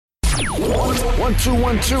One, two,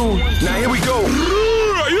 1, 2. Now here we go.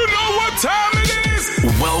 You know what time it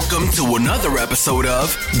is. Welcome to another episode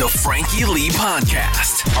of the Frankie Lee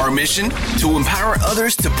Podcast. Our mission, to empower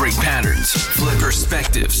others to break patterns, flip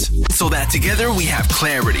perspectives, so that together we have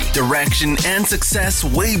clarity, direction, and success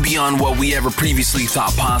way beyond what we ever previously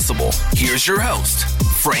thought possible. Here's your host,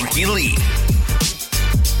 Frankie Lee.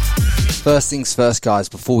 First things first, guys,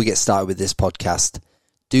 before we get started with this podcast,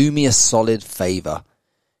 do me a solid favor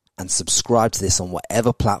and subscribe to this on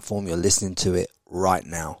whatever platform you're listening to it right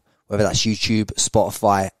now. Whether that's YouTube,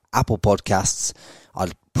 Spotify, Apple Podcasts,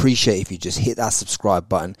 I'd appreciate if you just hit that subscribe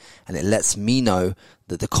button, and it lets me know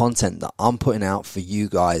that the content that I'm putting out for you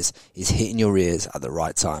guys is hitting your ears at the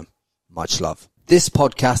right time. Much love. This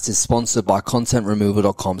podcast is sponsored by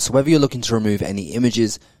ContentRemoval.com. So whether you're looking to remove any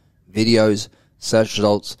images, videos, search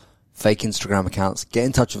results, fake Instagram accounts, get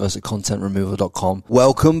in touch with us at ContentRemoval.com.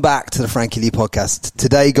 Welcome back to the Frankie Lee Podcast.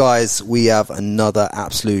 Today, guys, we have another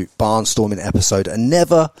absolute barnstorming episode, a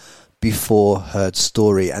never before heard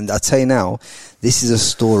story. And I tell you now, this is a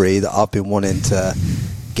story that I've been wanting to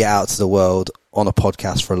get out to the world on a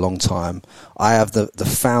podcast for a long time. I have the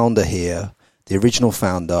founder here, the original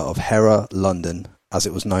founder of Hera London, as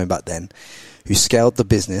it was known back then, who scaled the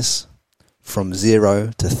business from 0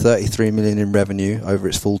 to 33 million in revenue over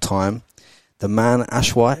its full time. The man,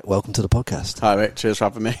 Ash White, welcome to the podcast. Hi, mate. Cheers for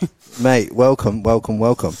having me. Mate, welcome.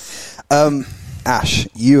 Ash,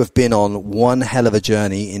 you have been on one hell of a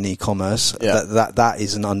journey in e-commerce. Yeah. That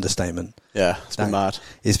is an understatement. Yeah, it's been mad.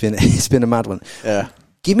 It's been a mad one. Yeah.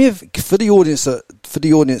 Give me for the audience,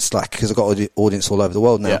 like, because I've got an audience all over the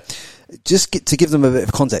world now. Yeah. Just to give them a bit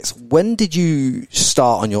of context. When did you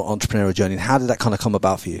start on your entrepreneurial journey, and how did that kind of come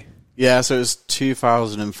about for you? Yeah, so it was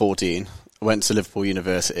 2014. I went to Liverpool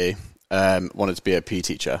University, wanted to be a PE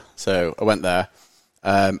teacher. So I went there,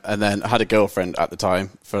 and then I had a girlfriend at the time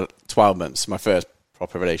for 12 months, my first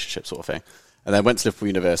proper relationship sort of thing. And then went to Liverpool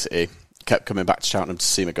University, kept coming back to Cheltenham to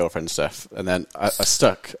see my girlfriend and stuff. And then I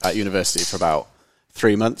stuck at university for about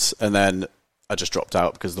 3 months, and then I just dropped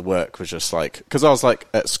out because the work was just like... Because I was like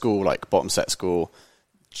at school, like bottom set school,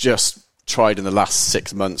 just tried in the last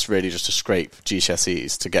 6 months really just to scrape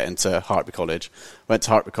GCSEs to get into Hartby College. Went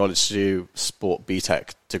to Hartby College to do sport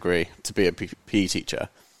BTEC degree to be a PE teacher.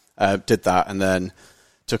 Did that and then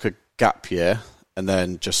took a gap year and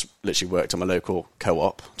then just literally worked on my local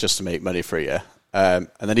co-op just to make money for a year. And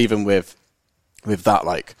then even with that,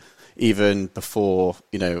 like even before,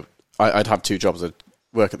 you know, I'd have 2 jobs. I'd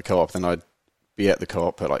work at the co-op, then I'd be at the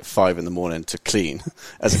co-op at like 5 a.m. to clean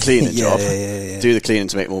as a cleaning job, do the cleaning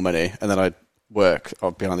to make more money, and then I'd work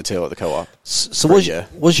behind the till at the co-op. So was your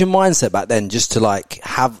mindset back then just to like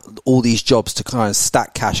have all these jobs to kind of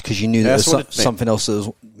stack cash because you knew that there was something else that was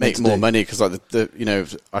make more money? Because like the you know,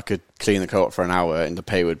 I could clean the co-op for an hour and the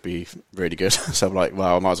pay would be really good. So I'm like,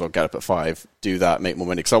 well, I might as well get up at 5, do that, make more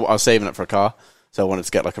money. Because I was saving up for a car. So I wanted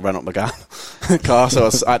to get like a Renault Megane car. So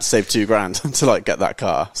I had to save $2,000 to like get that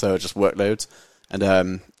car. So I just worked loads.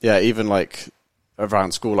 And even like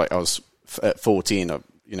around school, like I was at 14, I,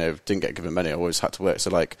 you know, didn't get given money. I always had to work. So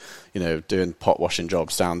like, you know, doing pot washing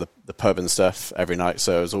jobs down the pub and stuff every night.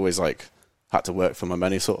 So I was always like, had to work for my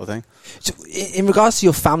money sort of thing. So in regards to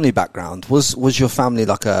your family background, was your family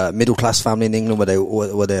like a middle class family in England?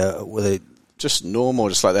 Were they just normal?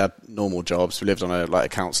 Just like they had normal jobs. We lived on a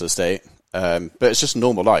council estate. But it's just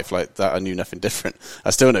normal life like that. I knew nothing different.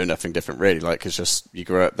 I still know nothing different really. Like it's just you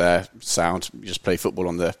grow up there, sound. You just play football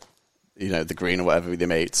on the, you know, the green or whatever with your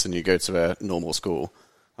mates, and you go to a normal school.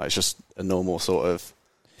 Like it's just a normal sort of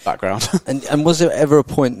background. and was there ever a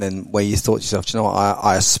point then where you thought to yourself, do you know what,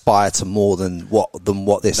 I aspire to more than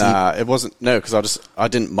what this? Nah, it wasn't. No, because I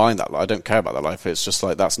didn't mind that. I don't care about that life. It's just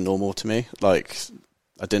like that's normal to me. Like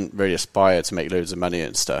I didn't really aspire to make loads of money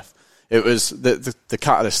and stuff. It was the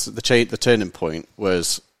catalyst, the turning point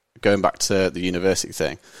was going back to the university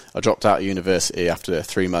thing. I dropped out of university after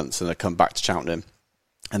 3 months and I come back to Cheltenham.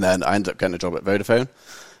 And then I ended up getting a job at Vodafone.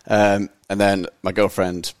 And then my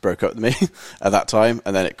girlfriend broke up with me at that time.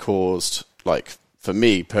 And then it caused, like, for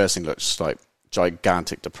me personally, just like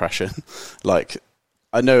gigantic depression. Like,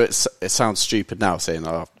 I know it sounds stupid now saying,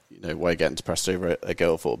 oh, you know, why are you getting depressed over a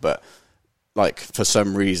girl for? But, like, for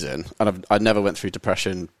some reason, and I never went through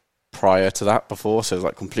depression prior to that before, so it was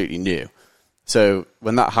like completely new. So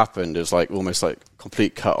when that happened, it was like almost like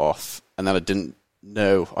complete cut off, and then I didn't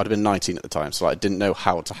know, I'd have been 19 at the time, so I didn't know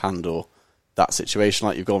how to handle that situation.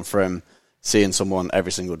 Like you've gone from seeing someone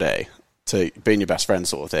every single day to being your best friend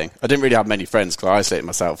sort of thing. I didn't really have many friends because I isolated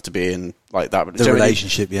myself to be in like that. The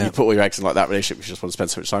relationship, yeah. You put all your eggs in like that relationship, you just want to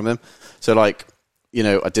spend so much time with them. So like, you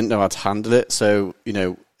know, I didn't know how to handle it. So, you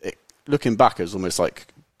know, looking back, it was almost like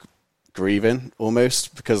grieving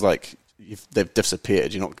almost, because like they've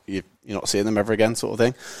disappeared. You're not seeing them ever again, sort of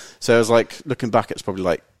thing. So I was like, looking back, it's probably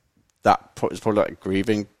like that. It's probably like a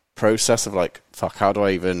grieving process of like, fuck, how do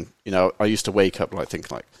I even? I used to wake up like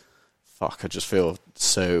thinking like, fuck, I just feel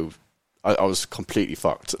so. I was completely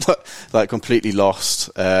fucked, like completely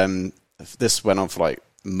lost. This went on for like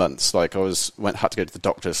months. Like had to go to the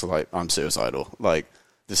doctor, so like I'm suicidal. Like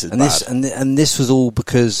this is bad. And this was all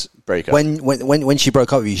because breakup. When she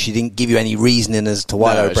broke up with you, she didn't give you any reasoning as to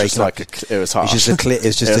why they were breaking up. It was harsh. It was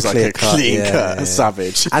just a clear cut. Clean cut,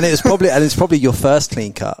 savage. And it was probably your first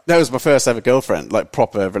clean cut. That was my first ever girlfriend, like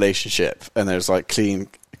proper relationship, and it was like clean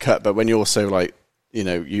cut. But when you're also like,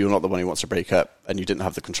 you're not the one who wants to break up, and you didn't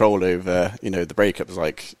have the control over, the breakup was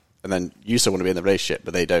like, and then you still want to be in the relationship,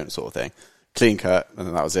 but they don't, sort of thing. Clean cut, and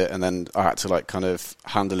then that was it. And then I had to like kind of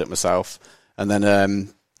handle it myself. And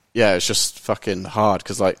then, it's just fucking hard,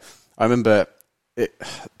 because like I remember it.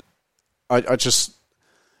 I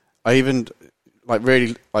even like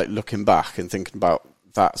really like looking back and thinking about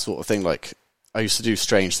that sort of thing. Like I used to do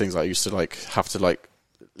strange things. Like, I used to like have to like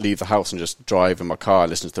leave the house and just drive in my car,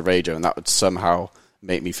 listen to the radio, and that would somehow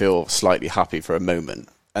make me feel slightly happy for a moment.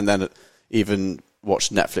 And then even watch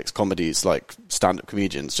Netflix comedies, like stand-up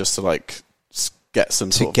comedians, just to like get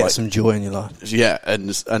some some joy in your life. Yeah,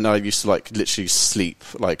 and I used to like literally sleep.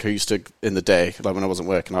 Like I used to, in the day, like when I wasn't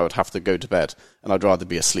working, I would have to go to bed, and I'd rather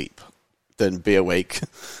be asleep than be awake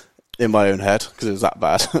in my own head, because it was that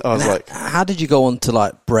bad. I was like, how did you go on to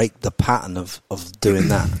like break the pattern of doing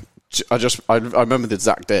that? I remember the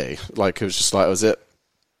exact day. Like it was just like, I was at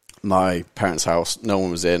my parents' house, no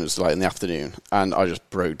one was in, it was like in the afternoon, and I just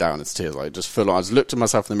broke down into tears, like just full on. I just looked at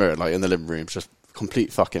myself in the mirror, like in the living room, just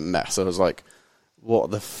complete fucking mess. I was like,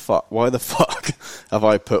 what the fuck? Why the fuck have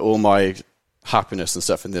I put all my happiness and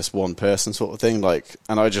stuff in this one person, sort of thing? Like,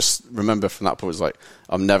 and I just remember from that point, it was like,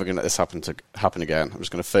 I'm never going to let this happen again. I'm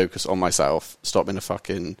just going to focus on myself, stop being a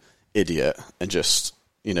fucking idiot, and just,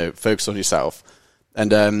 focus on yourself.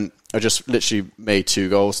 And I just literally made 2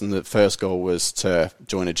 goals, and the first goal was to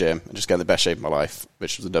join a gym and just get in the best shape of my life,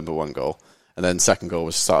 which was the number 1 goal. And then second goal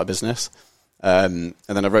was to start a business. And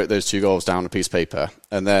then I wrote those 2 goals down on a piece of paper,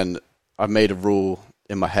 and then I made a rule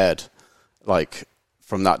in my head, like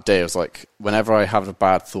from that day. I was like, whenever I have a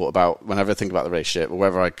bad thought whenever I think about the relationship, or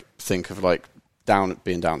whenever I think of like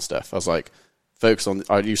being down stuff, I was like, focus on.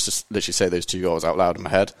 I used to literally say those 2 goals out loud in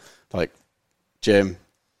my head, like gym,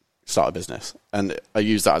 start a business. And I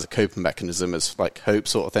use that as a coping mechanism, as like hope,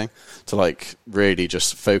 sort of thing, to like really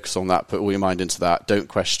just focus on that, put all your mind into that, don't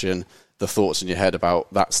question the thoughts in your head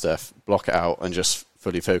about that stuff, block it out, and just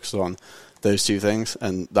fully focus on those 2 things.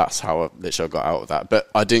 And that's how I literally got out of that. But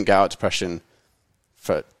I didn't get out of depression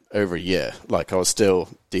for over a year. Like I was still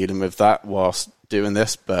dealing with that whilst doing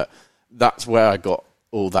this, but that's where I got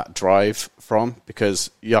all that drive from,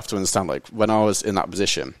 because you have to understand, like when I was in that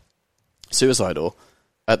position, suicidal,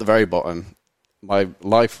 at the very bottom, my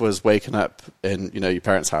life was waking up in, your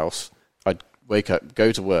parents' house. I'd wake up,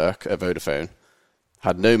 go to work at Vodafone,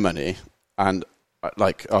 had no money, and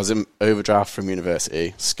like I was in overdraft from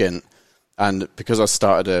university, skint, and because I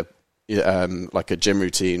started a gym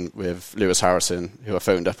routine with Lewis Harrison, who I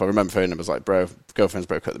phoned up. I remember phoning him. I was like, bro, girlfriend's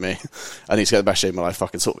broke up with me. I need to get the best shape of my life.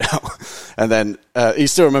 Fucking sort me out. And then he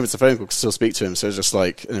still remembers the phone call, could still speak to him. So it was just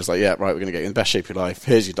like, and it was like, yeah, right, we're going to get you in the best shape of your life.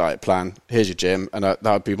 Here's your diet plan. Here's your gym. And that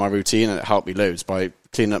would be my routine. And it helped me loads by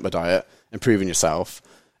cleaning up my diet, improving yourself,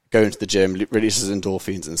 going to the gym, releases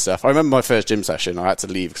endorphins and stuff. I remember my first gym session, I had to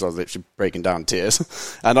leave because I was literally breaking down in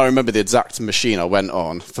tears. And I remember the exact machine I went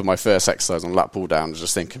on for my first exercise on lat pull down. I was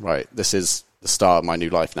just thinking, right, this is the start of my new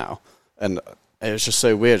life now. And it was just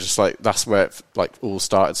so weird, just like that's where it like all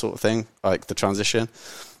started, sort of thing, like the transition.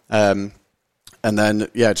 And then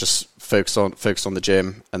just focus on the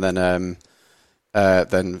gym, and then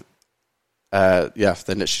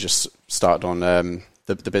literally just started on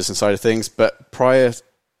the business side of things. But prior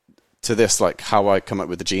to this, like how I come up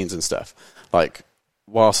with the jeans and stuff, like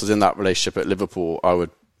whilst I was in that relationship at Liverpool, I would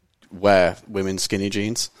wear women's skinny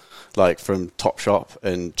jeans, like from Topshop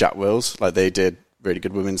and Jack Wills. Like they did really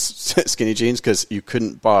good women's skinny jeans, because you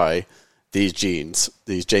couldn't buy these jeans,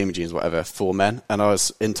 these Jamie jeans, whatever, for men. And I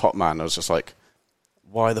was in Top Man, I was just like,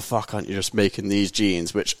 why the fuck aren't you just making these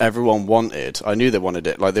jeans, which everyone wanted? I knew they wanted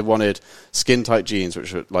it. Like they wanted skin tight jeans,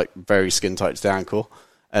 which were like very skin tight to the ankle,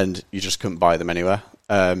 and you just couldn't buy them anywhere.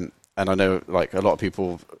 And I know like a lot of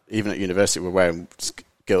people, even at university, were wearing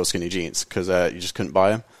girls' skinny jeans because you just couldn't buy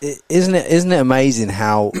them. Isn't it amazing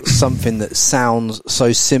how something that sounds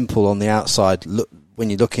so simple on the outside, it's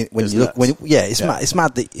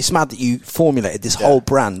mad that you formulated this whole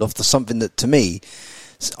brand off something that to me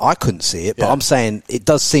I couldn't see it, but I'm saying it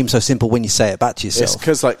does seem so simple when you say it back to yourself. It's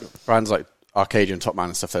because like brands like Arcadia and Top Man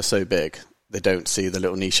and stuff, they're so big, they don't see the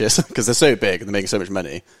little niches because they're so big and they're making so much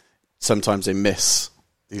money. Sometimes they miss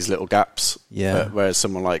these little gaps. Yeah. Whereas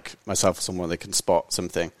someone like myself or someone, they can spot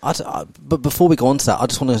something. But before we go on to that, I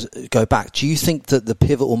just want to go back. Do you think that the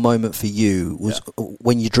pivotal moment for you was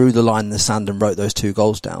when you drew the line in the sand and wrote those 2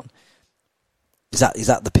 goals down? Is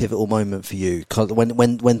that the pivotal moment for you? 'Cause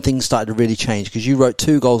when things started to really change, because you wrote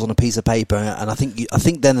 2 goals on a piece of paper, and I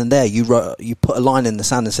think then and there you put a line in the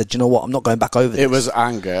sand and said, "Do you know what? I'm not going back over this." It was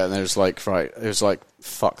anger, and it was like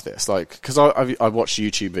fuck this, like because I watched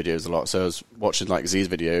YouTube videos a lot, so I was watching like Z's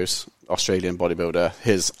videos, Australian bodybuilder.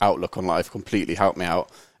 His outlook on life completely helped me out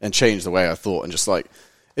and changed the way I thought, and just like.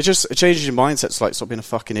 It changes your mindset to like stop being a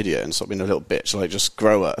fucking idiot and stop being a little bitch. Like just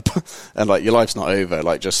grow up and like your life's not over.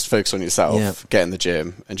 Like just focus on yourself, get in the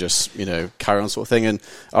gym and just, carry on sort of thing. And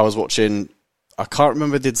I was watching, I can't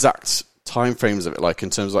remember the exact time frames of it, like in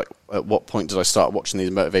terms of like at what point did I start watching these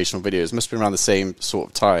motivational videos. It must have been around the same sort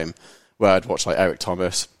of time where I'd watch like Eric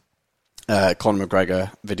Thomas, Conor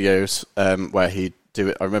McGregor videos, where he'd do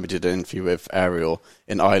it. I remember he did an interview with Ariel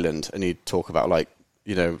in Ireland and he'd talk about like,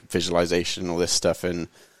 visualization and all this stuff. And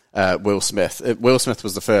Will Smith. Will Smith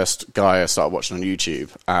was the first guy I started watching on YouTube,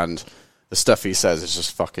 and the stuff he says is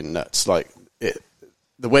just fucking nuts. Like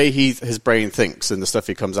the way his brain thinks and the stuff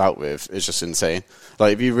he comes out with is just insane.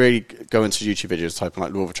 Like if you really go into YouTube videos, type in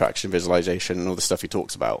like law of attraction, visualization, and all the stuff he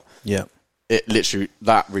talks about, it literally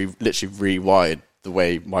rewired the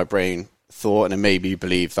way my brain thought, and it made me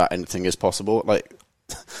believe that anything is possible. Like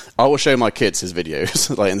I will show my kids his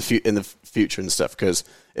videos, like in the future and stuff, because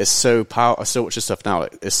it's so powerful. I still watch his stuff now.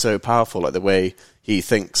 Like, it's so powerful, like the way he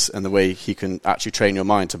thinks and the way he can actually train your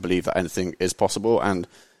mind to believe that anything is possible. And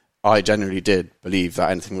I genuinely did believe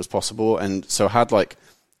that anything was possible, and so I had like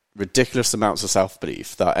ridiculous amounts of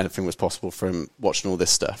self-belief that anything was possible from watching all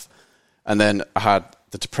this stuff. And then I had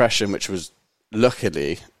the depression, which was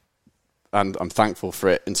luckily, and I'm thankful for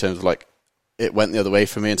it in terms of like it went the other way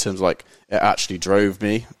for me in terms of like it actually drove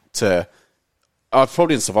me to. I was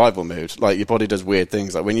probably in survival mode. Like your body does weird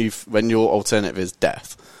things. Like when your alternative is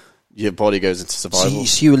death, your body goes into survival.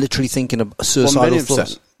 So you were literally thinking of suicidal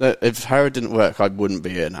thoughts. If Hera didn't work, I wouldn't be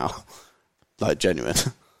here now. Like genuine.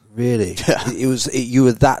 Really? Yeah. You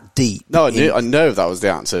were that deep. No, I know that was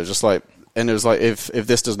the answer. Just like, and it was like if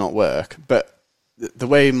this does not work, but the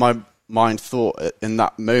way my mind thought in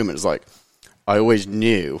that moment is like I always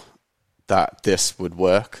knew that this would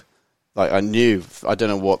work. Like I knew, I don't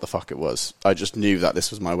know what the fuck it was. I just knew that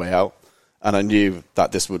this was my way out, and I knew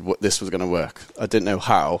that this was going to work. I didn't know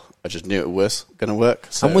how. I just knew it was going to work.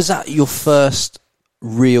 So. And was that your first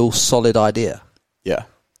real solid idea? Yeah.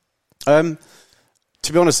 To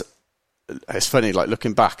be honest, it's funny. Like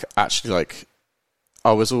looking back, actually, like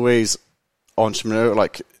I was always entrepreneurial.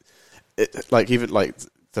 Like even like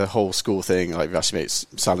the whole school thing, like actually mates,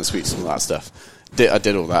 selling sweets and all that stuff. I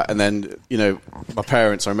did all that, and then my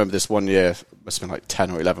parents. I remember this one year, must have been like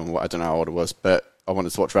 10 or 11. I don't know how old it was, but I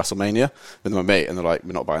wanted to watch WrestleMania with my mate, and they're like,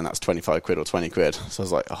 "We're not buying that. It's 25 quid or 20 quid." So I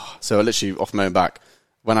was like, "Oh!" So I literally off my own back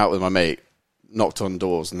went out with my mate, knocked on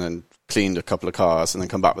doors, and then cleaned a couple of cars, and then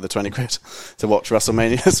come back with the 20 quid to watch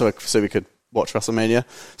WrestleMania, so we could watch WrestleMania.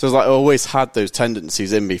 So it was like I always had those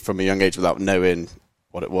tendencies in me from a young age without knowing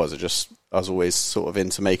what it was. I was always sort of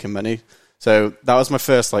into making money. So that was my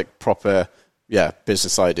first like proper.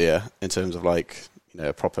 Business idea in terms of like,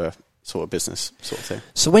 a proper sort of business sort of thing.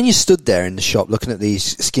 So when you stood there in the shop looking at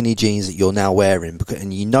these skinny jeans that you're now wearing,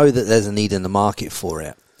 and you know that there's a need in the market for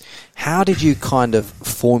it, how did you kind of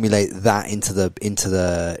formulate that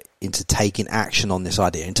into taking action on this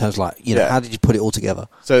idea in terms of like, how did you put it all together?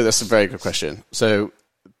 So that's a very good question. So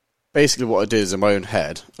basically what I did is in my own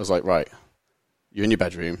head, I was like, right, you're in your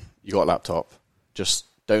bedroom, you got a laptop, just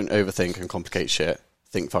don't overthink and complicate shit.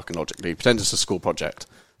 Think fucking logically. Pretend it's a school project.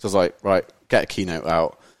 So I was like, right, get a keynote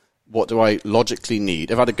out. What do I logically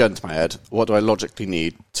need? If I had a gun to my head, what do I logically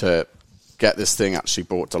need to get this thing actually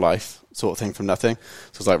brought to life? Sort of thing from nothing.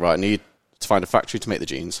 So I was like, right, I need to find a factory to make the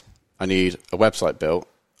jeans. I need a website built.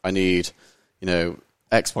 I need,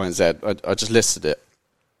 X, Y, and Z. I just listed it.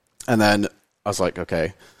 And then I was like,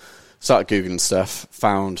 okay. Started Googling stuff.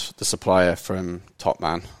 Found the supplier from Top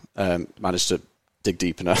Man. Managed to dig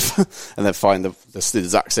deep enough and then find the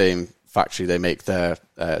exact same factory they make their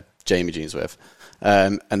Jamie jeans with,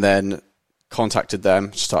 and then contacted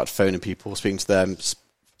them, started phoning people, speaking to them,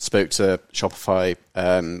 spoke to Shopify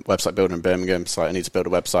website builder in Birmingham, so I need to build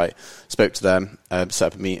a website, spoke to them,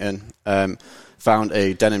 set up a meeting, found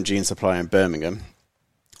a denim jean supplier in Birmingham,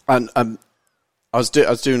 and I was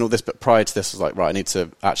doing all this, but prior to this, I was like, right, I need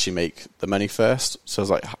to actually make the money first. So I was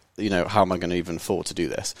like, how am I going to even afford to do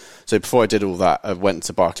this? So before I did all that, I went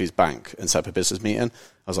to Barclays Bank and set up a business meeting.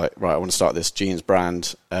 I was like, right, I want to start this jeans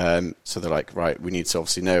brand. So they're like, right, we need to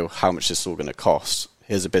obviously know how much this is all going to cost.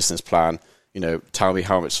 Here's a business plan. Tell me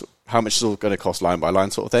how much it's all going to cost line by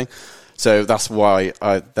line sort of thing. So that's why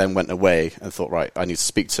I then went away and thought, right, I need to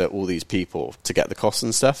speak to all these people to get the costs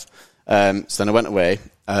and stuff. So then I went away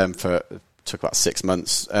took about 6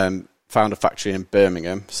 months, found a factory in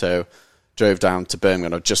Birmingham. So drove down to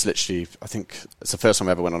Birmingham. I think it's the first time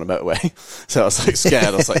I ever went on a motorway. So I was like scared.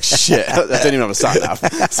 I was like, shit, I didn't even have a sat nav.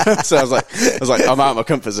 So I was like, I'm out of my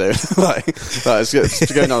comfort zone.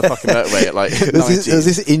 It's going down the fucking motorway at like 90. Was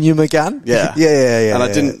this in your McGann? Yeah. Yeah.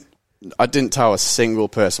 And I didn't tell a single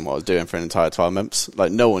person what I was doing for an entire 12 months.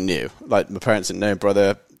 Like, no one knew. Like, my parents didn't know,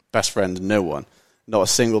 brother, best friend, no one. Not a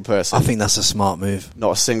single person. I think that's a smart move.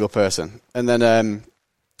 Not a single person. And then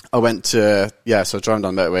I went to, so I was driving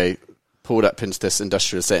down the motorway, pulled up into this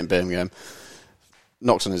industrial estate in Birmingham,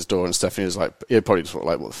 knocked on his door and stuff, and he was like, he probably just thought,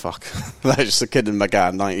 like, what the fuck? Like, just a kid in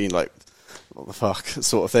McGann, 19, like, what the fuck,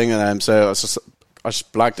 sort of thing. And so I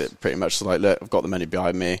just blagged it pretty much. So, like, look, I've got the money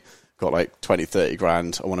behind me. Got like 20, 30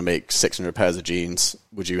 grand. I want to make 600 pairs of jeans.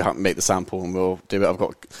 Would you make the sample and we'll do it? I've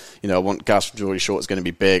got, I want Gaz from Geordie Short is going to be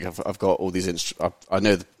big. I've got all these, I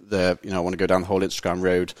know I want to go down the whole Instagram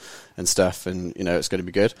road and stuff, and, it's going to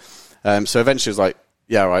be good. So eventually I was like,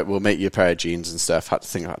 yeah, right, we'll make you a pair of jeans and stuff. I had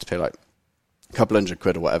to pay like a couple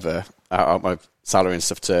 £100 or whatever out of my salary and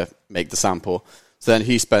stuff to make the sample. So then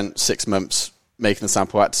he spent 6 months making the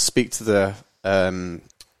sample. I had to speak to the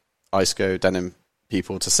ISCO denim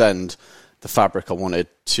people to send the fabric I wanted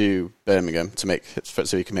to Birmingham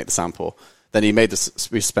so he can make the sample. Then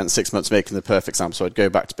we spent 6 months making the perfect sample. So I'd go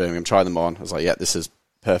back to Birmingham, try them on. I was like, yeah, this is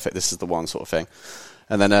perfect. This is the one, sort of thing.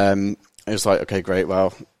 And then it was like, okay, great.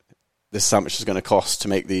 Well, this is how much it's going to cost to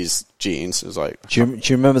make these jeans. It was like, do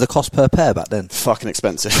you remember the cost per pair back then? Fucking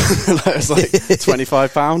expensive. It was like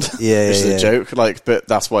 £25. Yeah, which is a joke. Like, but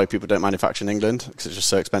that's why people don't manufacture in England, because it's just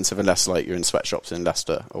so expensive, unless like you're in sweatshops in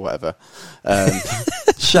Leicester or whatever.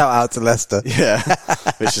 Shout out to Leicester. Yeah,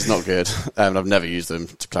 which is not good. I've never used them,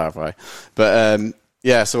 to clarify. But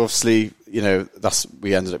so obviously,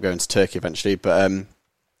 we ended up going to Turkey eventually. But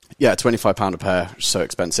 £25 a pair, so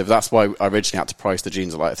expensive. That's why I originally had to price the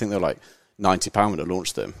jeans I think they were like £90 when I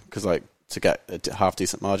launched them, because like to get a half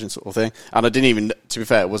decent margin sort of thing. And I didn't even, to be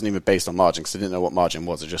fair, it wasn't even based on margin, because I didn't know what margin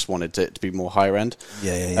was. I just wanted it to be more higher end.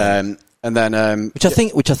 Yeah. And then which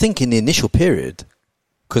I think in the initial period,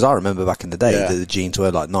 because I remember back in the day that the jeans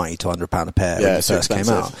were like £90 to £100 a pair when they first came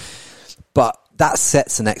out. But that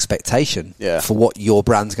sets an expectation for what your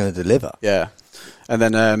brand's going to deliver. Yeah. And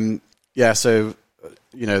then so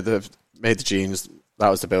they made the jeans. That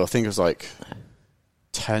was the bill. I think it was like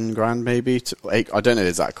 10 grand maybe to 8. I don't know the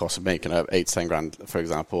exact cost of making it, 8 to 10 grand, for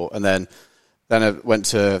example. And then I went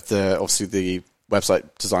to the website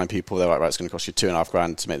design people. They're like, right, it's going to cost you 2.5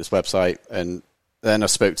 grand to make this website. And then I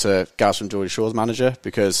spoke to Gaz from Geordie Shore's manager,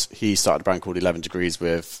 because he started a brand called 11 Degrees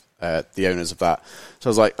with the owners of that. So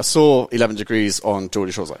I was like, I saw 11 Degrees on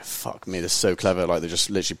Geordie Shore. I was like, fuck me, this is so clever. Like, they just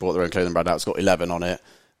literally bought their own clothing brand out. It's got 11 on it.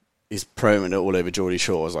 He's promoting it all over Geordie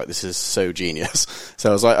Shore. I was like, this is so genius. So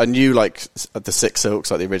I was like, I knew like the Six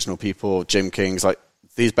Silks, like the original people, Gym Kings, like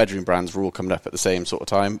these bedroom brands were all coming up at the same sort of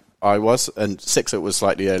time I was, and Six Silk was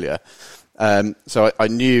slightly earlier. So I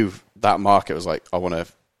knew that market was like, I want to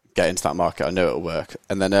get into that market. I know it'll work.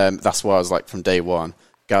 And then that's why I was like, from day one,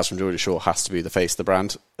 Gaz from Geordie Shore has to be the face of the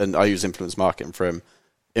brand. And I use influence marketing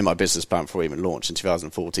in my business plan before we even launched in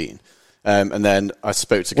 2014. And then I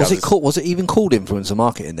spoke to Gaz. Was it even called influencer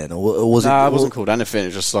marketing then, or was it? Nah, it wasn't called anything.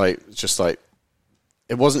 It was just like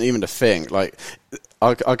it wasn't even a thing. Like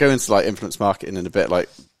I'll go into like influence marketing in a bit, like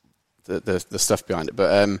the stuff behind it.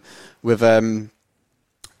 But so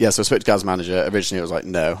I spoke to Gaz's manager. Originally, it was like,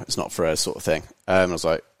 no, it's not for us, sort of thing. I was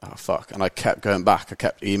like, oh fuck, and I kept going back. I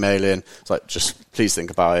kept emailing. It's like, just please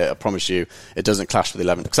think about it. I promise you, it doesn't clash with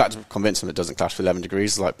 11. Because I had to convince him it doesn't clash with 11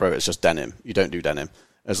 Degrees. It's like, bro, it's just denim. You don't do denim.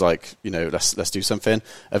 I was like, let's do something.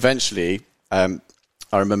 Eventually, I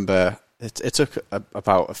remember it took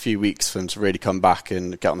about a few weeks for him to really come back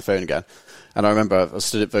and get on the phone again. And I remember I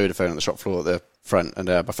stood at Vodafone on the shop floor at the front, and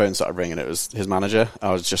my phone started ringing. It was his manager.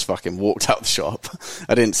 I was just fucking walked out the shop.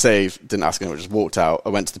 I didn't ask anyone, just walked out. I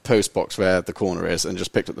went to the post box where the corner is and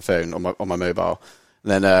just picked up the phone on my mobile.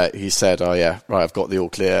 And then he said, oh yeah, right, I've got the all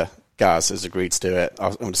clear. Gaz has agreed to do it.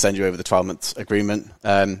 I'm going to send you over the 12-month agreement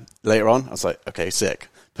later on. I was like, okay, sick,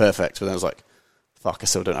 perfect. But then I was like, fuck, I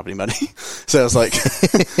still don't have any money. So I was like,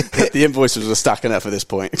 the invoices were stacking up at this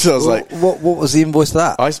point. So I was like, what was the invoice for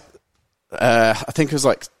that? I think it was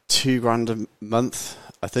like $2,000 a month.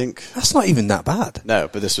 I think that's not even that bad. No,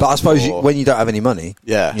 but this was. But I suppose when you don't have any money,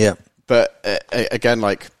 yeah. But again,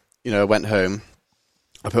 like, you know, I went home,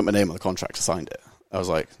 I put my name on the contract, I signed it. I was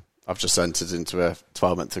like, I've just entered into a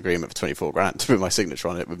 12-month agreement for $24,000 to put my signature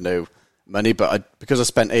on it with no money. But because I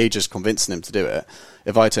spent ages convincing him to do it,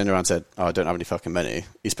 if I turned around and said, "Oh, I don't have any fucking money,"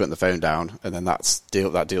 he's putting the phone down, and then that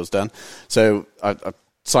deal's done. So I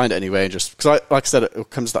signed it anyway, and just because, like I said, it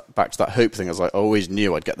comes back to that hope thing. I was like, I always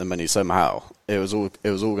knew I'd get the money somehow. It was all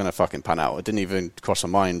going to fucking pan out. It didn't even cross my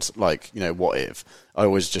mind, like, you know, what if? I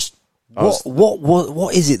always just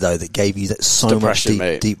what is it though that gave you that so much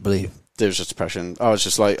deep belief? It was just depression. I was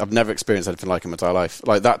just like, I've never experienced anything like it in my entire life.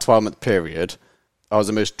 Like that 12-month period, I was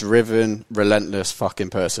the most driven, relentless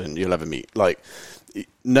fucking person you'll ever meet. Like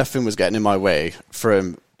nothing was getting in my way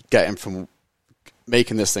from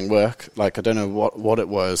making this thing work. Like I don't know what it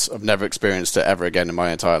was. I've never experienced it ever again in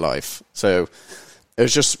my entire life. So it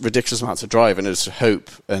was just ridiculous amounts of drive, and it was hope,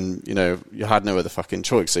 and you know, you had no other fucking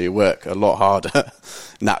choice. So you work a lot harder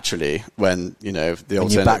naturally when, you know, the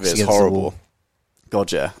alternative is horrible.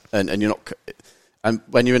 God, yeah. And you're not, and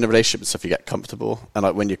when you're in a relationship and stuff, you get comfortable, and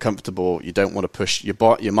like when you're comfortable, you don't want to push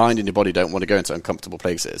your mind and your body don't want to go into uncomfortable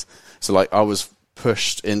places. So like I was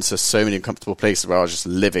pushed into so many uncomfortable places where I was just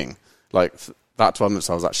living. Like that 12 months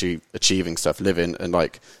I was actually achieving stuff, living, and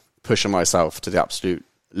like pushing myself to the absolute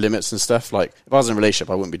limits and stuff. Like if I was in a relationship,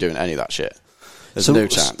 I wouldn't be doing any of that shit. There's no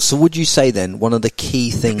chance. So would you say then one of the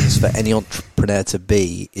key things for any entrepreneur to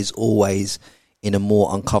be is always in a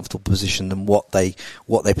more uncomfortable position than what they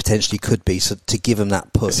potentially could be, so to give them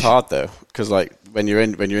that push? It's hard though, because like when you're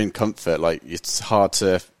in comfort, like it's hard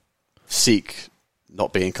to seek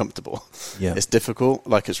not being comfortable. Yeah, it's difficult.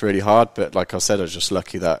 Like it's really hard. But like I said, I was just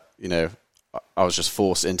lucky that, you know, I was just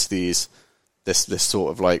forced into this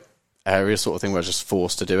sort of like area sort of thing where I was just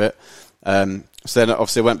forced to do it. So then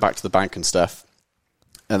obviously I went back to the bank and stuff,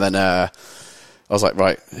 and then I was like,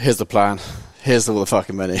 right, here's the plan. Here's all the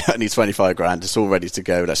fucking money. I need $25,000. It's all ready to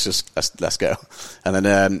go. Let's go. And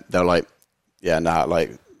then they were like, yeah, nah,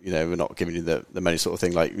 like, you know, we're not giving you the money sort of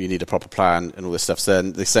thing. Like, you need a proper plan and all this stuff. So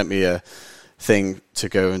then they sent me a thing to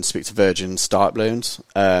go and speak to Virgin Startup Loans.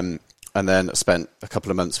 And then I spent a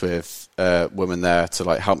couple of months with a woman there to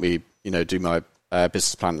like help me, you know, do my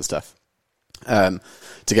business plan and stuff. To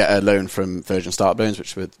get a loan from Virgin Startup Loans,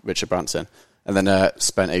 which with Richard Branson. And then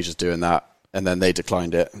spent ages doing that. And then they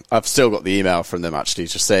declined it. I've still got the email from them actually,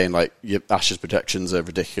 just saying like your Ash's projections are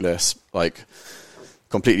ridiculous, like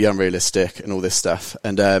completely unrealistic, and all this stuff.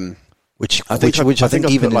 And which I think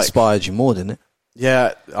even inspired you more, didn't it?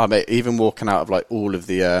 Yeah, I mean, even walking out of like all of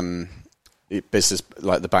the business,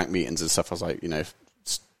 like the bank meetings and stuff, I was like, you know,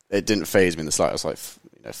 it didn't faze me in the slightest. I was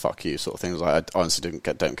like, you know, fuck you, sort of thing. I was like, I honestly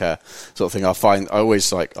don't care, sort of thing. I always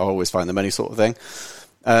find the money, sort of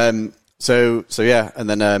thing. So yeah, and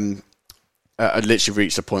then. I literally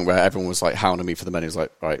reached a point where everyone was like hounding me for the money. It was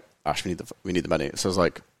like, right, Ash, we need the money. So I was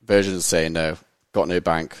like, Virgin's saying no, got no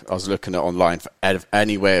bank. I was looking at online for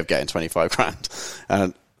any way of getting $25,000,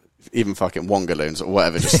 and even fucking Wonga loans or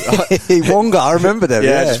whatever. Just Wonga, I remember them.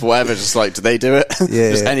 Yeah, just whatever. Just like, do they do it?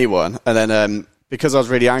 Yeah, just anyone. And then because I was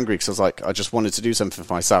really angry, because I was like, I just wanted to do something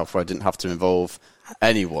for myself where I didn't have to involve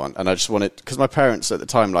anyone, and I just wanted, because my parents at the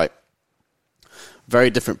time, like,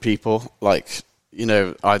 very different people, like. You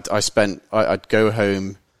know, I'd go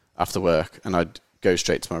home after work and I'd go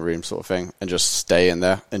straight to my room, sort of thing, and just stay in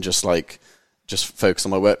there and just focus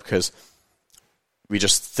on my work, because we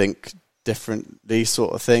just think differently,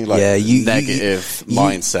 sort of thing. Like negative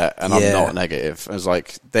mindset, and I'm not negative. I was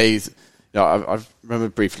like, I remember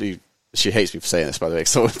briefly. She hates me for saying this, by the way,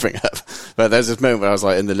 because I won't bring it up. But there's this moment where I was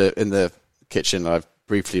like in the kitchen. I've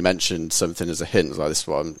briefly mentioned something as a hint. I was like, this is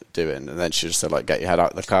what I'm doing, and then she just said like, get your head out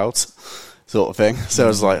of the clouds. Sort of thing. So I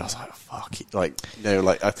was like, fuck, like, you know,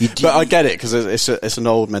 like, but I get it, because it's an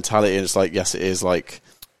old mentality, and it's like, yes, it is like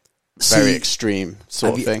very extreme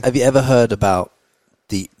sort of thing. Have you ever heard about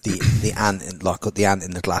the ant in, like the ant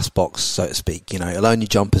in the glass box, so to speak? You know, it'll only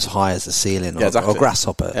jump as high as the ceiling, or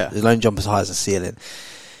grasshopper. Yeah. It'll only jump as high as the ceiling.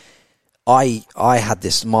 I had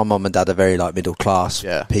this. My mum and dad are very like middle class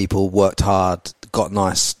people, worked hard, got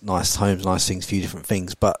nice homes, nice things, few different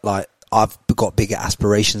things, but like. I've got bigger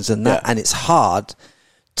aspirations than that, and it's hard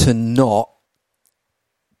to not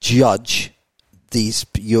judge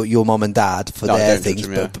your mum and dad for their things.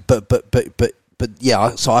 But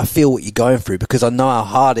yeah, so I feel what you're going through, because I know how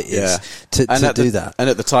hard it is to do that. And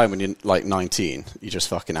at the time when you're like 19, you're just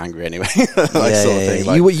fucking angry anyway. Sort of thing.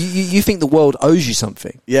 Like, you think the world owes you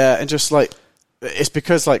something. Yeah, and just like it's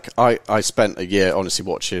because like I spent a year honestly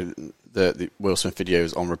watching the Will Smith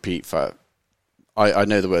videos on repeat for I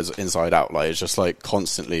know the words inside out. Like, it's just like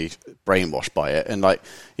constantly brainwashed by it. And like,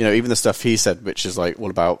 you know, even the stuff he said, which is like all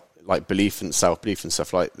about like belief and self-belief and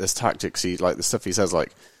stuff, like there's tactics, the stuff he says,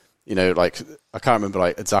 like, you know, like I can't remember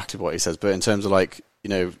like exactly what he says, but in terms of like, you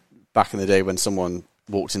know, back in the day when someone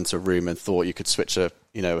walked into a room and thought you could switch a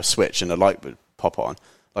switch and a light would pop on,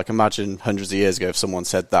 like imagine hundreds of years ago if someone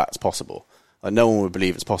said that's possible. Like no one would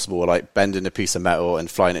believe it's possible, or like bending a piece of metal and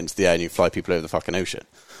flying it into the air and you fly people over the fucking ocean.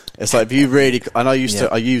 It's like, if you really, and I used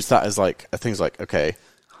that as like things like, okay,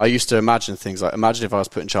 I used to imagine things like, imagine if I was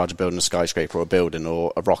put in charge of building a skyscraper or a building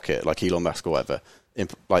or a rocket like Elon Musk or whatever.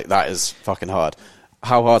 Like that is fucking hard.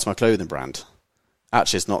 How hard's my clothing brand?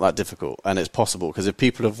 Actually, it's not that difficult, and it's possible because if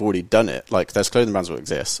people have already done it, like there's clothing brands that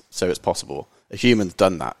exist, so it's possible. A human's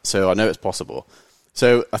done that, so I know it's possible.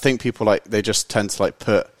 So I think people like they just tend to like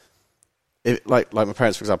put, like my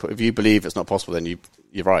parents, for example. If you believe it's not possible, then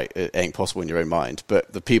you're right. It ain't possible in your own mind.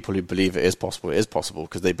 But the people who believe it is possible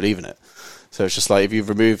because they believe in it. So it's just like if you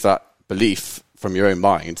remove that belief from your own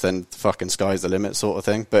mind, then the fucking sky's the limit, sort of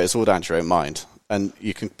thing. But it's all down to your own mind, and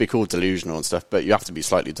you can be called delusional and stuff, but you have to be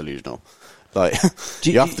slightly delusional. Like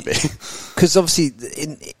you have to be, because obviously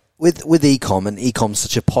with ECOM, and ECOM's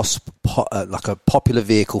such a like a popular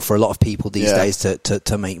vehicle for a lot of people these days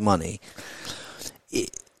to make money.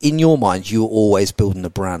 In your mind, you're always building a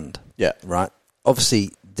brand, right?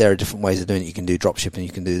 Obviously, there are different ways of doing it. You can do dropshipping, you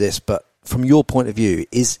can do this, but from your point of view,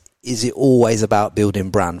 is it always about building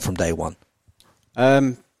brand from day one?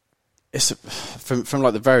 It's from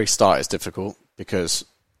like the very start. It's difficult because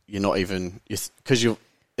you're not even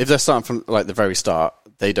if they're starting from like the very start,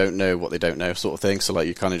 they don't know what they don't know, sort of thing. So like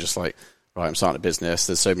you kind of just like, right, I'm starting a business.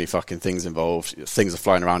 There's so many fucking things involved. Things are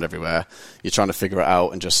flying around everywhere. You're trying to figure it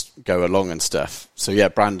out and just go along and stuff. So yeah,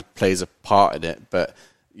 brand plays a part in it, but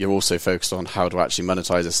you're also focused on how to actually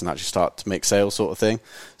monetize this and actually start to make sales, sort of thing.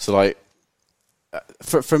 So like,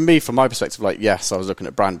 for me, from my perspective, like yes, I was looking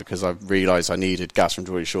at brand because I realised I needed Gaz from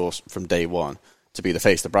Jewelry Shores from day one to be the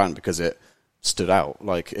face of the brand because it stood out.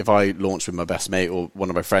 Like if I launched with my best mate or one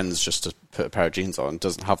of my friends just to put a pair of jeans on,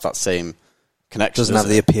 doesn't have that same connection. Doesn't have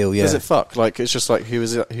the appeal, yeah. Does it fuck? Like it's just like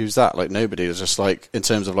who's that? Like nobody. It's just like in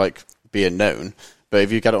terms of like being known. But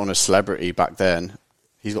if you get it on a celebrity back then,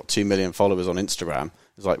 he's got 2 million followers on Instagram.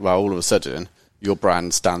 It's like, well, all of a sudden your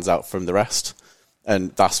brand stands out from the rest,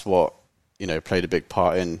 and that's what, you know, played a big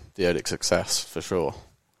part in the early success for sure.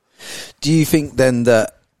 Do you think then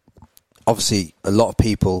that obviously a lot of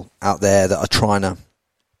people out there that are trying to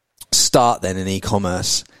start then in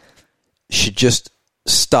e-commerce should just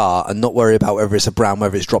start and not worry about whether it's a brand,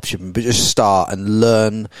 whether it's dropshipping, but just start and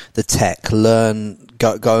learn the tech,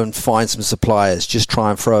 go and find some suppliers, just try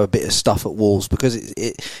and throw a bit of stuff at walls, because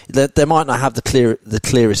they might not have the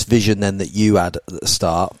clearest vision then that you had at the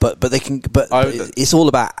start, but they can. But it's all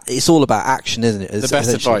about action, isn't it? The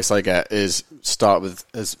best advice I get is start with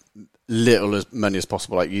as little as money as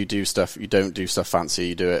possible. Like you don't do stuff fancy.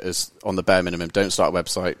 You do it as on the bare minimum. Don't start a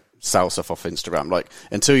website. Sell stuff off Instagram, like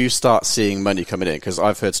until you start seeing money coming in, because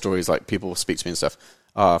I've heard stories like people speak to me and stuff,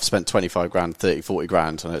 I've spent 25 grand, 30, 40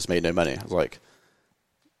 grand and it's made no money. I was like,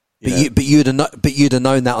 you'd have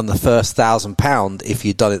known that on the first £1,000 if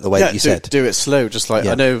you'd done it the way that you said. Do it slow, just like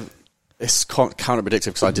I know it's counterproductive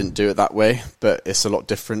because I didn't do it that way, but it's a lot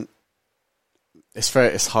different.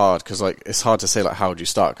 It's hard because like it's hard to say like how would you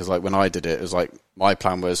start, because like when I did it was like my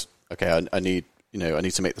plan was, okay, I need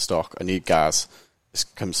to make the stock, I need gas. This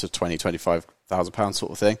comes to £25,000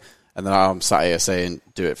 sort of thing, and then I'm sat here saying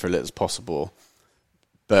do it for as little as possible,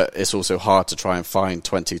 but it's also hard to try and find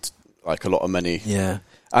 20 like a lot of money. Yeah,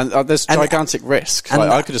 and there's gigantic risk. Like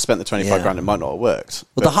I could have spent the 25 grand, it might not have worked.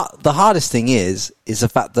 Well, the hardest thing is the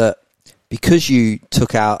fact that because you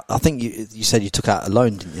took out, I think you said you took out a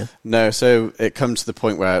loan, didn't you? No, so it comes to the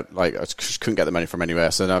point where like I couldn't get the money from anywhere.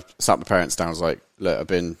 So then I sat my parents down. I was like, look, I've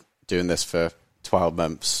been doing this for 12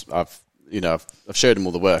 months. I've showed them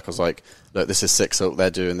all the work. I was like, look, this is 6 Silk, they're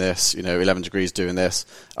doing this, 11 Degrees doing this.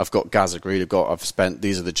 I've got Gaz agreed, I've spent,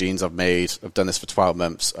 these are the jeans I've made, I've done this for 12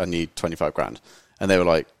 months, I need 25 grand. And they were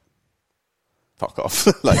like, fuck off.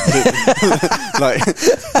 like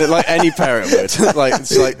any parent would. Like,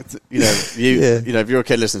 it's like, if you're a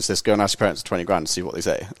kid listening to this, go and ask your parents for 20 grand and see what they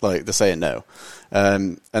say. Like, they're saying no.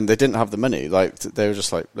 And they didn't have the money. Like, they were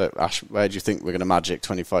just like, look, Ash, where do you think we're going to magic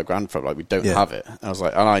 25 grand from? Like, we don't have it. And I was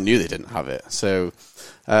like, and I knew they didn't have it. So,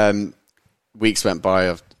 weeks went by,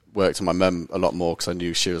 I've worked on my mum a lot more because I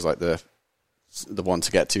knew she was like the one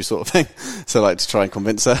to get to sort of thing. So like to try and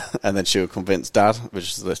convince her, and then she would convince Dad, which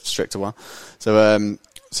is the stricter one. So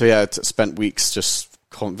yeah, spent weeks just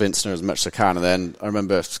convincing her as much as I can. And then I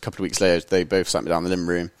remember a couple of weeks later, they both sat me down in the living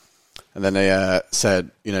room And then they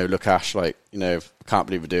said, look, Ash, I can't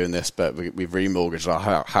believe we're doing this, but we've remortgaged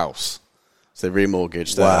our house. So they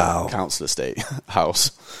remortgaged their council estate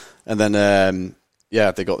house. And then,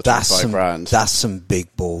 they got the 25 grand. That's some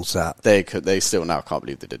big balls, that. They still now can't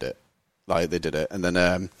believe they did it. Like, they did it. And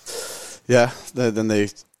then, then they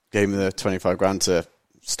gave me the 25 grand to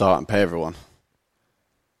start and pay everyone.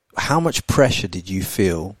 How much pressure did you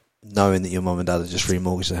feel knowing that your mum and dad had just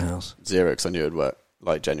remortgaged the house? Zero, because I knew it would work.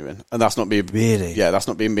 Like, genuine. And that's not me. Really? Yeah, that's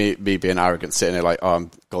not me being arrogant, sitting there like, oh,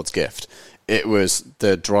 I'm God's gift. It was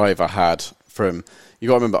the drive I had from... You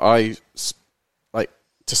got to remember,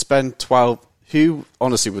 to spend 12... Who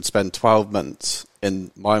honestly would spend 12 months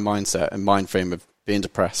in my mindset and mind frame of being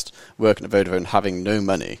depressed, working at Vodafone, having no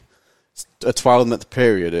money? A 12-month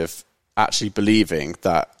period of actually believing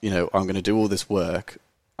that, I'm going to do all this work,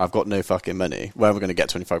 I've got no fucking money, where am I going to get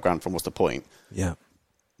 25 grand from? What's the point? Yeah.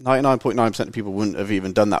 99.9% of people wouldn't have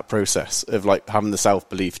even done that process of having the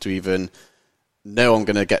self-belief to even know I'm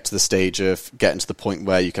going to get to the stage of getting to the point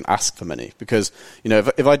where you can ask for money. Because,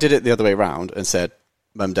 if I did it the other way around and said,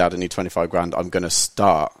 Mum, Dad, I need 25 grand, I'm going to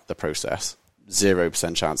start the process,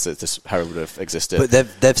 0% chance that this Hera would have existed.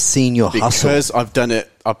 But they've seen your hustle. Because I've done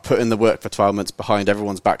it, I've put in the work for 12 months behind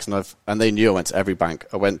everyone's backs, and they knew I went to every bank.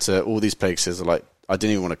 I went to all these places, I didn't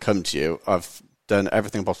even want to come to you. I've done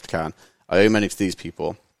everything I possibly can. I owe money to these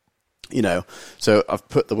people. So I've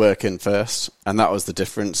put the work in first, and that was the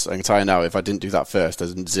difference. I can tell you now, if I didn't do that first,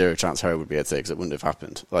 there's zero chance Hera would be able to, because it wouldn't have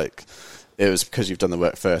happened. It was because you've done the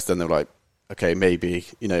work first, then they're like, okay, maybe,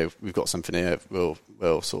 we've got something here,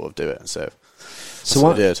 we'll sort of do it. And so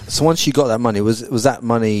what I did. So once you got that money, was that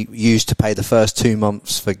money used to pay the first 2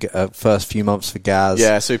 months first few months for Gaz?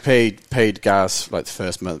 Yeah, so paid Gaz the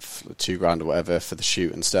first month, $2,000 or whatever for the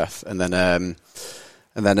shoot and stuff, and then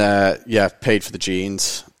paid for the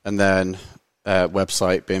jeans. And then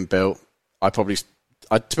website being built. To be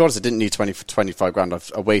honest, I didn't need 25 grand.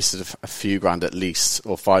 I wasted a few grand at least,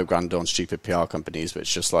 or $5,000 on stupid PR companies,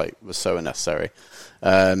 which just was so unnecessary.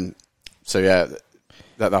 That's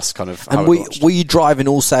kind of how were you driving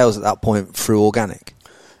all sales at that point through organic?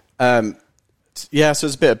 So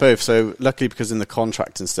it's a bit of both. So luckily, because in the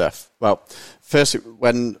contract and stuff, well, first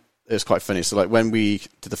when it was quite funny. So when we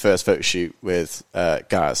did the first photo shoot with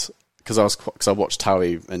Gaz, because I watched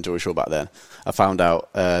Towie and Joy Shaw back then, I found out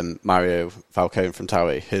Mario Falcone from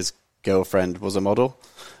Towie, his girlfriend was a model,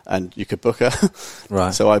 and you could book her.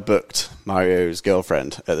 Right. So I booked Mario's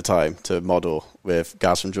girlfriend at the time to model with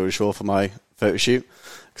Gaz from Joy Shaw for my photo shoot,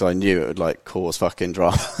 because I knew it would cause fucking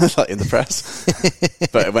drama in the press.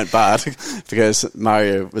 But it went bad because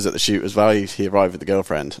Mario was at the shoot as well. He arrived with the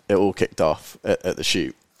girlfriend. It all kicked off at the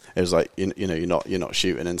shoot. It was you're not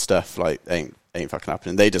shooting and stuff. Ain't fucking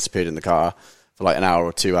happening. They disappeared in the car for an hour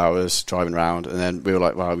or 2 hours driving around, and then we were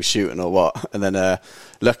like, well, are we shooting or what? And then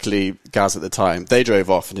luckily Gaz at the time, they drove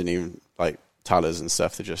off and didn't even tell us and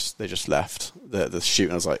stuff. They just left the shoot,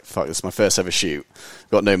 and I was like, fuck, this is my first ever shoot.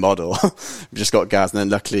 Got no model. We just got Gaz, and then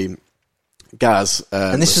luckily Gaz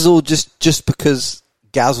and this is all just because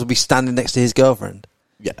Gaz would be standing next to his girlfriend.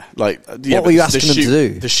 Yeah, what were you asking him to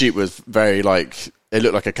do? The shoot was very it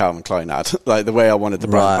looked like a Calvin Klein ad. The way I wanted the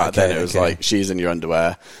brand back then, it was she's in your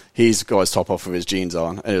underwear, he's got his top off with his jeans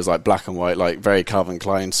on, and it was black and white, very Calvin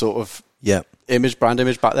Klein sort of brand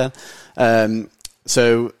image back then. And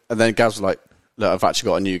then Gaz was like, look, I've actually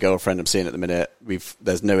got a new girlfriend I'm seeing at the minute.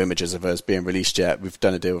 There's no images of us being released yet. We've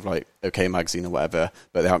done a deal with OK Magazine or whatever,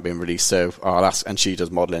 but they haven't been released. So I'll ask, and she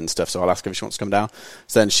does modelling and stuff, so I'll ask her if she wants to come down.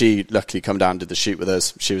 So then she luckily come down and did the shoot with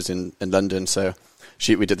us. She was in London, so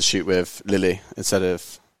we did the shoot with Lily instead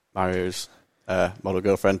of Mario's model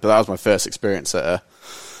girlfriend. But that was my first experience at a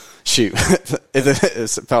shoot. It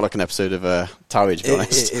felt like an episode of Towie, to be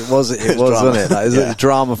honest. It was, wasn't it? It was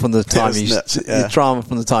drama from the time drama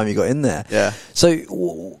from the time you got in there. Yeah. So,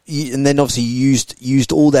 and then obviously you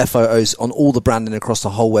used all their photos on all the branding across the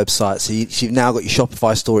whole website. So you've now got your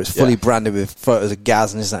Shopify store. It's fully branded with photos of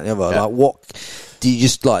Gaz and this, that, and the other. Yeah. What do you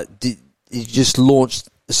just did you just launch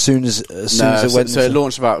as soon as it went? So it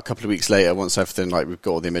launched about a couple of weeks later, once everything we've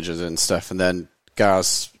got all the images and stuff, and then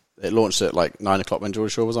Gaz. It launched at 9 o'clock when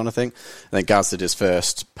George Shaw was on, I think. And then Gaz did his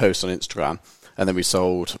first post on Instagram. And then we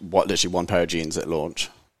sold literally one pair of jeans at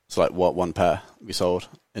launch. So one pair we sold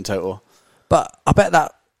in total. But I bet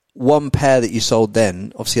that one pair that you sold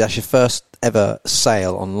then, obviously that's your first ever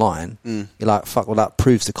sale online. You're like, fuck, well that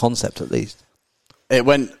proves the concept at least. It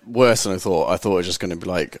went worse than I thought. I thought it was just going to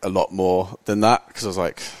be a lot more than that. Because I was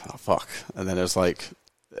like, oh fuck. And then it was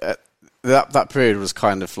that period was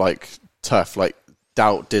kind of tough.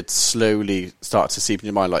 Doubt did slowly start to seep in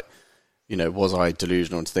your mind, was I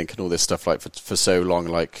delusional into thinking all this stuff for so long,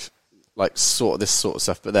 like sort of this sort of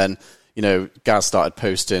stuff. But then, Gaz started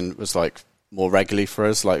posting was like more regularly for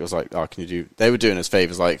us. Like it was like, oh, can you do? They were doing us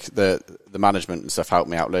favors. Like the management and stuff helped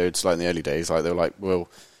me out loads. Like in the early days, like they were like, well,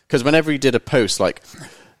 because whenever he did a post, like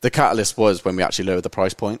the catalyst was when we actually lowered the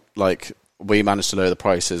price point. Like we managed to lower the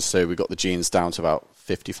prices, so we got the jeans down to about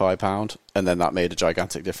 £55, and then that made a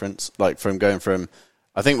gigantic difference. Like from going from,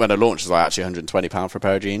 I think when I launched it was like actually £120 for a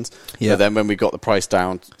pair of jeans. Yeah. But then when we got the price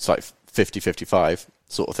down, it's like 50, 55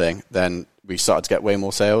 sort of thing. Then we started to get way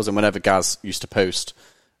more sales. And whenever Gaz used to post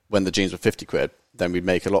when the jeans were 50 quid, then we'd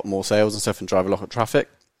make a lot more sales and stuff and drive a lot of traffic.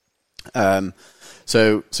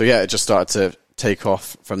 So yeah, it just started to take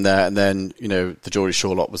off from there. And then, the Geordie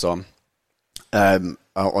Shore lot was on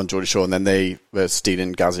Geordie Shore, and then they were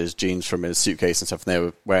stealing Gaz's jeans from his suitcase and stuff, and they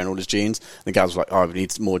were wearing all his jeans. And Gaz was like, oh, we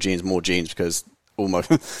need more jeans, because all my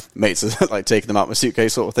mates are like taking them out of my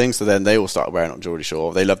suitcase sort of thing. So then they all started wearing it on Geordie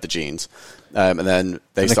Shore. They loved the jeans. And then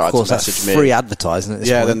they started to message me. Free advertising at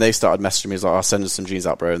this point. Then they started messaging me. Like, I'll send us some jeans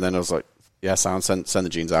out, bro. And then I was like, yeah, sound, send the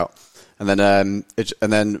jeans out. And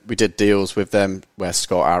then we did deals with them where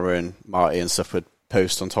Scott, Aaron, Marty and stuff would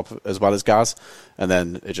post on top of, as well as Gaz. And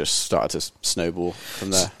then it just started to snowball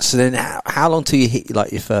from there. So then how long till you hit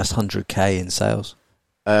like your first 100k in sales?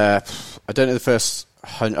 I don't know the first.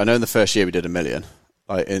 I know in the first year we did 1 million.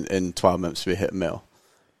 Like in 12 months we hit 1 mil.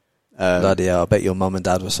 Bloody hell, I bet your mum and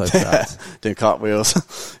dad were so proud. Doing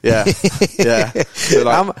cartwheels. Yeah. So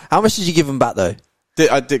like, how much did you give them back though?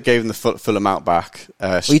 I gave them the full amount back.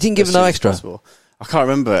 Well, you didn't give them no extra? Possible. I can't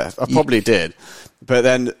remember. I probably did. But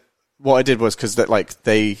then what I did was, because I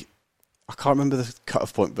can't remember the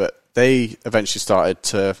cut-off point, but they eventually started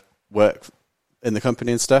to work in the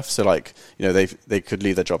company and stuff. So like, they could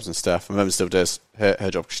leave their jobs and stuff. My mum still does her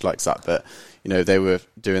job because she likes that. But, they were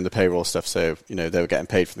doing the payroll stuff. So, they were getting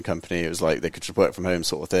paid from the company. It was like they could just work from home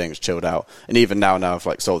sort of thing. It was chilled out. And even now I've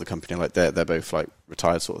like sold the company. Like they're both like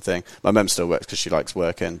retired sort of thing. My mum still works because she likes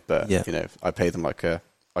working. But, I pay them like a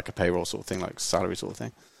payroll sort of thing, like salary sort of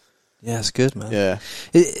thing. Yeah, it's good, man. Yeah.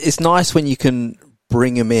 It's nice when you can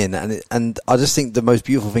bring them in, and I just think the most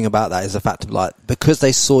beautiful thing about that is the fact of like, because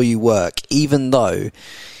they saw you work, even though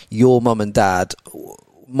your mum and dad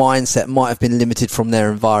mindset might have been limited from their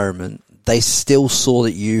environment, they still saw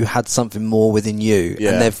that you had something more within you.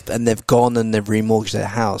 Yeah. and they've gone and they've remortgaged their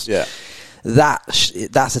house. Yeah.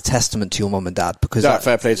 That's a testament to your mum and dad, because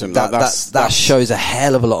fair play to them. That shows a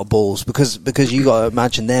hell of a lot of balls, because you got to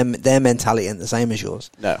imagine their mentality ain't the same as yours.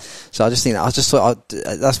 No. So I just think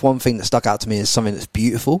that's one thing that stuck out to me as something that's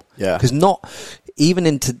beautiful. Yeah. Because not even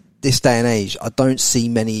into this day and age, I don't see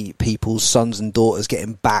many people's sons and daughters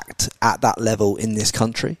getting backed at that level in this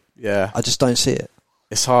country. Yeah. I just don't see it.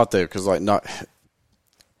 It's hard though, because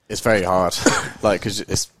it's very hard. Like, because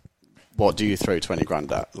it's, what do you throw 20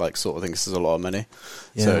 grand at? Like, sort of thing. This is a lot of money.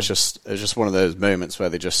 Yeah. So it's just one of those moments where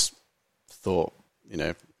they just thought,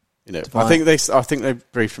 I think they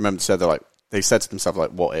briefly remember said they said to themselves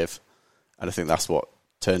like, what if? And I think that's what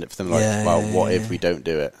turned it for them. Like, what if we don't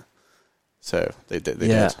do it? So they did.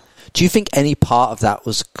 Do you think any part of that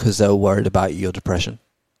was because they were worried about your depression?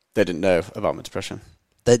 They didn't know about my depression.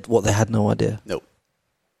 They had no idea. Nope.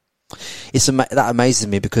 That amazes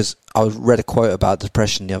me, because I read a quote about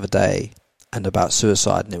depression the other day and about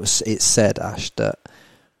suicide, and it said, Ash, that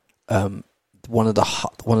one of the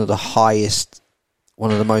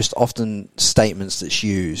most often statements that's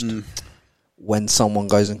used when someone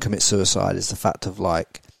goes and commits suicide is the fact of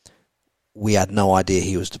like, we had no idea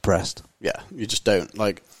he was depressed. Yeah, you just don't.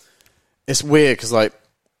 Like, it's weird because like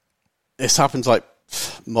it's happened like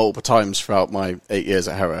multiple times throughout my 8 years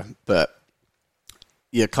at Hera, but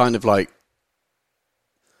you're kind of like,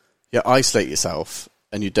 you isolate yourself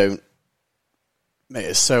and you don't, mate,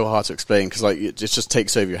 it's so hard to explain because like it just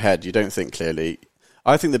takes over your head. You don't think clearly.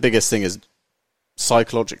 I think the biggest thing is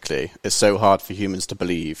psychologically, it's so hard for humans to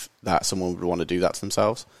believe that someone would want to do that to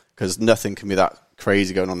themselves, because nothing can be that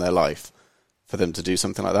crazy going on in their life for them to do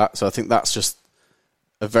something like that. So I think that's just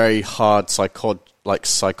a very hard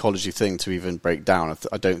psychology thing to even break down.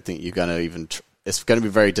 I don't think you're going to even, it's going to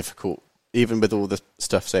be very difficult, even with all the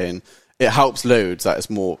stuff saying it helps loads that it's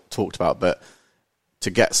more talked about, but to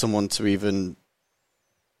get someone to even,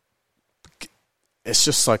 it's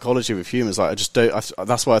just psychology with humans. Like, I just don't,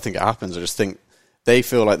 that's why I think it happens. I just think they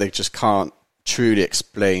feel like they just can't truly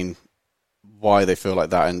explain why they feel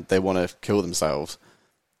like that, and they want to kill themselves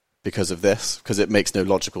because of this, because it makes no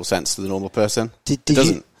logical sense to the normal person.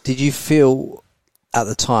 Did you feel at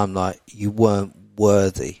the time like you weren't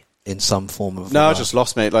worthy in some form of? No, I just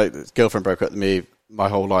lost, mate. Like, girlfriend broke up with me. My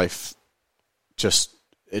whole life, it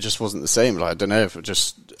just wasn't the same. Like, I don't know.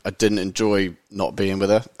 I didn't enjoy not being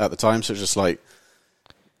with her at the time. So it's just like,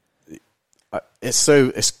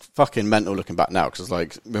 it's fucking mental looking back now, because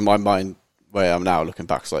like in my mind where I'm now looking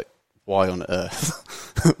back, it's like, why on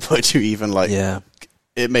earth would you even like? Yeah,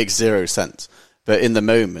 it makes zero sense. But in the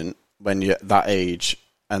moment when you're at that age,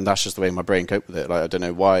 and that's just the way my brain coped with it. Like I don't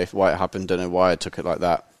know why it happened. Don't know why I took it like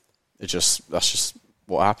that. That's just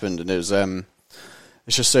what happened, and it was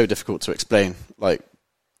it's just so difficult to explain like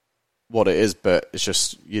what it is. But it's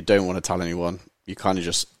just you don't want to tell anyone. You kind of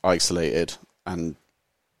just isolated, and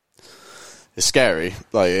it's scary.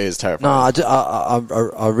 Like it is terrifying.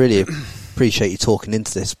 No, I really appreciate you talking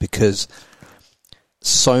into this, because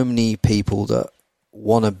so many people that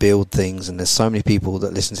want to build things, and there's so many people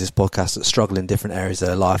that listen to this podcast that struggle in different areas of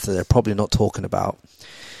their life that they're probably not talking about.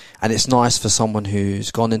 And it's nice for someone who's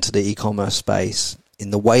gone into the e-commerce space in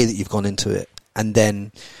the way that you've gone into it, and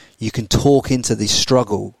then you can talk into the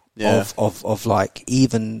struggle of like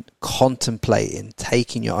even contemplating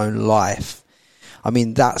taking your own life. I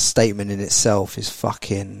mean, that statement in itself is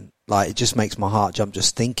fucking, like, it just makes my heart jump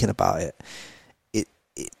just thinking about it.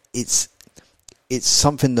 It's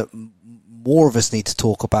something that more of us need to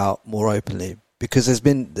talk about more openly, because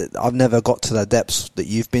I've never got to the depths that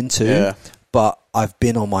you've been to, but I've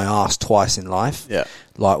been on my ass twice in life,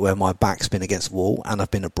 like where my back's been against the wall, and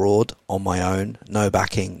I've been abroad on my own, no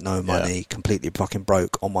backing, no money, completely fucking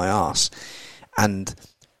broke on my ass. And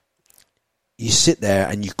you sit there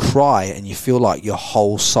and you cry and you feel like your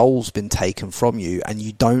whole soul's been taken from you, and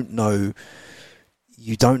you don't know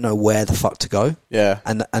where the fuck to go.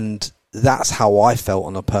 And that's how I felt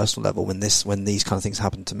on a personal level when these kind of things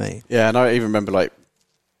happened to me. Yeah, and I even remember like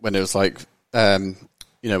when it was like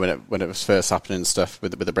you know, when it was first happening and stuff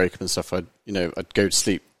with the breakup and stuff, I'd go to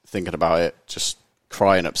sleep thinking about it, just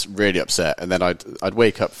crying up, really upset, and then I'd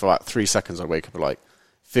wake up for like 3 seconds. I'd wake up and like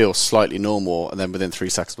feel slightly normal, and then within 3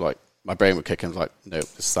 seconds, like my brain would kick in, like, no,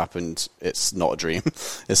 this happened. It's not a dream,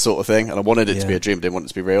 this sort of thing. And I wanted it to be a dream, didn't want it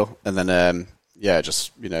to be real. And then then you're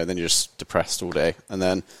just depressed all day. And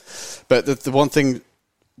then, but the one thing,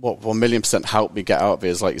 what 1,000,000% helped me get out of it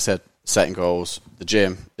is, like you said, setting goals. The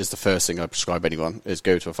gym is the first thing I prescribe anyone, is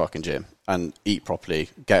go to a fucking gym and eat properly,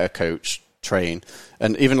 get a coach, train.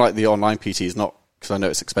 And even like the online PT is not, because I know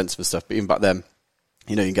it's expensive and stuff, but even back then,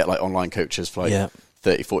 you know, you can get like online coaches for like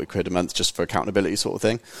 30, 40 quid a month just for accountability sort of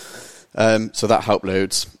thing. So that helped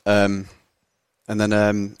loads. And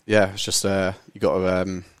then, it's just, you got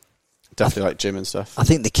to definitely like gym and stuff. I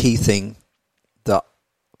think the key thing that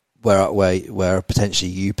where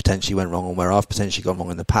potentially you potentially went wrong, and where I've potentially gone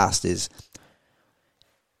wrong in the past is,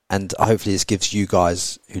 and hopefully this gives you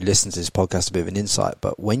guys who listen to this podcast a bit of an insight,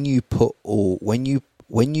 but when you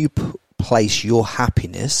place your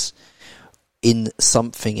happiness in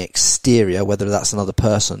something exterior, whether that's another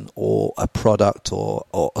person or a product or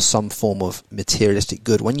some form of materialistic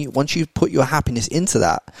good, once you put your happiness into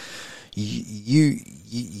that,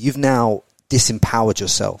 you've now disempowered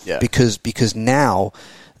yourself, because now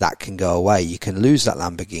that can go away. You can lose that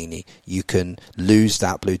Lamborghini, you can lose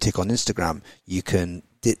that blue tick on Instagram, you can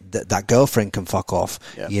that girlfriend can fuck off.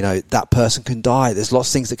 You know, that person can die. There's lots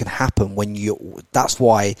of things that can happen that's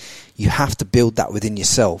why you have to build that within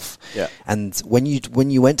yourself. And when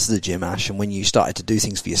you went to the gym, Ash, and when you started to do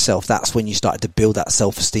things for yourself, that's when you started to build that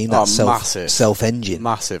self-esteem, that self-engine.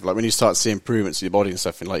 Massive. Like when you start seeing improvements in your body and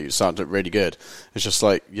stuff, and like you start to look really good, it's just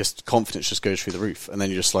like your confidence just goes through the roof, and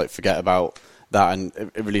then you just like forget about that, and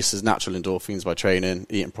it releases natural endorphins by training,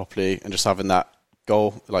 eating properly, and just having that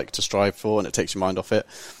goal like to strive for, and it takes your mind off it.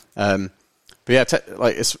 But yeah,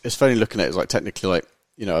 like it's funny looking at it. It's like technically, like,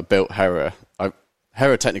 you know, I built Hera.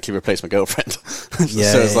 Hera technically replaced my girlfriend.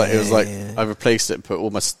 So it was like I replaced it and put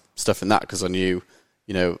all my stuff in that, because I knew,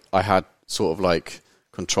 you know, I had sort of like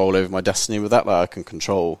control over my destiny with that. Like I can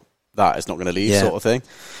control that, it's not going to leave, sort of thing.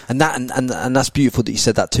 And that's beautiful that you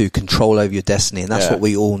said that too. Control over your destiny, and that's what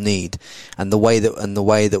we all need. And the way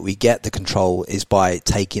that we get the control is by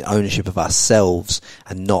taking ownership of ourselves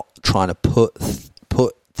and not trying to put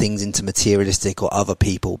things into materialistic or other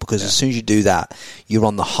people. Because as soon as you do that, you're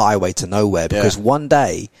on the highway to nowhere. Because one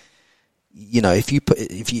day, you know, if you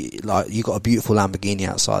got a beautiful Lamborghini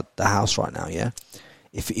outside the house right now,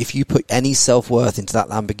 if you put any self-worth into that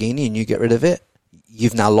Lamborghini and you get rid of it,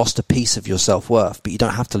 you've now lost a piece of your self-worth. But you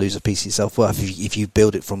don't have to lose a piece of your self-worth if you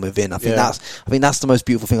build it from within. I think that's the most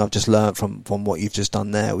beautiful thing I've just learned from what you've just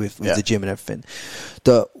done there with the gym and everything.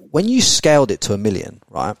 That when you scaled it to 1 million,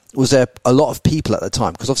 right, was there a lot of people at the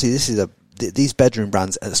time? Because obviously these bedroom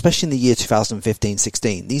brands, especially in the year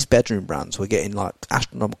 2015-16, these bedroom brands were getting like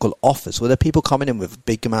astronomical offers. Were there people coming in with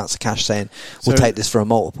big amounts of cash saying, we'll take this for a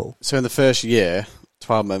multiple? So in the first year,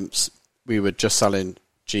 12 months, we were just selling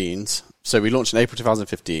jeans. So we launched in April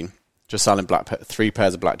 2015. just selling 3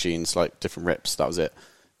 pairs of black jeans, like different rips. That was it.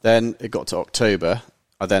 Then it got to October.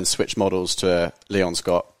 I then switched models to Leon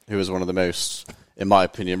Scott, who was one of the most, in my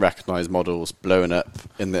opinion, recognised models blowing up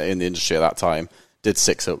in the industry at that time. Did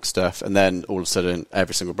Six Silk stuff, and then all of a sudden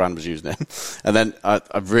every single brand was using him. And then I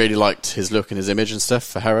really liked his look and his image and stuff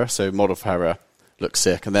for Hera, so model for Hera looked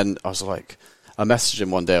sick. And then I was like, I messaged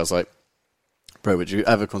him one day, I was like, bro, would you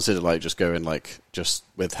ever consider like just going like just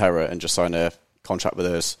with Hera and just sign a contract with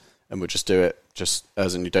us and we'll just do it just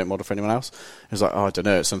as in you don't model for anyone else? He was like, oh, I don't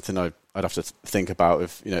know, it's something I'd have to think about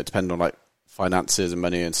if, depending on like finances and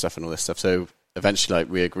money and stuff and all this stuff. So eventually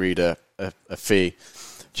like we agreed a fee.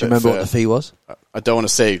 Do you remember what the fee was? I don't want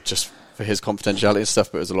to say just for his confidentiality and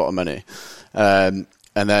stuff, but it was a lot of money. And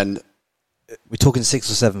then... We're talking 6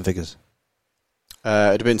 or 7 figures?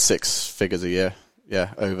 It'd have been 6 figures a year.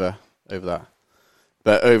 Yeah, over that.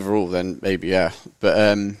 But overall then, maybe, yeah. But,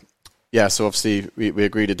 so obviously we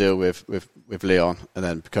agreed a deal with Leon and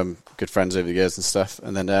then become good friends over the years and stuff.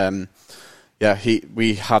 And then,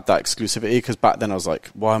 we had that exclusivity because back then I was like,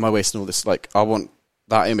 why am I wasting all this? Like, I want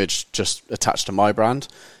that image just attached to my brand.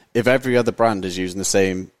 If every other brand is using the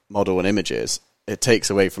same model and images, it takes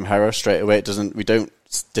away from Hera straight away. We don't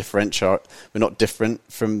differentiate. We're not different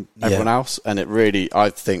from everyone else. And it really, I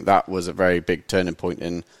think that was a very big turning point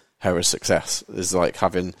in Hera's success, is like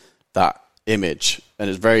having that image. And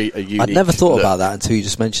it's a unique I'd never thought look. about that until you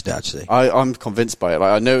just mentioned it, actually. I'm convinced by it.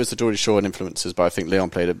 Like, I know it's the Geordie Shore and influencers, but I think Leon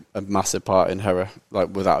played a massive part in Hera,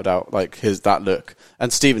 like without a doubt. Like that look,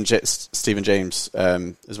 and Stephen James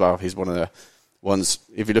as well. He's one of the ones.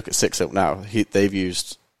 If you look at Six Silk now, they've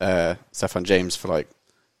used Stefan James for like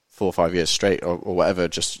 4 or 5 years straight, or whatever,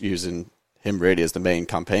 just using him really as the main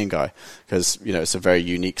campaign guy because it's a very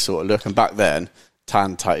unique sort of look. And back then,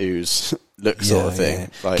 tan tattoos look sort of thing.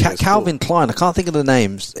 Yeah. Like, Calvin Klein, I can't think of the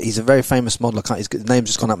names. He's a very famous model. His name's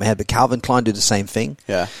just gone up my head, but Calvin Klein did the same thing.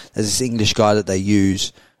 Yeah, there's this English guy that they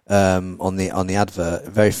use on the advert, a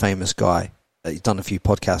very famous guy. He's done a few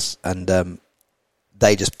podcasts, and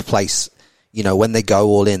they just place. When they go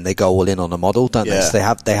all in on a model, don't they? So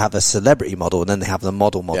they have a celebrity model, and then they have the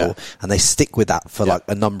model, and they stick with that for like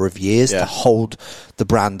a number of years to hold the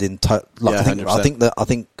brand in. I think it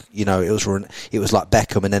was like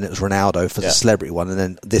Beckham, and then it was Ronaldo for the celebrity one, and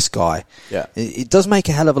then this guy. Yeah, it does make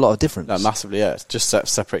a hell of a lot of difference. No, massively. Yeah, it just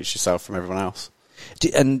separates yourself from everyone else.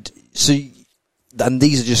 And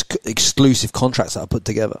these are just exclusive contracts that are put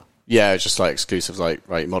together. Yeah, it's just like exclusives, like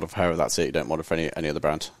right, model for Hera, that's it. You don't model for any other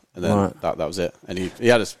brand. And then that was it. And he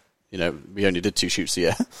had us, we only did 2 shoots a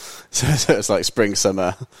year. so it's like spring,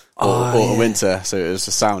 summer, or winter. So it was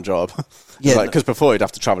a sound job. Yeah. Because before he'd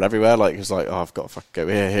have to travel everywhere. Like, he was like, I've got to go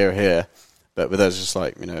here. But with us, just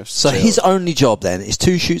like, So chill. His only job then is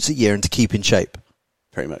 2 shoots a year and to keep in shape?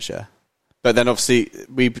 Pretty much, yeah. But then obviously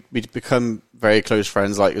we'd become very close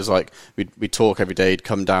friends. Like, it was like we'd talk every day. He'd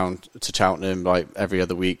come down to Cheltenham like every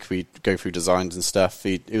other week. We'd go through designs and stuff.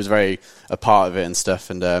 He was very a part of it and stuff.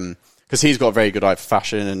 And because he's got a very good eye for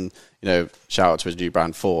fashion, and shout out to his new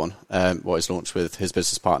brand Fawn, what he's launched with his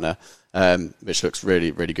business partner, which looks really,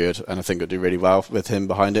 really good. And I think it'll do really well with him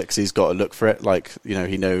behind it because he's got a look for it. Like,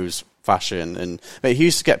 he knows fashion, and he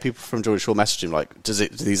used to get people from Geordie Shore message him like, do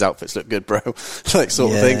these outfits look good, bro? Like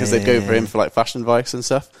sort of thing, because they'd go for him for like fashion advice and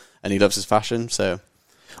stuff, and he loves his fashion. So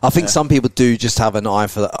I think some people do just have an eye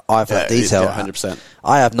for that detail. 100%.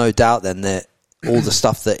 I have no doubt then that all the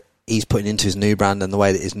stuff that he's putting into his new brand and the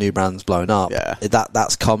way that his new brand's blown up,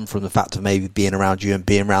 that's come from the fact of maybe being around you and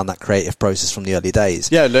being around that creative process from the early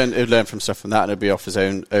days. Yeah, he'd learn from stuff from that, and it'd be off his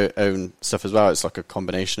own stuff as well. It's like a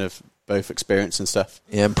combination of both experience and stuff.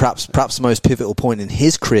 Yeah, and perhaps the most pivotal point in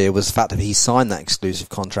his career was the fact that he signed that exclusive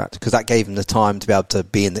contract, because that gave him the time to be able to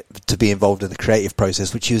be involved in the creative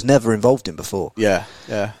process, which he was never involved in before. Yeah,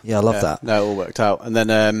 I love that. No, it all worked out, and then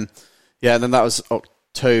and then that was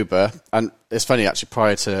October, and it's funny actually.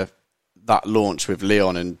 Prior to that launch with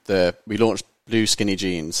Leon, we launched blue skinny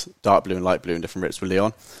jeans, dark blue and light blue, and different rips with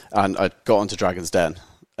Leon, and I got onto Dragon's Den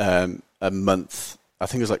a month. I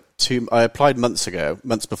think it was like I applied months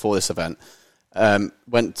before this event,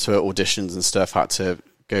 went to auditions and stuff, had to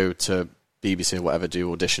go to BBC or whatever, do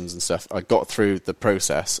auditions and stuff. I got through the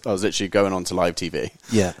process. I was literally going on to live TV.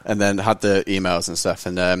 Yeah. And then had the emails and stuff.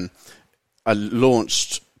 And I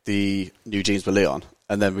launched the new jeans with Leon.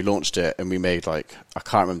 And then we launched it and we made I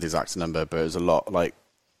can't remember the exact number, but it was a lot, like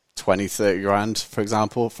 20, 30 grand, for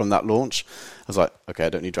example, from that launch. I was like, okay, I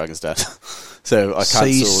don't need Dragon's Den. So I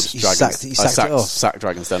cancelled Dragon's Den. Sacked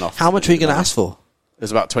Dragon's Den off. How much were you going to ask for? It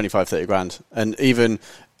was about 25, 30 grand. And even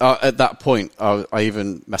at that point, I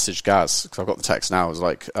even messaged Gaz, because I've got the text now. I was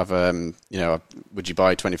like, would you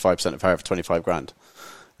buy 25% of Hera for 25 grand?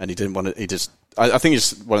 and he didn't want to. He just, I think it's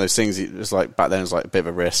just one of those things. It was like back then, it was like a bit of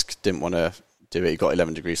a risk. Didn't want to do it. He got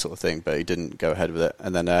 11 degrees sort of thing, but he didn't go ahead with it.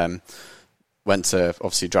 And then went to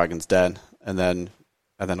obviously Dragon's Den, and then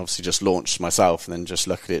obviously just launched myself, and then just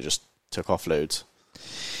luckily it just took off loads.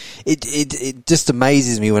 It just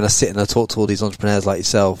amazes me when I sit and I talk to all these entrepreneurs like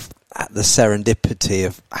yourself at the serendipity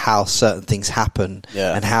of how certain things happen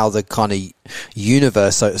and how the kind of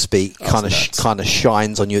universe, so to speak, kind of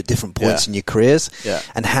shines on you at different points in your careers,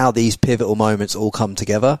 and how these pivotal moments all come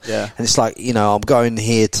together. And it's like, you know, I'm going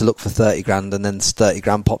here to look for 30 grand and then 30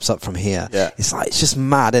 grand pops up from here. It's like, it's just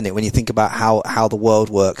mad, isn't it, when you think about how the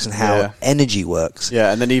world works and how energy works.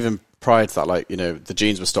 And then even prior to that, like, you know, the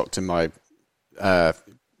jeans were stocked in my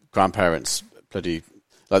grandparents' bloody,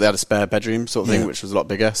 like, they had a spare bedroom sort of thing, which was a lot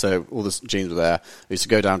bigger, so all the jeans were there. I used to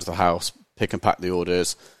go down to the house, pick and pack the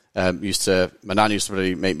orders. My nan used to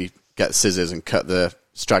really make me get scissors and cut the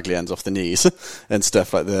straggly ends off the knees and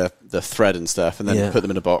stuff, like the thread and stuff, and then put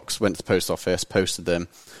them in a box, went to the post office, posted them,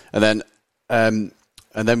 and then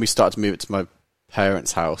we started to move it to my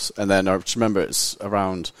parents' house. And then I just remember it's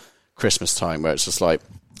around Christmas time where it's just like,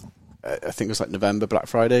 I think it was like November, Black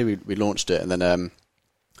Friday, we launched it, and then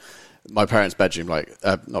my parents' bedroom,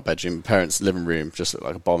 parents' living room just looked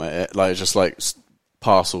like a bomb at it. Like, it's just like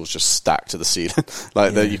parcels just stacked to the ceiling.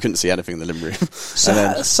 Like, you couldn't see anything in the living room.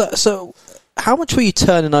 So how much were you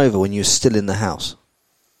turning over when you were still in the house?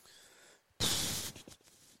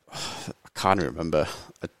 I can't remember.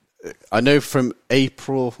 I know from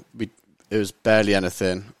April, it was barely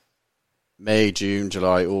anything. May, June,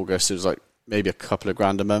 July, August, it was like maybe a couple of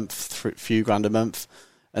grand a month, few grand a month.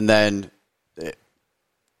 And then it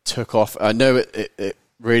took off. I know it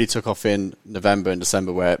really took off in November and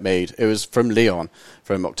December, where it was from Leon,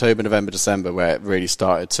 from October, November, December, where it really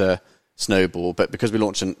started to snowball. But because we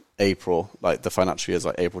launched in April, like the financial year is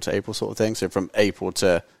like April to April sort of thing. So from April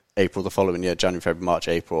to April the following year, January, February, March,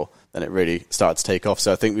 April, then it really started to take off.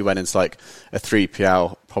 So I think we went into like a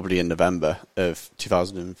 3PL probably in November of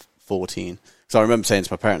 2014. So I remember saying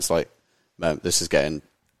to my parents, like, "Man, this is getting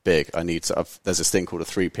big. I need to." There's this thing called a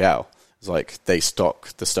 3PL. It's like they stock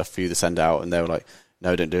the stuff for you to send out, and they were like,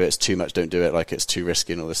 "No, don't do it. It's too much. Don't do it. Like, it's too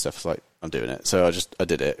risky and all this stuff." It's like, I'm doing it. So I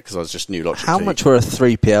did it because I was just new logic. How much were a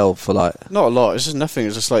 3PL for, like? Not a lot. It's just nothing.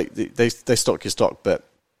 It's just like they stock your stock, but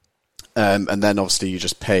and then obviously you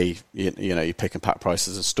just pay. You know, you pick and pack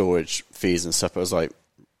prices and storage fees and stuff. It was like,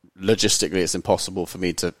 logistically, it's impossible for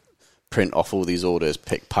me to print off all these orders,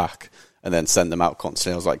 pick, pack, and then send them out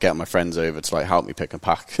constantly. I was like getting my friends over to like help me pick and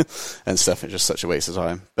pack and stuff. It's just such a waste of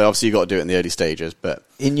time. But obviously you got to do it in the early stages. But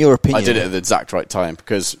in your opinion, I did it at the exact right time,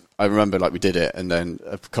 because I remember like we did it, and then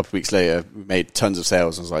a couple of weeks later we made tons of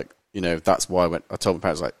sales. And I was like, you know, that's why I told my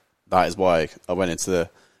parents, like, that is why I went into the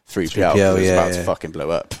 3PL. It was about to fucking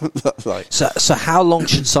blow up. Like, so how long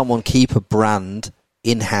should someone keep a brand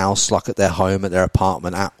in-house, like at their home, at their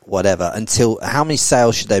apartment, at whatever, until how many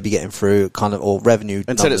sales should they be getting through, kind of, or revenue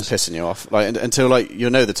until numbers? It's pissing you off, like until like you'll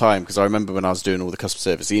know the time. Because I remember when I was doing all the customer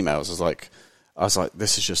service emails, I was like,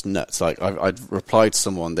 this is just nuts. Like, I'd replied to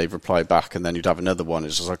someone, they'd reply back, and then you'd have another one.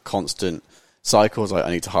 It's just a constant cycle. It's like, I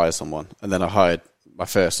need to hire someone, and then I hired my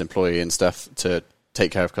first employee and stuff to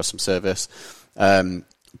take care of customer service.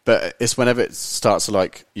 But it's whenever it starts to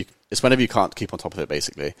like it's whenever you can't keep on top of it,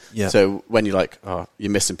 basically. Yeah. So when you're like, oh, you're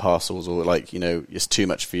missing parcels, or like, you know, it's too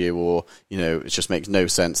much for you, or, you know, it just makes no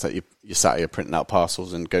sense that you're sat here printing out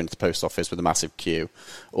parcels and going to the post office with a massive queue,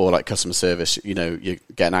 or like customer service, you know, you're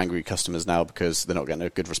getting angry customers now because they're not getting a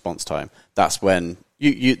good response time. That's when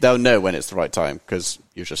they'll know when it's the right time, because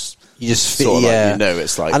you just sort of like, you know,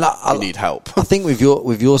 it's like, you need help. I think with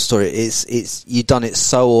your story, it's you've done it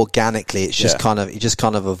so organically. It's just kind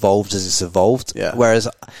of evolved as it's evolved. Yeah. Whereas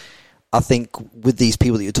I think with these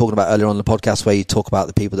people that you're talking about earlier on the podcast, where you talk about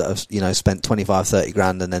the people that have, you know, spent 25, 30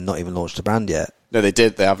 grand and then not even launched a brand yet. No, they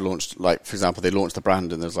did. They have launched, like, for example, they launched the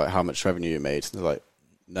brand and there's like, how much revenue you made? And they're like,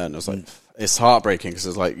 none. I was like, it's heartbreaking, because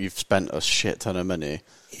it's like, you've spent a shit ton of money,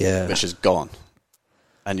 which is gone,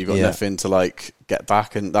 and you've got nothing to like get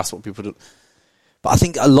back. And that's what people do. But I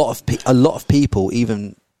think a lot of people,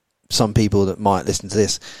 even some people that might listen to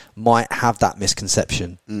this, might have that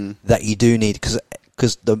misconception that you do need, because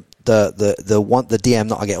the DM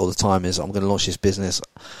that I get all the time is, I'm going to launch this business,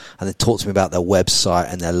 and they talk to me about their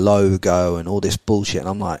website and their logo and all this bullshit, and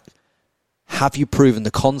I'm like, have you proven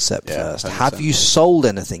the concept first? 100%. Have you sold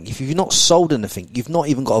anything? If you've not sold anything, you've not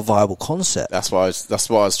even got a viable concept. That's what I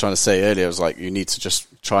was trying to say earlier. I was like, you need to just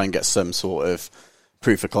try and get some sort of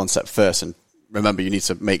proof of concept first, and remember, you need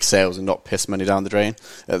to make sales and not piss money down the drain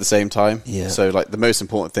at the same time. Yeah. So like, the most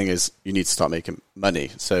important thing is you need to start making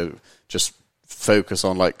money. So just focus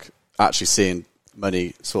on like actually seeing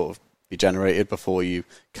money sort of be generated before you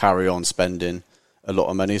carry on spending a lot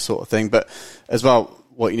of money sort of thing. But as well,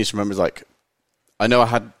 what you need to remember is like, I know I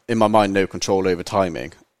had in my mind no control over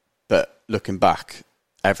timing, but looking back,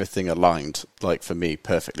 everything aligned, like for me,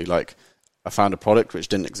 perfectly. Like I found a product which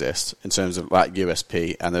didn't exist in terms of that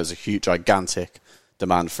USP, and there was a huge, gigantic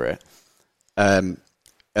demand for it. And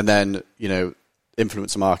then,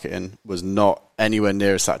 influencer marketing was not anywhere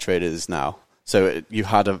near as saturated as now. So you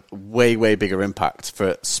had a way, way bigger impact for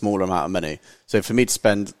a smaller amount of money. So for me to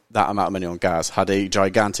spend that amount of money on gas had a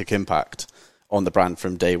gigantic impact on the brand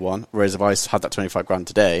from day one. Whereas if I had that 25 grand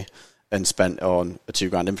today and spent on a $2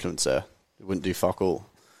 grand influencer, it wouldn't do fuck all.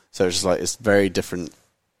 So it's just like, it's very different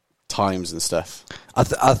times and stuff.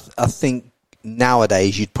 I think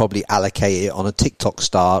nowadays you'd probably allocate it on a TikTok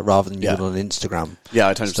star rather than you would on an Instagram. Yeah,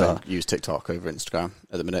 I 100% use TikTok over Instagram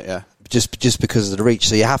at the minute. Yeah, just because of the reach.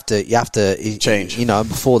 So you have to change.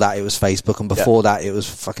 Before that it was Facebook, and before that it was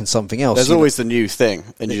fucking something else. There's always the new thing,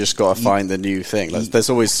 and you just got to find the new thing. Like, there's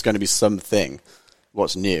always going to be something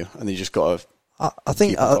what's new, and you just got to. I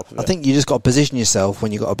think you just got to position yourself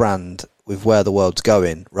when you've got a brand with where the world's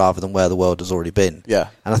going rather than where the world has already been. Yeah.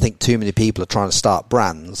 And I think too many people are trying to start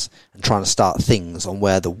brands and trying to start things on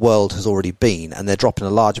where the world has already been, and they're dropping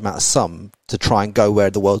a large amount of sum to try and go where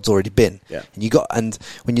the world's already been. Yeah. And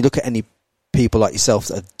when you look at any people like yourself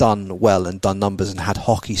that have done well and done numbers and had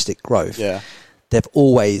hockey stick growth, they've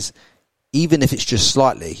always, even if it's just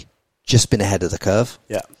slightly, just been ahead of the curve.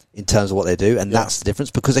 Yeah. In terms of what they do, and that's the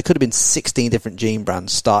difference, because there could have been 16 different jean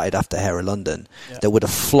brands started after Hera London that would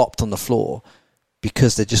have flopped on the floor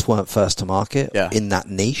because they just weren't first to market in that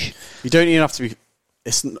niche. You don't even have to be.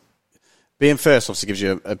 Being first obviously gives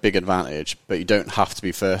you a big advantage, but you don't have to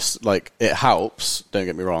be first. Like, it helps, don't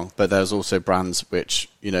get me wrong, but there's also brands which,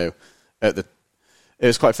 it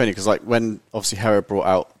was quite funny because like when obviously Hera brought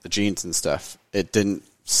out the jeans and stuff, it didn't.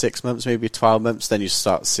 6 months, maybe 12 months, then you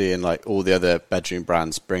start seeing like all the other bedroom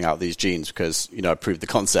brands bring out these jeans because, I proved the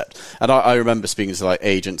concept. And I remember speaking to like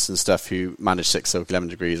agents and stuff who managed 6 Silk 11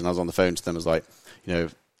 Degrees, and I was on the phone to them. I was like,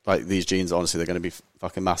 like these jeans, honestly, they're going to be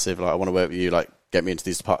fucking massive. Like, I want to work with you, like get me into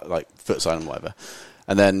these like Footside and whatever.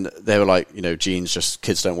 And then they were like, jeans, just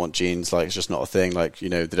kids don't want jeans. Like, it's just not a thing. Like, they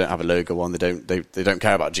don't have a logo on. They don't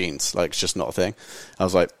care about jeans. Like, it's just not a thing. I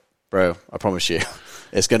was like, bro, I promise you,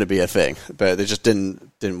 it's going to be a thing. But they just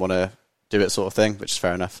didn't want to do it, sort of thing, which is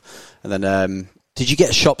fair enough. And then, did you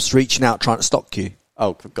get shops reaching out trying to stock you?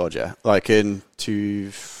 Oh God, yeah. Like I think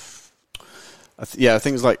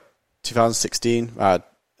it was like 2016. I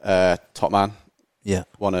had Top Man. Yeah,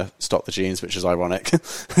 want to stock the jeans, which is ironic,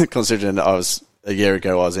 considering that a year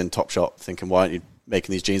ago I was in Topshop thinking, why aren't you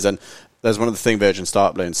making these jeans? And there's one of the thing Virgin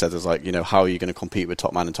Startblown said, there's like, how are you going to compete with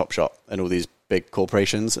Top Man and Topshop and all these big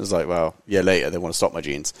corporations? It's like, well, a year later they want to stock my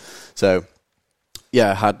jeans. So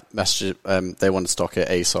yeah, I had messages. They wanted to stock it,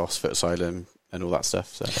 ASOS, Foot Asylum, and all that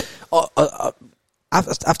stuff. So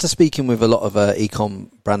after speaking with a lot of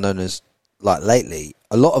ECOM brand owners, like lately,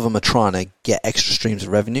 a lot of them are trying to get extra streams of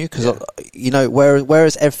revenue because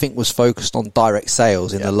whereas everything was focused on direct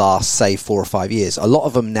sales in the last, say, 4 or 5 years, a lot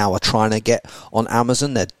of them now are trying to get on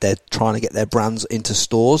Amazon. They're trying to get their brands into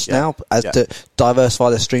stores now to diversify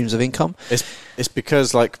their streams of income. It's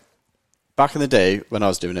because like back in the day when I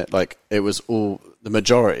was doing it, like it was all the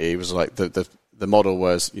majority was like the model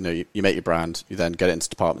was you make your brand, you then get it into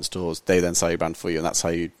department stores, they then sell your brand for you, and that's how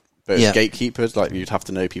you. But as gatekeepers, like you'd have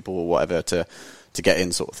to know people or whatever to get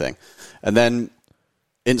in, sort of thing. And then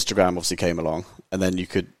Instagram obviously came along, and then you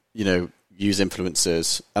could, use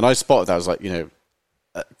influencers. And I spotted that. I was like,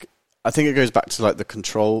 I think it goes back to like the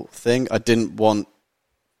control thing. I didn't want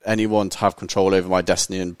anyone to have control over my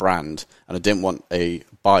destiny and brand, and I didn't want a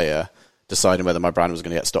buyer deciding whether my brand was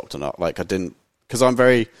going to get stocked or not. Like I didn't, because I'm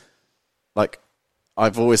very, like,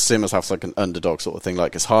 I've always seen myself as like an underdog sort of thing.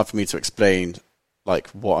 Like it's hard for me to explain like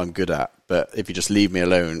what I'm good at, but if you just leave me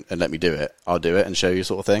alone and let me do it, I'll do it and show you,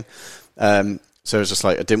 sort of thing. So it's just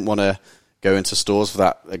like I didn't want to go into stores for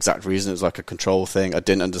that exact reason. It was like a control thing. I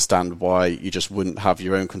didn't understand why you just wouldn't have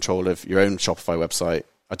your own control of your own Shopify website.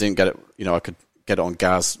 I didn't get it. I could get it on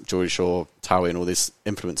Gaz, Jewelry Shore, Towie, and all these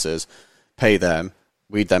influencers, pay them.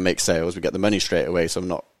 We'd then make sales. We get the money straight away. So I'm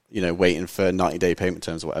not, waiting for 90-day payment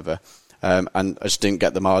terms or whatever. And I just didn't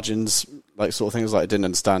get the margins, like sort of things. Like I didn't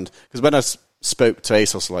understand, because when I spoke to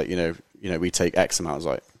ASOS, like, we take X amount. I was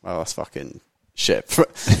like, well, that's fucking shit. For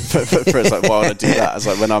it's like, why would I do that? It's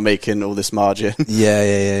like when I'm making all this margin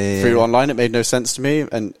through online, it made no sense to me,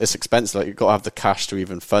 and it's expensive. Like you've got to have the cash to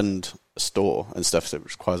even fund a store and stuff, so it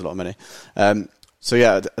requires a lot of money. So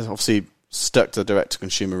yeah, obviously stuck to the direct to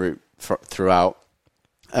consumer route throughout.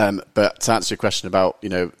 But to answer your question about,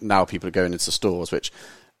 now people are going into stores, which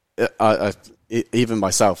even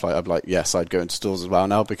myself, I'd be like, yes, I'd go into stores as well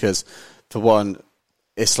now, because for one,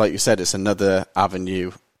 it's like you said, it's another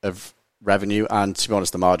avenue of revenue, and to be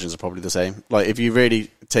honest, the margins are probably the same. Like, if you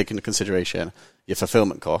really take into consideration your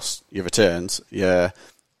fulfillment costs, your returns, your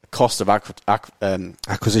cost of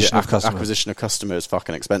acquisition of customers is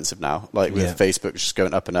fucking expensive now. Like, with Facebook just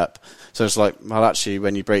going up and up. So it's like, well, actually,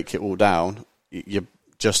 when you break it all down, you're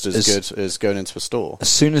just as good as going into a store. As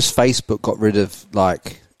soon as Facebook got rid of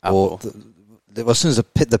Apple. As soon as the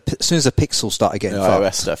Pixel started getting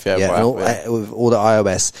iOS stuff, with all the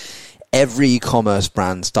iOS, every e-commerce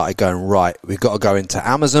brand started going, right, we've got to go into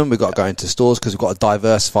Amazon, we've got to go into stores, because we've got to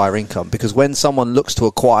diversify our income. Because when someone looks to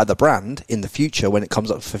acquire the brand in the future, when it comes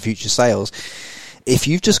up for future sales, if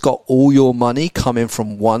you've just got all your money coming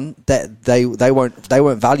from one, they won't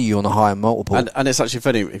value you on a higher multiple. And it's actually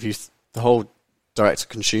funny, the whole direct to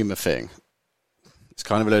consumer thing, it's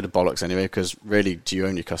kind of a load of bollocks anyway, because really, do you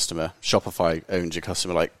own your customer? Shopify owns your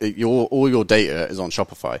customer. Like, all your data is on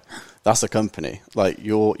Shopify. That's a company. Like,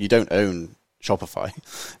 you don't own Shopify.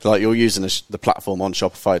 Like, you're using the platform on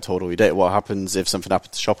Shopify to hold all your data. What happens if something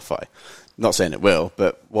happens to Shopify? I'm not saying it will,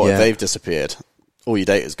 but if they've disappeared? All your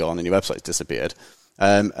data's gone and your website's disappeared.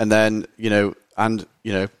 And then, the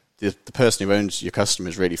person who owns your customer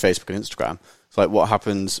is really Facebook and Instagram. It's like, what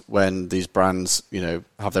happens when these brands,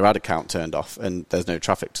 have their ad account turned off and there's no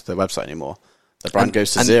traffic to their website anymore? The brand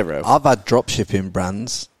goes to zero. I've had dropshipping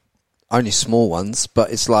brands, only small ones,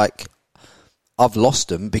 but it's like I've lost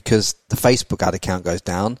them because the Facebook ad account goes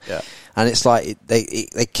down. Yeah. And it's like they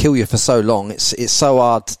kill you for so long. It's so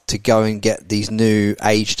hard to go and get these new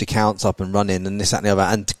aged accounts up and running and this, that, and the other,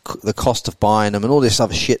 and the cost of buying them and all this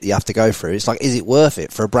other shit that you have to go through. It's like, is it worth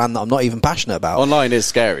it for a brand that I'm not even passionate about? Online is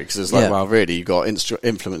scary because it's like, well, really, you've got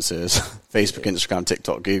influencers, Facebook, Instagram,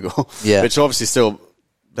 TikTok, Google, which are obviously still,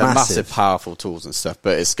 they're massive, powerful tools and stuff,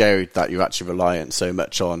 but it's scary that you're actually reliant so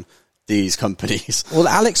much on these companies. Well,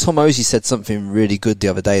 Alex Hormozy said something really good the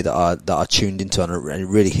other day that I tuned into and it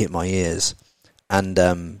really hit my ears.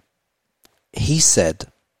 And he said,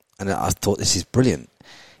 and I thought this is brilliant,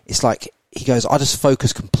 it's like, he goes, I just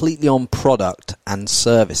focus completely on product and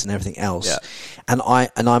service and everything else. Yeah. And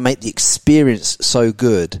I make the experience so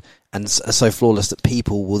good and so flawless that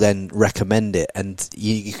people will then recommend it, and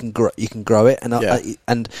you can grow it. And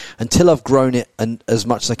and until I've grown it and as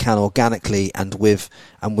much as I can organically and with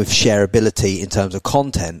shareability in terms of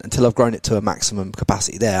content, until I've grown it to a maximum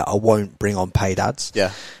capacity there, I won't bring on paid ads.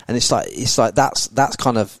 Yeah. And it's like that's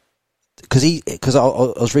kind of, because I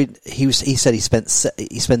was reading, he said he spends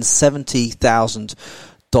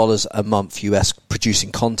 $70,000 a month US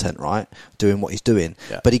producing content, right? Doing what he's doing.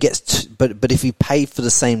 Yeah. But he gets, but if he paid for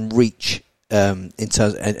the same reach, in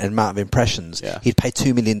terms and amount of impressions, he'd pay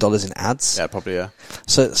 $2 million in ads. Yeah, probably. Yeah.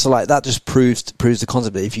 So like that just proves the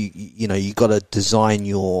concept that if you got to design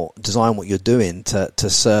what you're doing to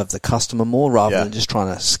serve the customer more rather than just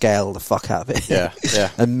trying to scale the fuck out of it. Yeah.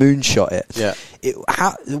 And moonshot it. Yeah.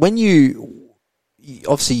 When you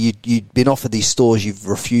obviously you'd been offered these stores, you've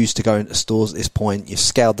refused to go into stores at this point, you've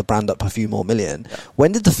scaled the brand up a few more million. Yeah.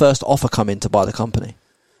 When did the first offer come in to buy the company?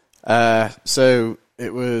 So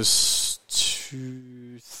it was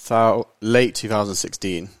late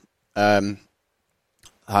 2016. I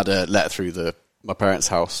had a letter through my parents'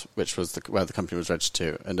 house, which was where the company was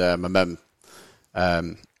registered to, and my mum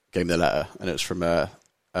gave me the letter, and it was from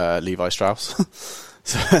Levi Strauss,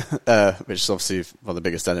 which is obviously one of the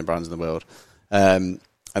biggest denim brands in the world. And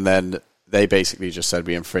then they basically just said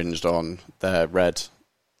we infringed on their red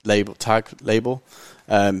tag label,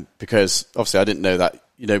 because obviously I didn't know that.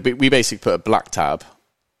 We basically put a black tab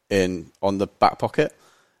on the back pocket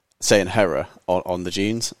saying Hera on the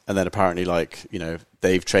jeans, and then apparently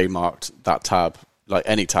they've trademarked that tab, like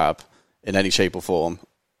any tab in any shape or form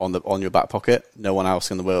on your back pocket. No one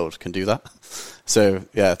else in the world can do that. So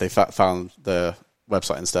yeah, they found the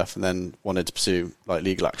website and stuff, and then wanted to pursue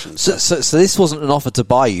legal action. So this wasn't an offer to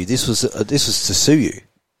buy you. This was to sue you.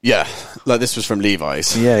 Yeah, this was from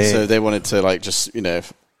Levi's. Yeah. So they wanted to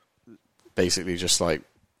basically just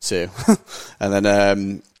sue,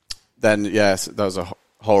 and then yes, that was a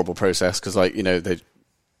horrible process because they,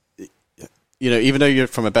 even though you're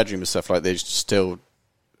from a bedroom and stuff, they still,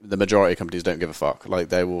 the majority of companies don't give a fuck.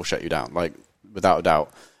 They will shut you down, without a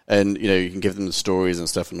doubt. And, you can give them the stories and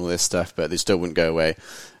stuff and all this stuff, but they still wouldn't go away.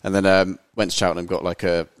 And then went to Cheltenham, got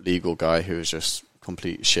a legal guy who was just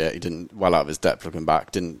complete shit. He didn't, well out of his depth looking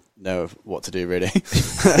back, didn't know what to do really.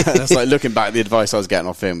 It's like looking back, the advice I was getting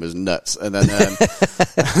off him was nuts. And then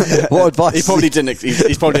what advice? He probably didn't.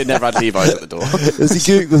 He's probably never had Levi's at the door. Was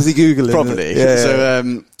he googling? Probably. Yeah.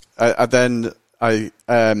 So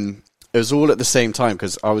it was all at the same time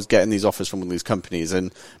because I was getting these offers from all these companies,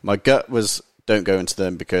 and my gut was, don't go into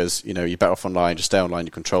them because, you know, you're better off online, just stay online,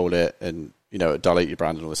 you control it, and, you know, dilute your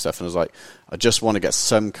brand and all this stuff. And I was like, I just want to get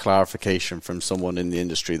some clarification from someone in the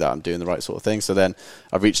industry that I'm doing the right sort of thing. So then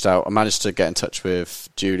I reached out. I managed to get in touch with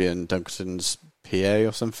Julian Dunkerton's PA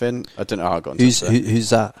or something. I don't know how I got in touch with Who's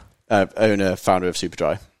that? Owner, founder of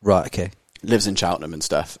Superdry. Right, okay. Lives in Cheltenham and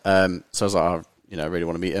stuff. So I was like, I really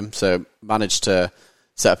want to meet him. So managed to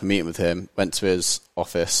set up a meeting with him, went to his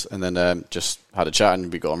office, and then just had a chat,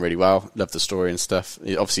 and we got on really well. Loved the story and stuff.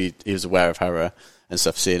 He was aware of Hera and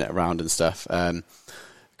stuff, seeing it around and stuff. Got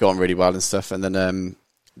on really well and stuff. And then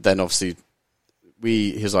obviously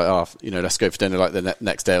he was like, let's go for dinner like the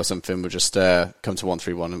next day or something. We'll just come to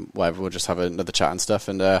 131 and whatever. We'll just have another chat and stuff.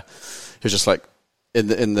 And he was just like, in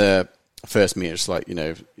the first meeting, just like,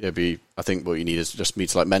 I think what you need is just me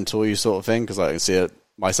to like mentor you sort of thing, because I can see it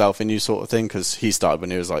myself in you sort of thing, because he started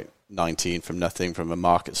when he was like 19 from nothing, from a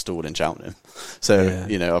market stall in Cheltenham. So,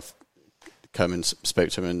 I've come and spoke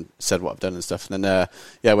to him and said what I've done and stuff. And then,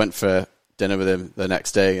 I went for dinner with him the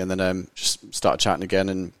next day, and then just started chatting again.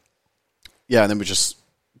 And then we just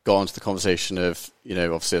got on to the conversation of,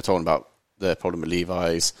 obviously I told him about the problem with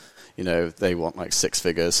Levi's. They want like 6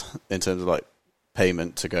 figures in terms of like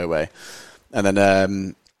payment to go away. And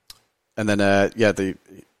then,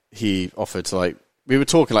 he offered to like, we were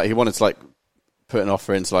talking like he wanted to like put an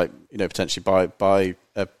offer into like, potentially buy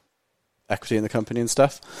equity in the company and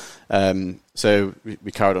stuff. So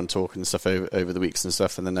we carried on talking and stuff over the weeks and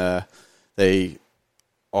stuff. And then they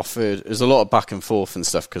offered, there's a lot of back and forth and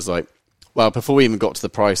stuff, because like, well, before we even got to the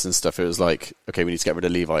price and stuff, it was like, okay, we need to get rid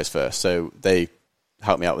of Levi's first. So they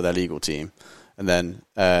helped me out with their legal team, and then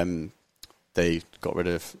they got rid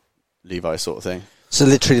of Levi's sort of thing. So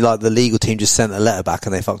literally like the legal team just sent a letter back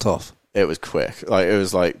and they fucked off? It was quick. Like, it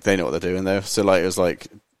was like, they know what they're doing there. So like, it was like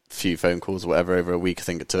a few phone calls or whatever over a week, I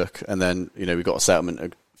think it took. And then, we got a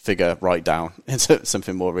settlement figure right down into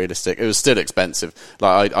something more realistic. It was still expensive.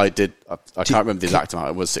 Like I can't remember the exact amount.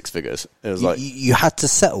 It was 6 figures. It was like, you had to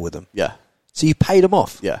settle with them? Yeah. So you paid them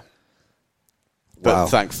off? Yeah. But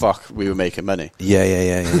thank fuck we were making money.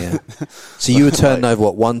 Yeah. So you were turning over,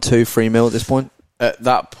 what, 1, 2, 3 mil at this point? At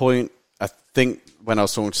that point, I think when I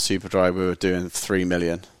was talking to Superdry, we were doing 3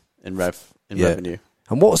 million in revenue.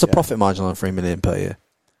 And what was the profit margin on 3 million per year?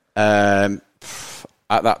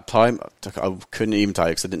 At that time, I couldn't even tell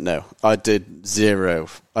you because I didn't know. I did zero.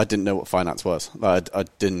 I didn't know what finance was. I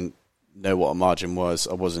didn't know what a margin was.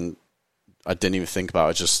 I didn't even think about it. I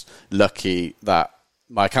was just lucky that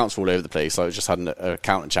my accounts were all over the place. I just had an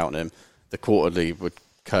accountant shouting at him. The quarterly would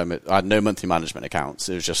come. I had no monthly management accounts.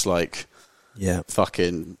 It was just like,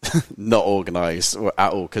 fucking not organised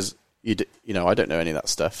at all, because I don't know any of that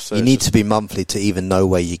stuff. So you need to be monthly to even know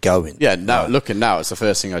where you're going. Yeah, now looking now, it's the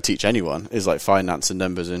first thing I teach anyone is like finance and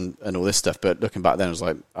numbers and all this stuff. But looking back then, it was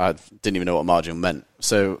like I didn't even know what margin meant.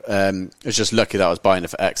 So it was just lucky that I was buying it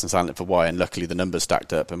for X and selling it for Y, and luckily the numbers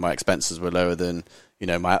stacked up and my expenses were lower than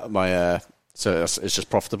my so it's just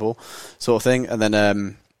profitable sort of thing. And then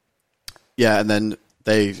and then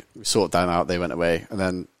they sorted them out. They went away, and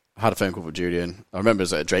then I had a phone call with Julian. I remember it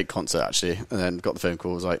was at a Drake concert actually, and then got the phone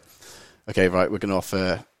call. It was like, okay, right, we're going to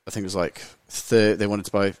offer, I think it was like, they wanted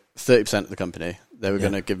to buy 30% of the company. They were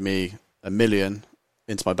going to give me $1 million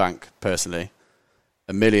into my bank personally,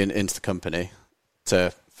 $1 million into the company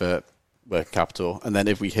for working capital. And then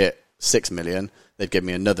if we hit 6 million, they'd give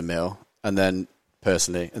me another $1 million, and then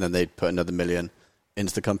personally, and then they'd put another $1 million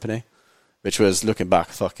into the company, which was, looking back,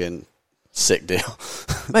 a fucking sick deal.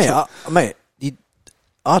 Mate,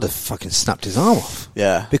 I'd have fucking snapped his arm off.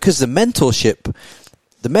 Yeah. Because the mentorship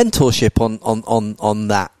on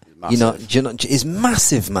that, massive. Is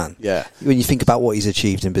massive, man. Yeah. When you think about what he's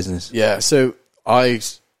achieved in business. Yeah. So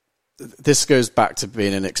this goes back to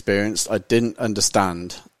being inexperienced. I didn't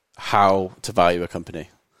understand how to value a company.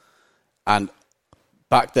 And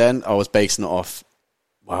back then I was basing it off,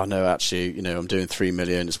 well, no, actually, I'm doing 3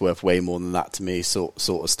 million. It's worth way more than that to me, sort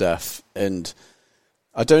of stuff. And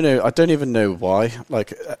I don't know. I don't even know why.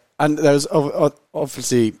 Like, and there was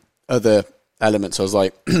obviously other elements. I was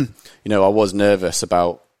like, I was nervous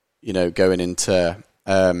about, going into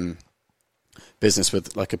business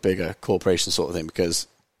with like a bigger corporation sort of thing, because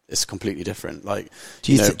it's completely different. Like,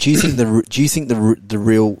 do you think the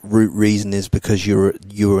real root reason is because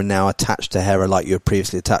you were now attached to Hera like you were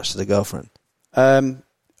previously attached to the girlfriend?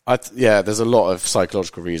 I there's a lot of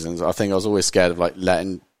psychological reasons. I think I was always scared of like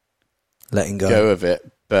letting go of it,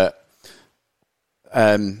 but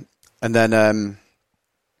and then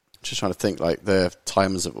just trying to think like the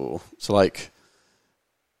times of all. So like,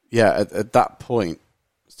 at that point,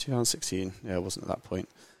 it's 2016. Yeah, it wasn't at that point.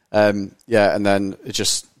 And then it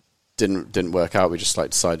just didn't work out. We just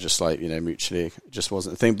like decided just like, mutually, it just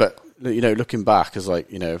wasn't a thing. But looking back as like,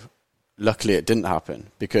 luckily it didn't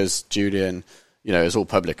happen because Julian, it was all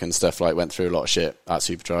public and stuff, like went through a lot of shit at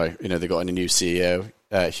Superdry. They got a new CEO,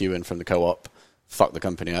 Hewan from the Co-op, fucked the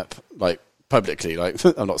company up, like publicly. Like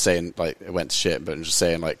I'm not saying like it went to shit, but I'm just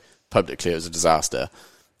saying like publicly it was a disaster.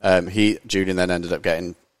 Julian then ended up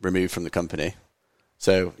getting removed from the company.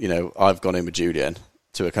 So, I've gone in with Julian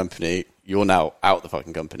to a company. You're now out the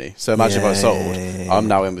fucking company. So imagine if I sold, I'm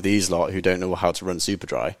now in with these lot who don't know how to run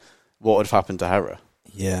Superdry. What would have happened to Hera?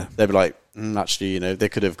 Yeah. They'd be like, actually, they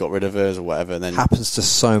could have got rid of us or whatever. And then happens to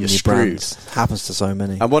so many brands. Happens to so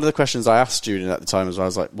many. And one of the questions I asked Julian at the time was, I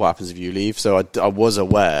was like, what happens if you leave? So I was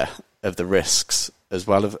aware of the risks as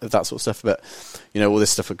well of that sort of stuff. But, all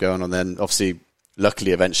this stuff was going on. Then obviously,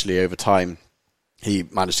 luckily, eventually over time, he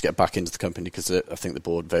managed to get back into the company because I think the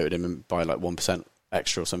board voted him by like 1%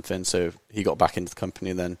 extra or something. So he got back into the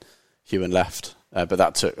company and then Hewan left. But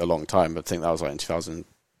that took a long time. I think that was like in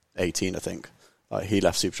 2018, I think. Like he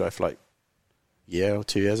left Superdry for like a year or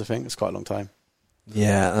 2 years, I think. It's quite a long time.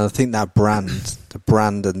 Yeah, and I think that brand,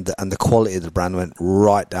 and the quality of the brand went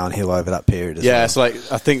right downhill over that period as well. Yeah, so like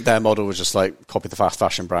I think their model was just like copy the fast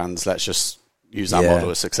fashion brands. Let's just use that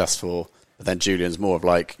model as successful. But then Julian's more of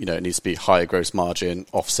like, it needs to be higher gross margin,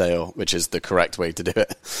 off sale, which is the correct way to do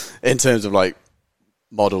it in terms of like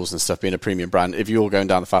models and stuff, being a premium brand. If you're going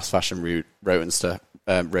down the fast fashion road and stuff,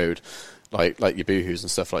 like your Boohoo's and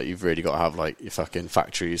stuff, like you've really got to have like your fucking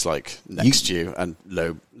factories like next to you and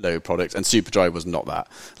low products. And Superdry was not that.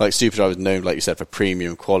 Like Superdry was known, like you said, for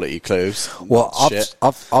premium quality clothes. Well,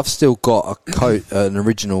 I've still got a coat, an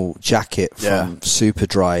original jacket from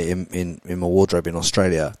Superdry in my wardrobe in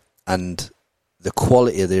Australia, and the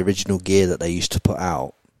quality of the original gear that they used to put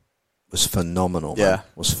out was phenomenal. Man. Yeah,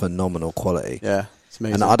 was phenomenal quality. Yeah.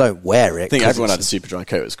 Amazing. And I don't wear it. I think everyone had a Superdry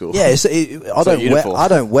coat at school. Yeah, I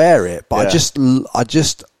don't wear it, but I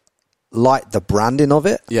just like the branding of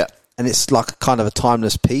it. Yeah, and it's like kind of a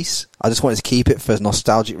timeless piece. I just wanted to keep it for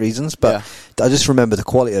nostalgic reasons, but I just remember the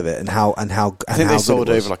quality of it and how. I think they sold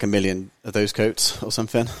over like 1 million of those coats or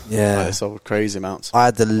something. Yeah, like they sold crazy amounts. I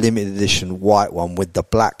had the limited edition white one with the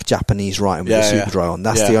black Japanese writing with the Superdry on.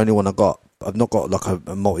 That's the only one I got. I've not got like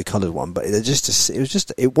a multicolored one, but it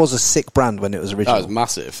was a sick brand when it was original. That was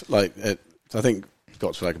massive. Like I think it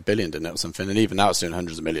got to like 1 billion, didn't it, or something? And even now it's doing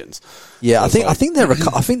hundreds of millions. Yeah, I think they've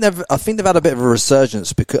had a bit of a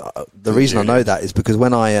resurgence because the reason I know that is because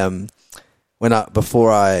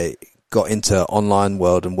before I got into online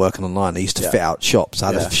world and working online, I used to fit out shops.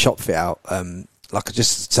 I had a shop fit out. Like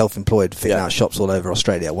just self-employed fitting out shops all over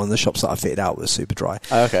Australia. One of the shops that I fitted out was Superdry.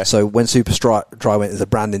 Oh, okay. So when Superdry went as a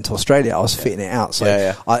brand into Australia, I was fitting it out. So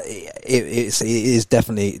it is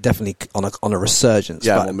definitely on a resurgence.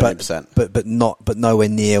 Yeah, 1,000,000%. But nowhere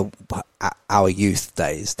near our youth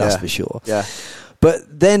days. That's for sure. Yeah.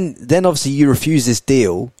 But then obviously you refuse this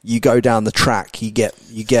deal. You go down the track. You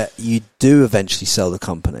do eventually sell the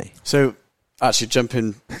company. So actually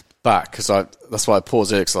jumping back because that's why I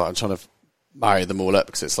paused it because I'm trying to marry them all up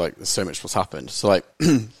because it's like there's so much what's happened. So like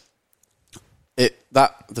the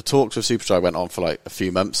talks with Superdry went on for like a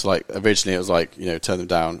few months. Like originally it was like turn them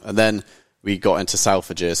down, and then we got into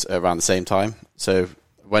Selfridges around the same time. So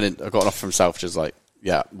when I got an offer from Selfridges, like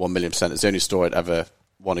 1,000,000%. It's the only store I'd ever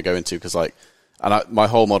want to go into because like, and my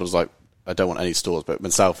whole model was like I don't want any stores. But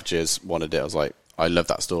when Selfridges wanted it, I was like I love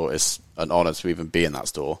that store. It's an honour to even be in that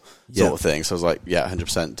store sort of thing. So I was like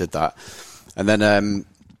 100% did that, and then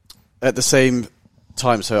at the same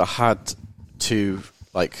time, so I had 2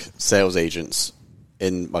 like sales agents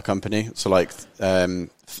in my company. So like they're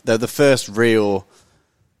the first real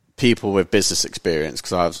people with business experience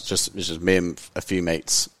because it was just me and a few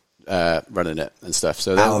mates running it and stuff.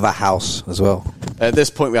 So out of a house as well. At this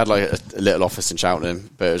point, we had like a little office in Cheltenham,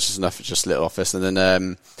 but it was just enough, just a little office. And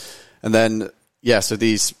then so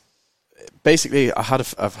these basically I've had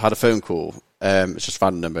a phone call. It's just a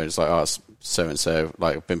random number. And it's like, oh, it's so and so.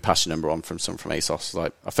 Like I've been passing your number on from someone from ASOS.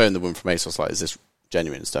 Like I phoned the woman from ASOS. Like, is this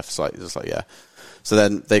genuine and stuff? It's like yeah. So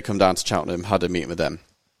then they come down to Cheltenham. Had a meeting with them.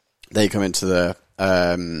 They come into the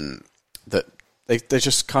they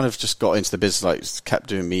just kind of just got into the business. Like just kept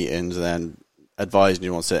doing meetings and then advising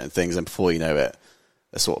you on certain things. And before you know it,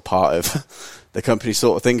 they're sort of part of the company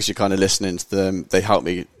sort of things. You're kind of listening to them. They help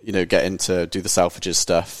me, get into do the Selfridges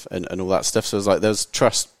stuff and all that stuff. So it was like there's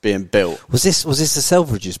trust being built. Was this the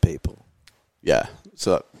Selfridges people? Yeah.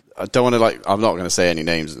 So I don't want to I'm not going to say any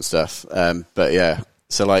names and stuff. But yeah.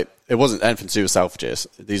 So it wasn't anything to do with Selfridges.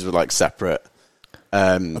 These were separate.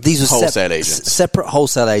 These were wholesale agents, separate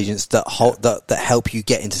wholesale agents that help you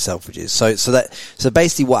get into Selfridges. So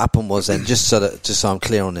basically, what happened was then, just so I'm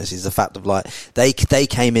clear on this, is the fact of they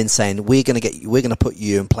came in saying we're going to put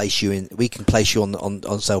you and place you in, we can place you on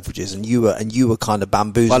Selfridges, and you were kind of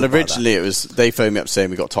bamboozled. Well, originally it was they phoned me up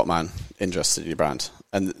saying we got Top Man interested in your brand,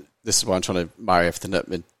 and this is why I'm trying to marry everything up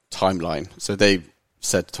in timeline. So they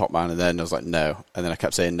said Top Man, and then I was like no, and then I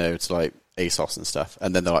kept saying no to ASOS and stuff,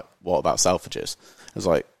 and then they're like, what about Selfridges? I was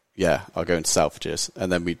like, yeah, I'll go into Selfridges. And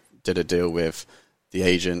then we did a deal with the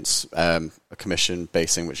agents, a commission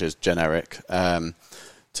basing, which is generic, to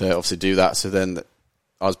obviously do that. So then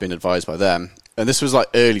I was being advised by them. And this was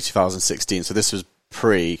early 2016. So this was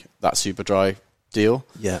pre that Superdry deal.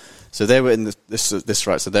 Yeah. So they were in this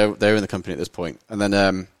right. So they were in the company at this point. And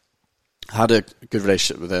then had a good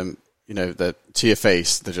relationship with them. To your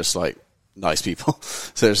face, they're just nice people.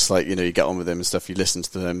 So it's just you get on with them and stuff. You listen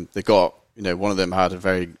to them. They got, one of them had a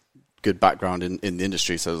very good background in the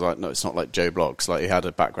industry. So I was like, no, it's not like Joe Bloggs. He had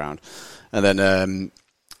a background. And then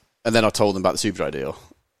I told them about the Superdry deal.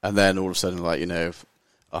 And then all of a sudden,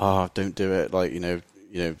 don't do it. The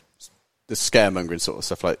scaremongering sort of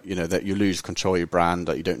stuff, that you lose control of your brand,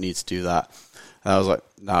 you don't need to do that. And I was like,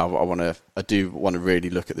 no, I do want to really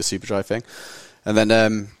look at the Superdry thing. And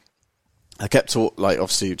then, I kept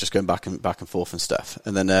obviously just going back and forth and stuff.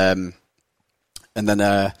 And then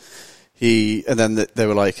they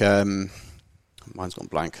were like, mine's gone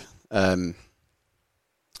blank. We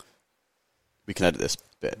can edit this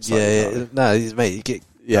bit. Yeah. No, mate,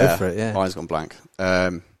 go for it. Yeah. Mine's gone blank.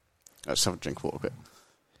 Let's have a drink of water quick.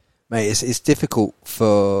 Mate, it's difficult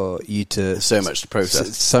for you to... There's so much to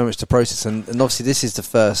process. So much to process. And obviously this is the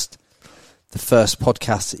first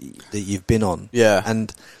podcast that you've been on. Yeah.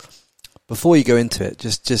 And before you go into it,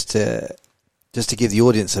 just to give the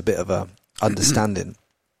audience a bit of a understanding.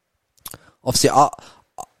 Obviously,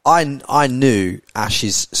 I knew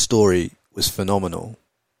Ash's story was phenomenal,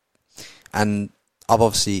 and I've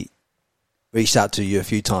obviously reached out to you a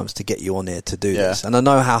few times to get you on here to do this, and I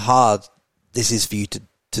know how hard this is for you to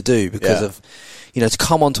do because of to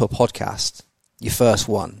come onto a podcast, your first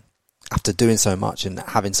one, after doing so much and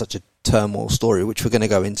having such a turmoil story, which we're going to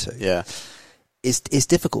go into. Yeah. It's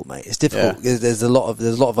difficult, mate. It's difficult. Yeah. There's a lot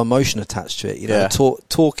of emotion attached to it.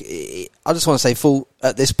 Talk. I just want to say full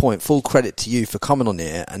credit to you for coming on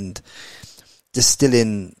here and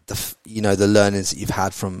distilling the learnings that you've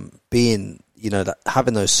had from being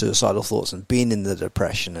having those suicidal thoughts and being in the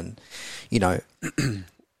depression and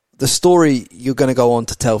the story you're going to go on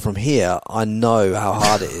to tell from here. I know how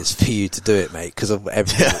hard it is for you to do it, mate, because of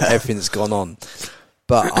everything that's gone on.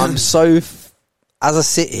 But I'm so. As I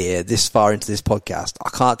sit here this far into this podcast,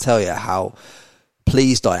 I can't tell you how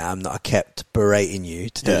pleased I am that I kept berating you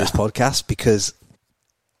to do this podcast because,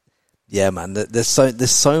 man, there's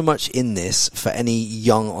so much in this for any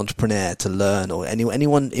young entrepreneur to learn, or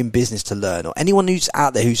anyone in business to learn, or anyone who's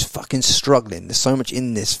out there who's fucking struggling. There's so much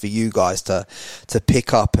in this for you guys to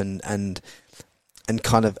pick up and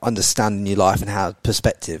kind of understand in your life and how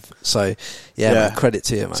perspective. So man, credit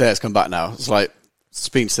to you, man. So it's come back now. It's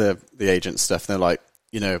speaking to the agent stuff, and they're like,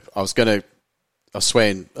 I was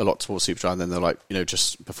swaying a lot towards Superdry, and then they're like,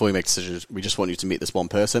 just before you make decisions, we just want you to meet this one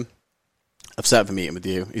person. I've set up a meeting with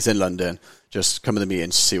you. He's in London. Just come to the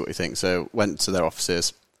meeting to see what you think. So went to their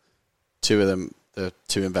offices. Two of them, the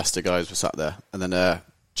two investor guys, were sat there, and then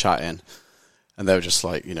chatting, and they were just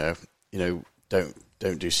like, don't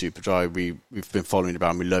do Superdry. We've been following you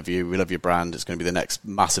around. We love you. We love your brand. It's going to be the next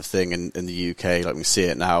massive thing in the UK. We see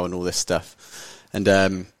it now and all this stuff. And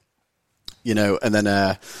and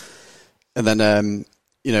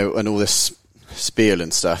all this spiel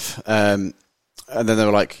and stuff. And then they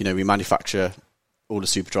were like, we manufacture all the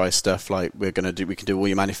Superdry stuff. We can do all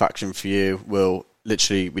your manufacturing for you. We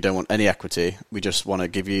don't want any equity. We just want to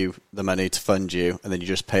give you the money to fund you, and then you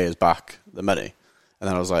just pay us back the money. And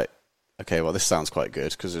then I was like, okay, well, this sounds quite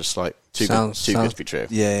good because it's too good to be true.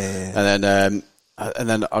 Yeah. And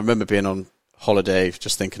then I remember being on holiday,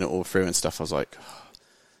 just thinking it all through and stuff. I was like,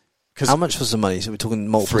 how much was the money? So we're talking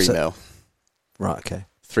multiple. 3 mil. Right. Okay.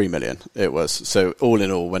 3 million. It was. So all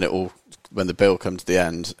in all, when the bill comes to the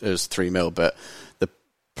end, it was 3 mil. But the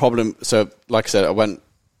problem. So like I said,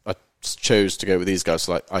 I chose to go with these guys.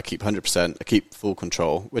 So I keep 100%. I keep full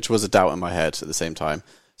control, which was a doubt in my head at the same time.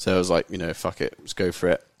 So I was like, fuck it, let's go for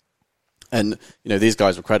it. And these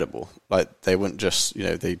guys were credible. Like they weren't just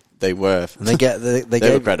they were. And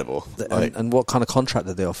they were credible. And what kind of contract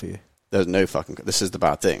did they offer you? There was no fucking. This is the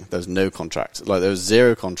bad thing. There was no contract. Like there was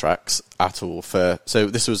 0 contracts at all for. So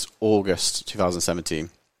this was August 2017.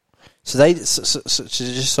 So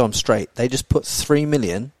just so I'm straight, they just put 3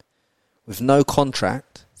 million with no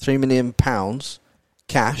contract, £3 million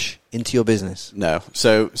cash into your business. No.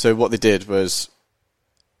 So what they did was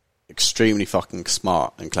extremely fucking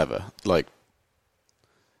smart and clever. Like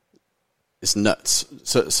it's nuts.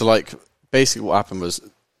 So like basically what happened was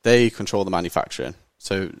they control the manufacturing.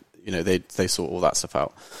 So they sort all that stuff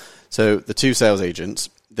out. So the 2 sales agents,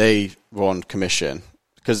 they were on commission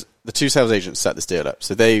because the 2 sales agents set this deal up.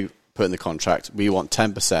 So they put in the contract, we want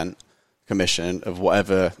 10% commission of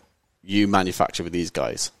whatever you manufacture with these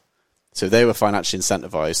guys. So they were financially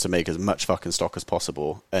incentivized to make as much fucking stock as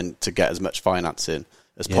possible and to get as much financing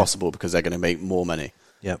as possible because they're going to make more money.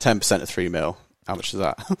 10% of 3 mil. How much is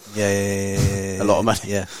that? Yeah. A lot of money.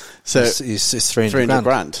 Yeah. So it's 300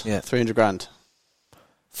 grand. Yeah, 300 grand.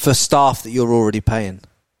 For staff that you're already paying.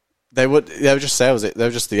 They were just sales. They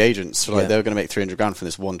were just the agents. So they were going to make 300 grand from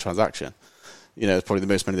this one transaction. It's probably the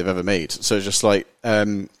most money they've ever made. So it's just like,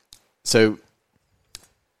 so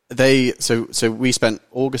we spent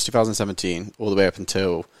August 2017 all the way up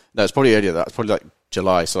until, no, it's probably earlier than that. It's probably like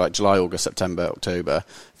July. So like July, August, September, October.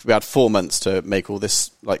 We had 4 months to make all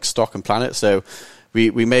this like stock and plan it. So we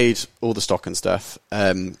made all the stock and stuff.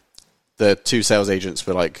 The 2 sales agents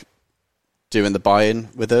were like doing the buy-in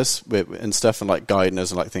with us and stuff and like guiding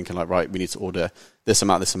us and like thinking like, right, we need to order this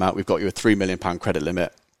amount. We've got you a £3 million credit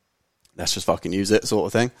limit. Let's just fucking use it, sort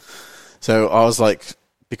of thing. So I was like,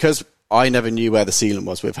 because I never knew where the ceiling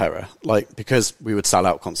was with Hera, like because we would sell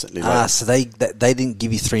out constantly. So they didn't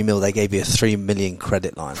give you 3 mil, they gave you a 3 million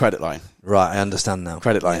credit line. Right, I understand now.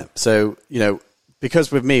 Credit line. Yeah. So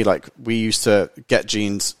because with me, like we used to get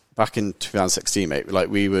jeans back in 2016, mate. Like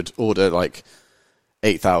we would order like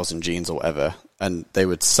 8,000 jeans or whatever, and they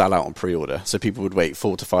would sell out on pre-order. So people would wait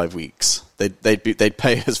 4 to 5 weeks. They'd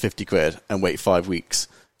pay us 50 quid and wait 5 weeks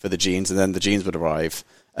for the jeans, and then the jeans would arrive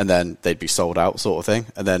and then they'd be sold out, sort of thing,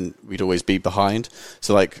 and then we'd always be behind.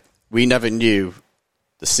 So like we never knew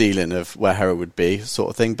the ceiling of where Hera would be, sort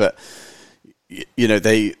of thing. But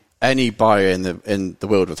any buyer in the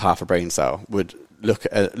world with half a brain cell would look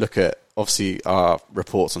at obviously our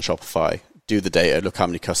reports on Shopify, do the data, look how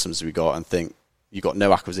many customers we got, and think you got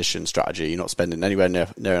no acquisition strategy. You're not spending anywhere near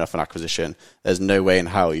enough on acquisition. There's no way in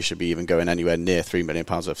hell you should be even going anywhere near £3 million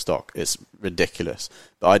worth of stock. It's ridiculous.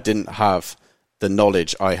 But I didn't have the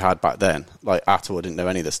knowledge I had back then, like at all. I didn't know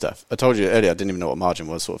any of this stuff. I told you earlier, I didn't even know what margin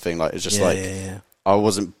was, sort of thing. Like it's just I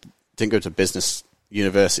didn't go to business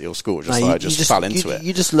university or school. I just fell into it.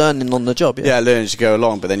 You're just learning on the job. Yeah, learning as you go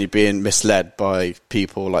along, but then you're being misled by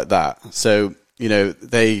people like that. So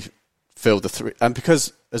they filled the 3, and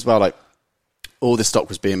because as well, like all this stock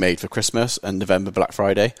was being made for Christmas and November Black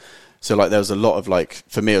Friday. So like there was a lot of like,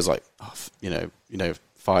 for me, I was like,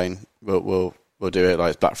 fine, we'll do it. Like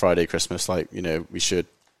it's Black Friday, Christmas, like, we should,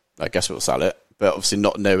 I guess we'll sell it. But obviously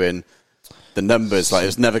not knowing the numbers, like it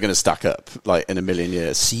was never going to stack up like in a million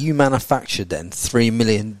years. So you manufactured then $3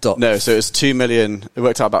 million? No, so it was 2 million. It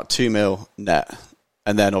worked out about 2 mil net.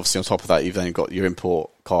 And then obviously on top of that, you've then got your import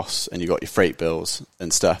costs and you've got your freight bills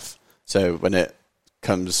and stuff. So when it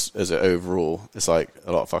comes as an overall, it's like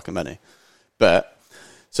a lot of fucking money. But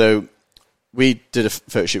so we did a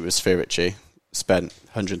photo shoot with Sphere Ritchie, spent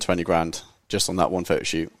 120 grand just on that one photo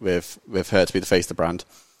shoot with her to be the face of the brand.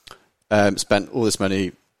 Spent all this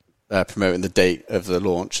money promoting the date of the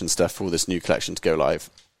launch and stuff for all this new collection to go live.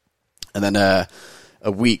 And then a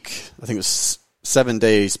week, I think it was 7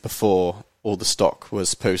 days before all the stock was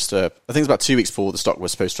supposed to, I think it was about 2 weeks before the stock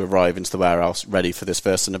was supposed to arrive into the warehouse ready for this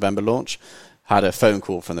 1st of November launch, had a phone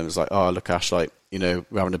call from them. It was like, oh, look, Ash, like, we're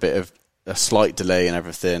having a bit of a slight delay and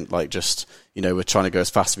everything, like just, we're trying to go as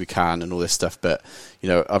fast as we can and all this stuff. But,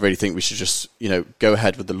 I really think we should just, go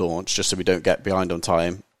ahead with the launch just so we don't get behind on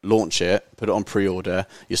time, launch it, put it on pre-order.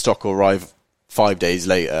 Your stock will arrive 5 days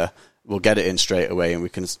later. We'll get it in straight away and we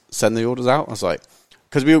can send the orders out. I was like,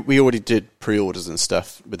 because we already did pre-orders and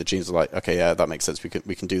stuff with the jeans. I was like, okay, yeah, that makes sense. We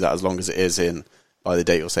can do that as long as it is in by the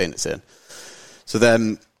date you're saying it's in. So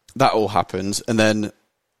then that all happened, and then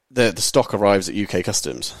the stock arrives at UK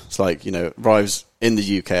Customs. It's like, arrives in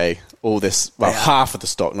the UK. All this, well, half of the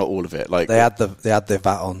stock, not all of it. Like they had their VAT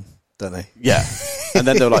on, don't they? Yeah. And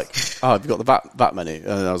then they're like, oh, have you got the VAT money?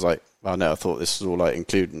 And I was like, well, no, I thought this was all like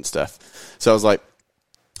included and stuff. So I was like,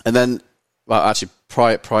 and then, well, actually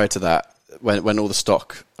prior to that, when all the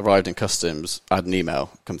stock arrived in customs, I had an email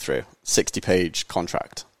come through, 60-page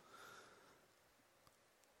contract.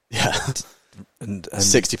 Yeah. And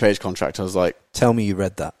 60-page contract. I was like... Tell me you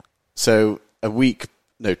read that. So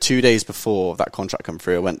 2 days before that contract come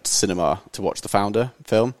through, I went to cinema to watch the Founder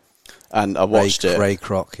film. And I watched it. Ray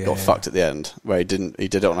Kroc, got fucked at the end, where he did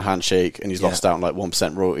it on a handshake, and he's lost out on like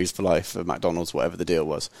 1% royalties for life for McDonald's, whatever the deal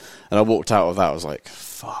was. And I walked out of that, I was like,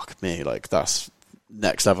 fuck me, like that's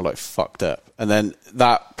next level, like fucked up. And then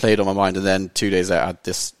that played on my mind, and then 2 days later I had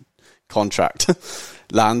this contract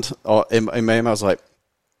land in my email.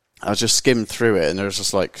 I was just skimmed through it, and there was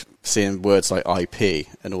just like seeing words like IP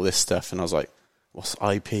and all this stuff, and I was like, what's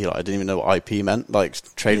IP? Like, I didn't even know what IP meant, like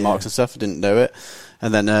trademarks and stuff. I didn't know it.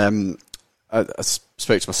 And then I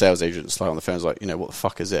spoke to my sales agents like on the phone. I was like, what the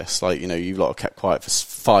fuck is this? Like, you lot have kept quiet for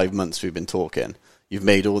 5 months. We've been talking. You've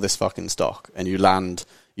made all this fucking stock, and we've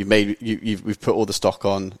put all the stock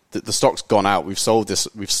on. The stock's gone out. We've sold this.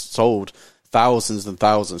 We've sold thousands and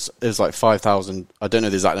thousands. It was like 5,000. I don't know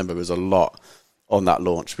the exact number. It was a lot on that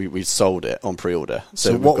launch. We sold it on pre-order.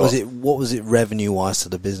 So what was it revenue wise to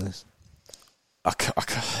the business?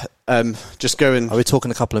 Just going. Are we talking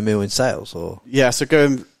a couple of million sales, or? Yeah, so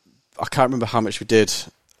going. I can't remember how much we did.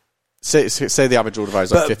 Say the average order value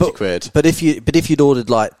is like 50 quid. But if you'd ordered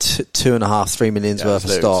like 2.5-3 million's worth of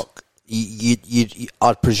stock,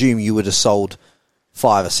 I'd presume you would have sold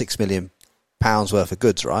 5 or 6 million pounds worth of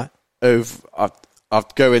goods, right? I'll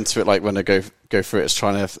go into it like when I go through it, it's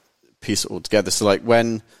trying to piece it all together. So like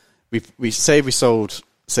when we sold.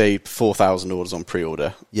 Say 4,000 orders on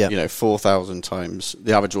pre-order. Yeah. 4,000 times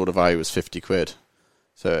the average order value was 50 quid.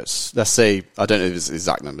 So it's, let's say, I don't know the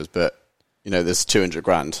exact numbers, but there's 200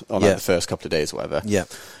 grand on like the first couple of days or whatever. Yeah.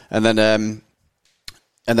 And then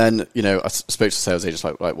I spoke to sales agents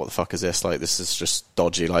like what the fuck is this? Like, this is just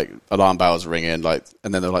dodgy. Like, alarm bells ringing. Like,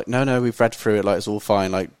 and then they're like, no, we've read through it. Like, it's all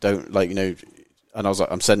fine. Like, don't And I was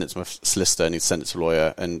like, I'm sending it to my solicitor, I need to send it to a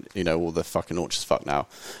lawyer, and, all the fucking launch is fucked now,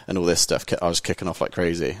 and all this stuff. I was kicking off like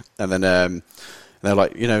crazy. And then they're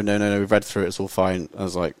like, no, we've read through it, it's all fine. I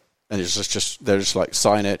was like, and it's just they're just like,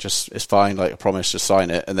 sign it, it's fine, like, I promise, just sign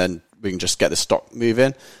it, and then we can just get the stock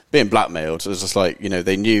moving. Being blackmailed, it was just like,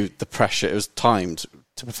 they knew the pressure, it was timed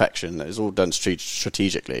to perfection, it was all done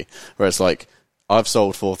strategically, whereas like, I've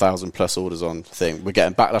sold 4,000 plus orders on thing. We're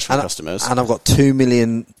getting backlash from customers. And I've got £2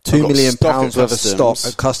 million pounds worth of stock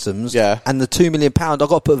at customs. Yeah. And the £2 million, I've got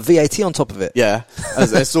to put VAT on top of it. Yeah.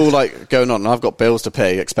 And it's all like going on. And I've got bills to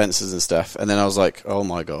pay, expenses and stuff. And then I was like, oh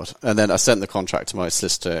my God. And then I sent the contract to my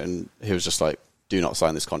solicitor, and he was just like, do not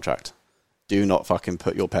sign this contract. Do not fucking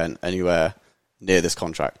put your pen anywhere near this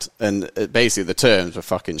contract. And basically the terms were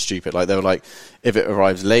fucking stupid. Like, they were like, if it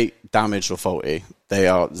arrives late, damaged or faulty, they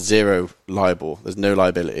are zero liable. There's no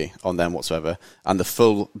liability on them whatsoever. And the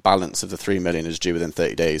full balance of the 3 million is due within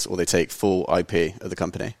 30 days, or they take full IP of the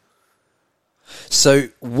company. So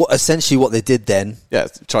essentially what they did then... Yeah,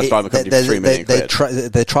 tried to buy the company for 3 million quid.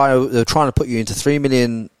 They're trying to put you into 3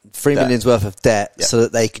 million's worth of debt, so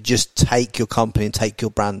that they could just take your company and take your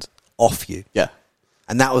brand off you. Yeah.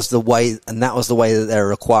 And that was the way that they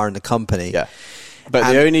were acquiring the company. Yeah. But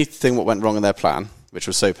the only thing what went wrong in their plan, which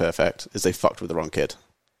was so perfect, is they fucked with the wrong kid.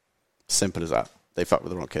 Simple as that. They fucked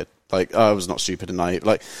with the wrong kid. Like, I was not stupid and naive.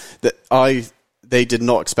 Like, they did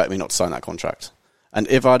not expect me not to sign that contract. And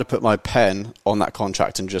if I'd have put my pen on that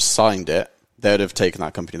contract and just signed it, they'd have taken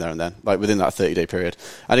that company there and then, like within that 30-day period.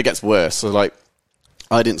 And it gets worse. So, like,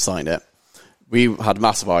 I didn't sign it. We had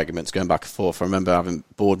massive arguments going back and forth. I remember having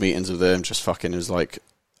board meetings with them, just fucking, it was like,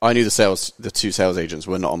 I knew the two sales agents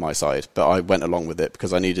were not on my side, but I went along with it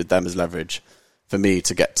because I needed them as leverage for me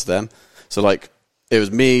to get to them. So, like, it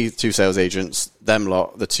was me, 2 sales agents, them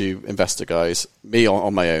lot, the 2 investor guys, me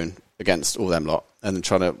on my own against all them lot, and then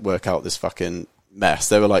trying to work out this fucking mess.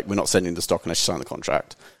 They were like, we're not sending the stock unless you sign the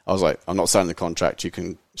contract. I was like, I'm not signing the contract, you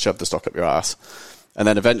can shove the stock up your ass. And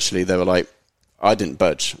then eventually they were like, I didn't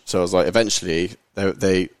budge. So I was like, eventually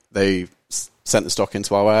they sent the stock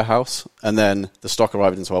into our warehouse, and then the stock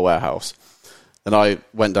arrived into our warehouse. Then I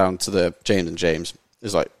went down to the James and James. It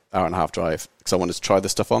was like hour and a half drive because I wanted to try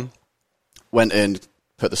this stuff on. Went in,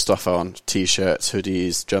 put the stuff on, t-shirts,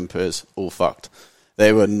 hoodies, jumpers, all fucked.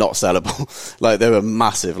 They were not sellable. Like, they were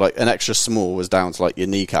massive. Like, an extra small was down to like your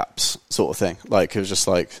kneecaps sort of thing. Like, it was just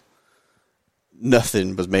like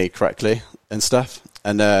nothing was made correctly and stuff.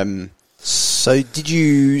 And so did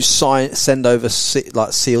you send over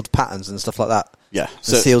like sealed patterns and stuff like that? Yeah.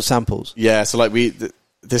 So, sealed samples? Yeah. So like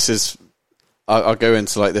this is, I'll go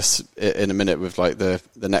into like this in a minute with like the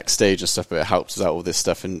next stage and stuff, but it helps us out all this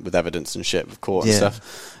stuff and with evidence and shit with court and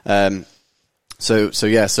stuff. So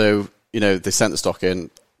they sent the stock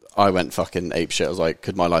in. I went fucking ape shit. I was like,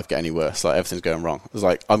 could my life get any worse? Like, everything's going wrong. I was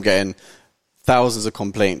like, I'm getting thousands of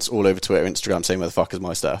complaints all over Twitter, Instagram saying, where the fuck is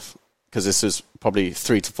my stuff? Because this was probably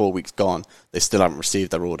 3 to 4 weeks gone. They still haven't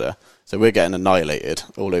received their order. So we're getting annihilated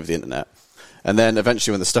all over the internet. And then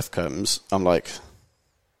eventually when the stuff comes, I'm like,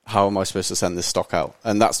 how am I supposed to send this stock out?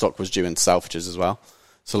 And that stock was due in Selfridges as well.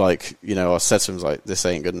 So like, you know, I said to him, like, this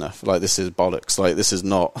ain't good enough. Like, this is bollocks. Like, this is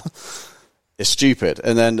not, it's stupid.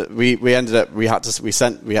 And then we ended up, we had to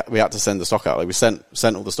send the stock out. Like, we sent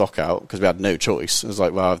all the stock out because we had no choice. It was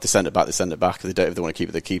like, well, if they send it back, they send it back. If they want to keep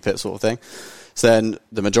it, they keep it, sort of thing. So then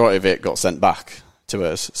the majority of it got sent back to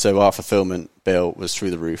us. So our fulfillment bill was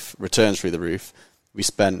through the roof, returns through the roof. We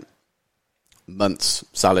spent months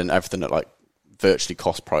selling everything at like virtually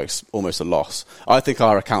cost price, almost a loss. I think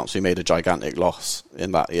our accounts, we made a gigantic loss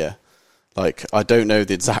in that year. Like, I don't know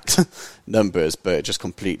the exact numbers, but it just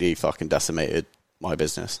completely fucking decimated my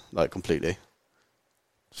business. Like, completely.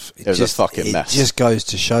 It was a fucking mess. It just goes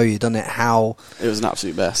to show you, doesn't it, how... It was an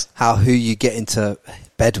absolute mess. How who you get into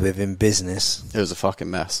bed with in business. It was a fucking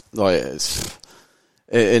mess. Like,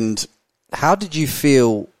 and how did you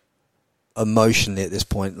feel emotionally at this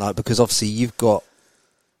point? Like, because obviously you've got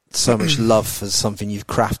so much love for something you've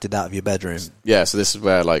crafted out of your bedroom. Yeah, so this is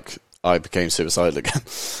where, like, I became suicidal again.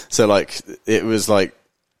 So, like, it was, like,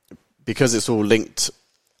 because it's all linked...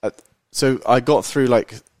 so I got through,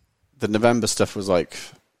 like, the November stuff was, like,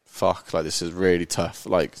 fuck, like, this is really tough.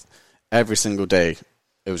 Like, every single day,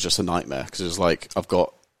 it was just a nightmare. Because it was, like, I've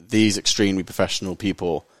got these extremely professional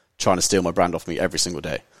people trying to steal my brand off me every single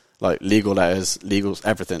day. Like, legal letters, legals,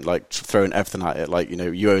 everything. Like, throwing everything at it. Like, you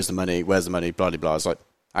know, you owe us the money, where's the money, blah, blah, blah. I was like,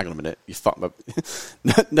 hang on a minute, you fucked my...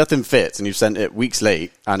 Nothing fits, and you've sent it weeks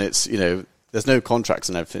late, and it's, you know, there's no contracts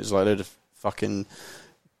and everything. It's like a load of fucking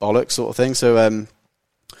bollocks sort of thing. So, and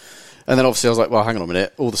then obviously I was like, well, hang on a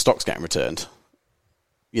minute, all the stock's getting returned,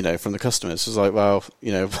 you know, from the customers. So it's like, well,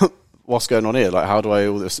 you know, what's going on here? Like, how do I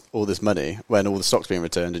owe all this money when all the stock's being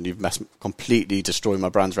returned and you've completely destroyed my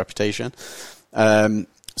brand's reputation?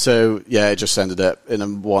 So, yeah, it just ended up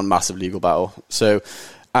in one massive legal battle. So,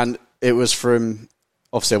 and it was from...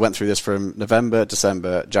 Obviously, I went through this from November,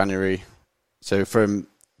 December, January. So from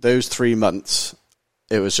those 3 months,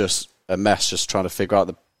 it was just a mess, just trying to figure out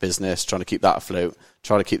the business, trying to keep that afloat,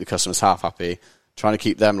 trying to keep the customers half happy, trying to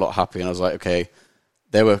keep them lot happy. And I was like, okay,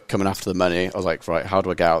 they were coming after the money. I was like, right, how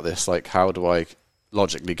do I get out of this? Like, how do I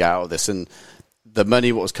logically get out of this? And the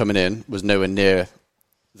money, what was coming in, was nowhere near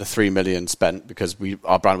the 3 million spent because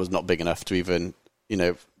our brand was not big enough to even, you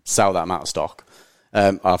know, sell that amount of stock.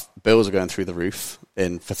 Our bills are going through the roof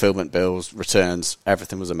in fulfillment bills, returns,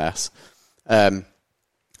 everything was a mess. And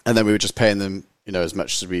then we were just paying them, you know, as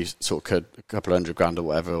much as we sort of could, a couple of $100,000 or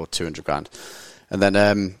whatever, or 200 grand. And then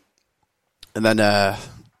I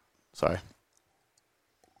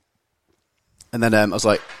was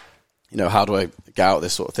like, you know, how do I get out of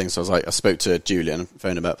this sort of thing? So I was like, I spoke to Julian,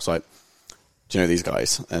 phoned him up, I was like, do you know these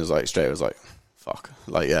guys? And it was like, straight, I was like, fuck,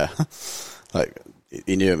 like, yeah. Like,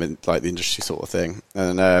 he knew him in, like, the industry sort of thing.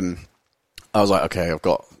 And I was like, okay, I've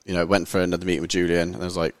got, you know, went for another meeting with Julian, and I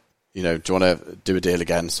was like, you know, do you want to do a deal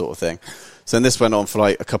again, sort of thing. So then this went on for,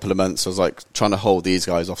 like, a couple of months. I was, like, trying to hold these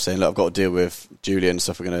guys off, saying, look, I've got to deal with Julian,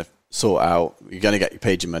 stuff we're going to sort out. You're going to get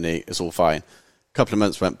paid your money. It's all fine. A couple of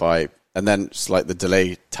months went by, and then just, like, the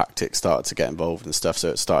delay tactics started to get involved and stuff. So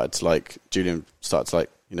it started to, like, Julian started to, like,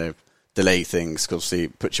 you know, delay things, because obviously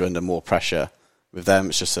it puts you under more pressure with them.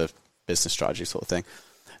 It's just a business strategy sort of thing.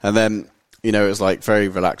 And then, you know, it was like very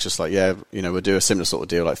relaxed, just like, yeah, you know, we'll do a similar sort of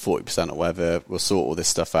deal, like 40% or whatever. We'll sort all this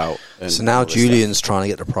stuff out. And so now Julian's trying to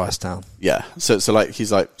get the price down. Yeah. So like,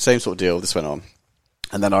 he's like, same sort of deal. This went on.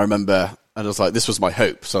 And then I remember, and I was like, this was my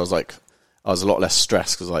hope. So I was like, I was a lot less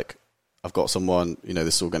stressed because, like, I've got someone, you know,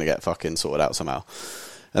 this is all going to get fucking sorted out somehow.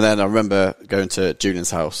 And then I remember going to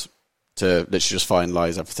Julian's house to literally just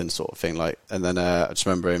finalise everything sort of thing. Like, and then I just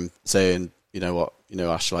remember him saying, you know what, you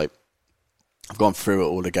know, Ash, like, I've gone through it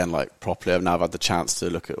all again, like, properly. I've now had the chance to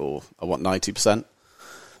look at all. I want 90%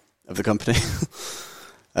 of the company.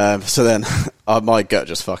 So then my gut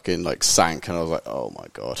just fucking, like, sank, and I was like, oh my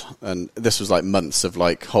God. And this was like months of,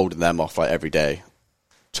 like, holding them off, like, every day,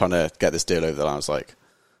 trying to get this deal over the line. I was like,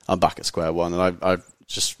 I'm back at square one. And I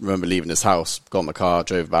just remember leaving this house, got in my car,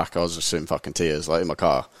 drove back. I was just in fucking tears, like, in my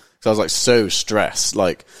car. So I was, like, so stressed.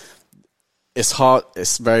 Like,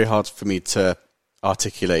 it's very hard for me to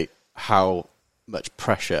articulate how much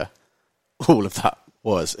pressure all of that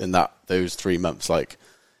was in those 3 months. Like,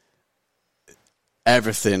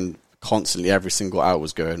 everything constantly, every single hour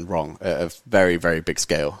was going wrong at a very, very big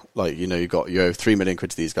scale. Like, you know, you owe 3 million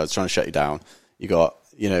quid to these guys trying to shut you down. You got,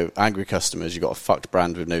 you know, angry customers. You got a fucked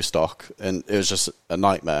brand with no stock, and it was just a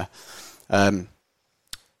nightmare. And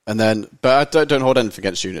And then, but I don't hold anything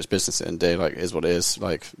against you. It's business at the end of the day. Like, it is what it is.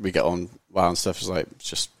 Like, we get on well and stuff. It's like, it's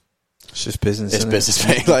just business. It's business,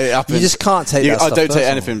 mate. Like, it happens. You just can't take that stuff I don't personal.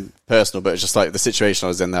 take anything personal, but it's just like the situation I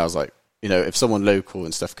was in there. I was like, you know, if someone local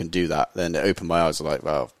and stuff can do that, then it opened my eyes. Like,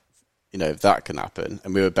 well, you know, if that can happen,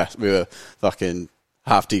 and we were fucking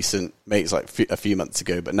half decent mates like a few months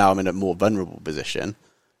ago, but now I'm in a more vulnerable position.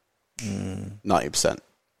 90%.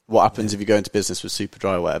 What happens if you go into business with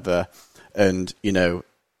Superdry or whatever, and you know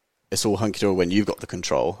it's all hunky dory when you've got the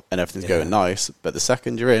control and everything's going nice, but the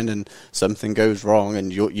second you're in and something goes wrong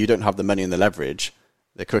and you don't have the money and the leverage,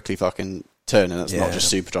 they quickly fucking turn, and it's not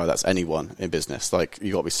just Superdry, that's anyone in business. Like,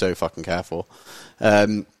 you got to be so fucking careful.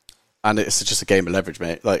 And it's just a game of leverage,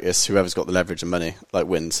 mate. Like, it's whoever's got the leverage and money, like,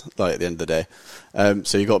 wins, like, at the end of the day.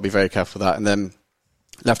 So you got to be very careful with that. And then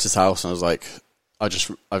left his house, and I was like,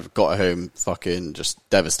 I've got home fucking just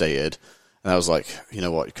devastated. And I was like, you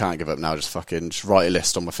know what, you can't give up now. Just write a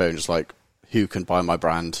list on my phone, just like, who can buy my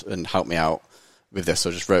brand and help me out with this. So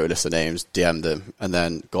I just wrote a list of names, DM'd them, and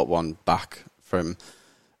then got one back from,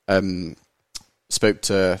 spoke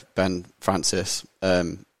to Ben Francis.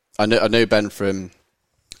 I know Ben from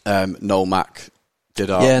Noel Mack.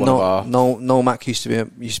 Noel Mack used to be a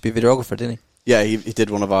videographer, didn't he? Yeah, he did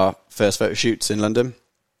one of our first photo shoots in London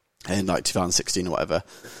in like 2016 or whatever.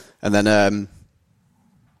 And then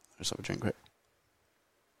just have a drink quick.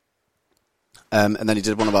 And then he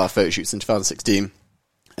did one of our photo shoots in 2016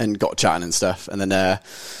 and got chatting and stuff. And then and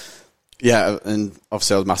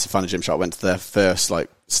obviously I was a massive fan of Gymshark. Went to their first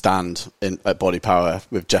like stand at Body Power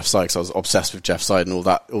with Jeff Side, because I was obsessed with Jeff Side and all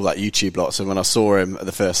that YouTube lot. So when I saw him at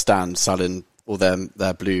the first stand selling all their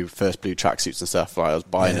first blue tracksuits and stuff, like, I was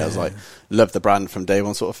buying it. I was like, love the brand from day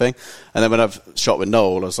one, sort of thing. And then when I've shot with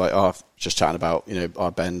Noel, I was like, just chatting about, you know,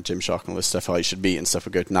 our Ben, Gymshark and all this stuff, how you should meet and stuff.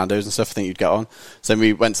 We'd go to Nando's and stuff. I think you'd get on. So then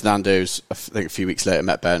we went to Nando's, I think a few weeks later,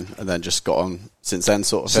 met Ben, and then just got on since then,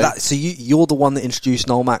 sort of thing. So you're the one that introduced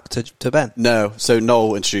Noel Mack to Ben? No, so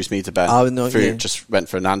Noel introduced me to Ben. Oh, no, just went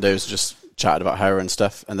for a Nando's, just chatted about Hera and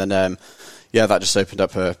stuff. And then, that just opened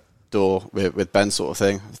up a door with Ben, sort of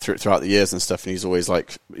thing, throughout the years and stuff. And he's always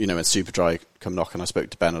like, you know, when Superdry come knocking, I spoke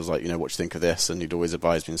to Ben, I was like, you know, what do you think of this? And he'd always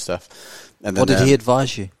advise me and stuff. And then, what did he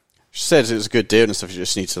advise you? She said it was a good deal and stuff. You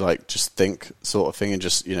just need to like just think, sort of thing, and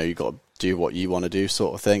just, you know, you got to do what you want to do,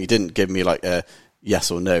 sort of thing. He didn't give me like a yes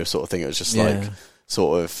or no sort of thing. It was just like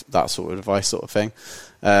sort of that sort of advice, sort of thing.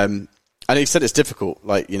 And he said it's difficult,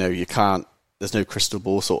 like, you know, you can't, there's no crystal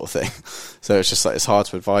ball sort of thing. So it's just like, it's hard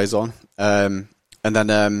to advise on. And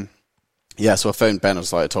then so I phoned Ben.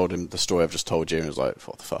 I told him the story I've just told you, and he was like,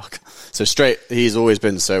 what the fuck? So he's always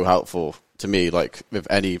been so helpful to me, like, with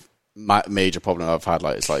any major problem I've had,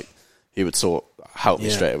 like, it's like, he would help me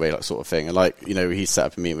straight away, like, sort of thing. And like, you know, he set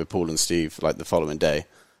up a meeting with Paul and Steve, like, the following day.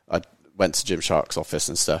 I went to Gymshark's office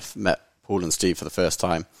and stuff, met Paul and Steve for the first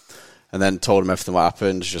time, and then told him everything what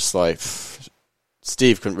happened. Just like,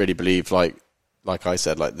 Steve couldn't really believe, like I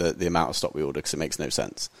said, like, the amount of stock we ordered, because it makes no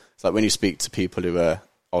sense. It's like, when you speak to people who are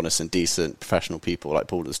honest and decent, professional people like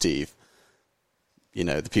Paul and Steve, you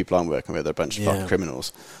know, the people I'm working with are a bunch of fucking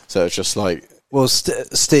criminals. So it's just like, well,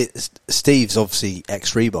 Steve's obviously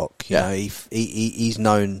ex-Reebok. You know, he's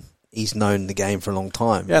known the game for a long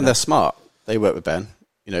time. Yeah, and they're smart. They work with Ben,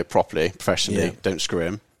 you know, properly, professionally. Don't screw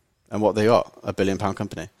him. And what they got, $1 billion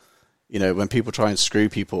company. You know, when people try and screw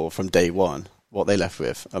people from day one, what they left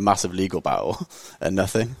with, a massive legal battle and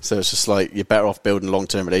nothing. So it's just like, you're better off building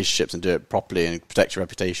long-term relationships and do it properly and protect your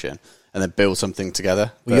reputation, and then build something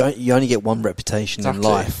together. Well, you only get one reputation in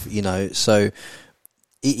life, you know. So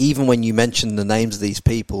even when you mentioned the names of these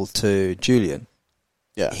people to Julian,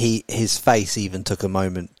 his face even took a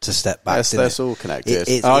moment to step back. That's all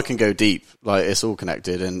connected. I can go deep, like, it's all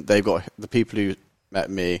connected, and they've got, the people who met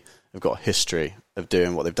me have got a history of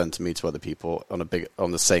doing what they've done to me to other people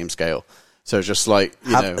on the same scale. So it's just like,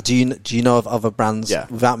 you know, do you know of other brands,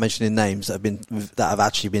 without mentioning names, that have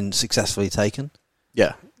actually been successfully taken?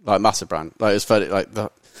 Yeah, like massive brand. Like, it's funny. Like,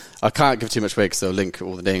 I can't give too much away because they'll link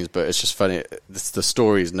all the names, but it's just funny. The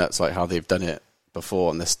story's nuts, like how they've done it before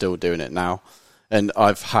and they're still doing it now. And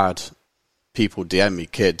I've had people DM me,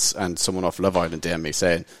 kids, and someone off Love Island DM me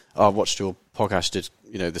saying, "Oh, I watched your podcast. Did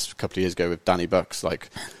you know this a couple of years ago with Danny Bucks? Like,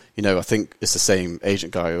 you know, I think it's the same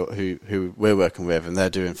agent guy who we're working with, and they're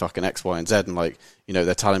doing fucking X, Y, and Z, and like, you know,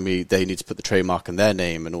 they're telling me they need to put the trademark in their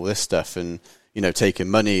name and all this stuff, and, you know, taking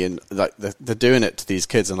money, and like they're doing it to these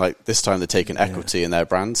kids, and like this time they're taking equity in their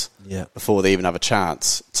brands before they even have a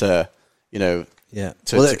chance to, you know,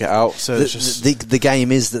 to get out. So it's just the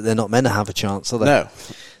game is that they're not meant to have a chance, are they? No,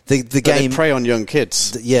 the game, they prey on young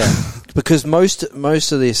kids. Because most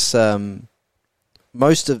of this.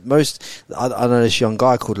 I know this young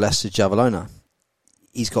guy called Lester Javalona.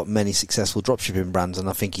 He's got many successful dropshipping brands, and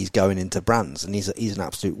I think he's going into brands, and he's an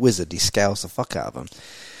absolute wizard. He scales the fuck out of them.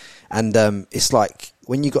 And it's like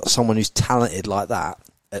when you got someone who's talented like that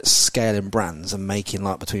at scaling brands and making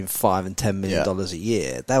like between $5 and $10 million a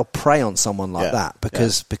year, they'll prey on someone like that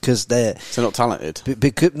because they're not talented.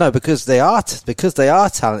 Because they are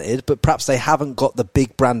talented, but perhaps they haven't got the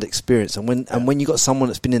big brand experience. And when you got someone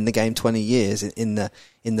that's been in the game 20 years in the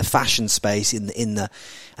fashion space,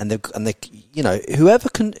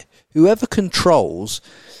 whoever controls.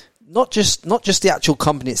 Not just the actual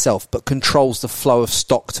company itself, but controls the flow of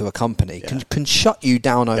stock to a company can shut you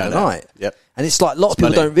down overnight. Yep. And it's like a lot of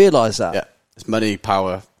people don't realise that. Yeah, it's money,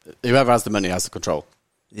 power. Whoever has the money has the control.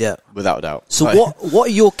 Yeah, without a doubt. So what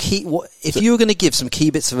are your key? If you were going to give some key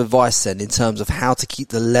bits of advice then in terms of how to keep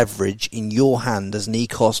the leverage in your hand as an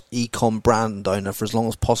ECOM brand owner for as long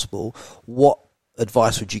as possible, what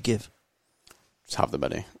advice would you give? Just have the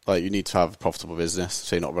money. Like, you need to have a profitable business,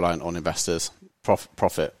 so you're not reliant on investors.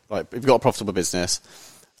 Profit. Like, if you've got a profitable business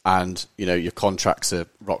and, you know, your contracts are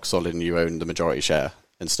rock solid and you own the majority share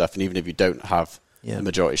and stuff, and even if you don't have the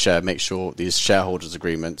majority share, make sure these shareholders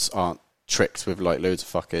agreements aren't tricked with like loads of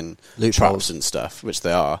fucking traps and stuff, which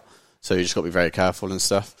they are. So you just got to be very careful and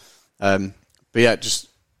stuff. But yeah, just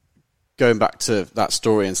going back to that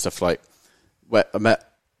story and stuff, like where I met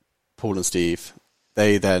Paul and Steve,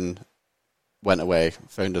 they then went away,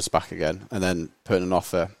 phoned us back again, and then put in an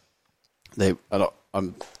offer.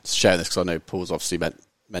 I'm sharing this because I know Paul's obviously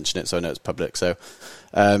mentioned it, so I know it's public. So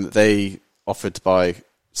they offered to buy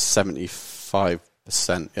 75%.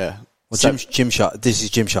 Yeah. Well, Gymshark. This is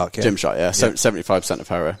Gymshark. Yeah. Gymshark. Yeah. 75% of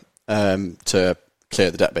Hera to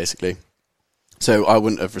clear the debt, basically. So I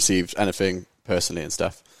wouldn't have received anything personally and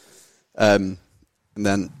stuff. And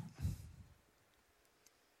then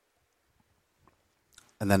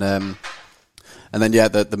yeah,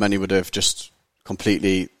 the money would have just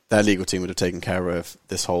completely. Their legal team would have taken care of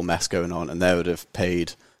this whole mess going on, and they would have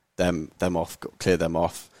paid them off, cleared them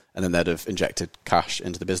off, and then they'd have injected cash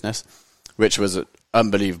into the business, which was an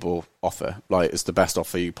unbelievable offer. Like, it's the best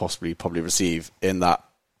offer you probably receive in that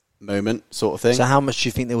moment, sort of thing. So how much do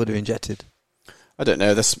you think they would have injected? I don't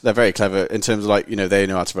know. They're very clever in terms of, like, you know, they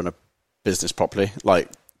know how to run a business properly, like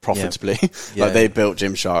profitably. They built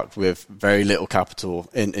Gymshark with very little capital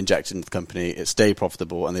injected into the company. It stayed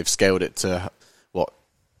profitable, and they've scaled it to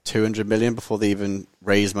 200 million before they even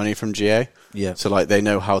raise money from GA. Yeah. So like, they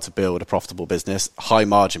know how to build a profitable business, high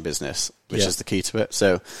margin business, which is the key to it.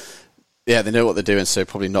 So yeah, they know what they're doing. So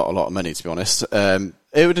probably not a lot of money, to be honest. It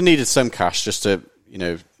would have needed some cash just to, you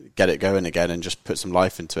know, get it going again and just put some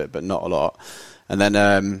life into it, but not a lot. And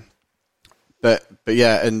then, but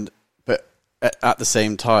at the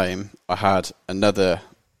same time, I had another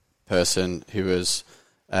person who was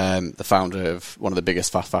the founder of one of the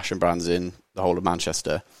biggest fast fashion brands in the whole of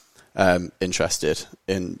Manchester, interested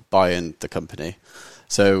in buying the company.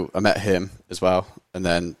 So I met him as well, and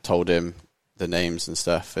then told him the names and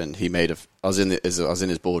stuff. And he I was in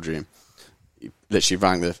his boardroom. He literally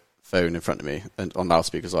rang the phone in front of me and on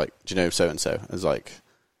loudspeakers, like, "Do you know so and so?" I was like,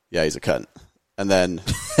 "Yeah, he's a cunt." And then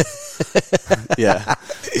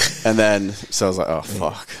and then so I was like, "Oh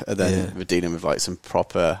fuck!" And then we're dealing with like some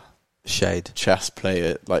proper shade chess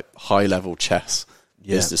player, like high level chess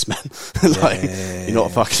businessmen. You're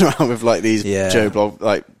not fucking around with like these Joe Blob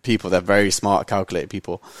like people. They're very smart, calculated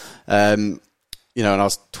people. You know, and I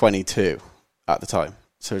was 22 at the time,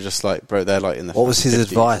 so just like, bro, they're like in the. What was his 50s.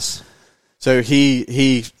 advice? So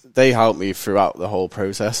they helped me throughout the whole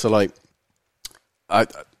process. So like, I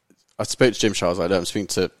spoke to Gymshark. I was like, I'm speaking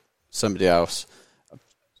to somebody else.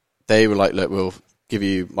 They were like, look, we'll give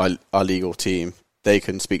you our legal team. They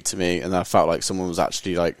can speak to me, and I felt like someone was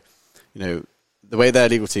actually like, you know, the way their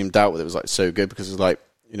legal team dealt with it was like so good, because it was like,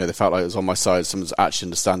 you know, they felt like it was on my side. Someone's actually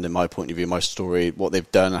understanding my point of view, my story, what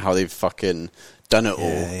they've done, and how they've fucking done it all,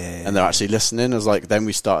 and they're actually listening. It was like, then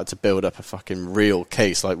we started to build up a fucking real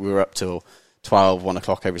case. Like, we were up till 12, 1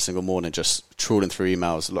 o'clock every single morning, just trawling through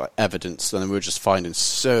emails, like evidence, and then we were just finding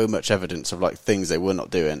so much evidence of like things they were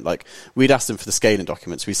not doing. Like, we'd asked them for the scaling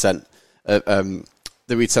documents. We sent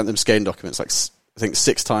we'd sent them scaling documents like I think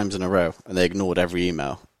 6 times in a row, and they ignored every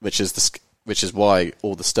email, which is why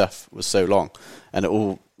all the stuff was so long, and it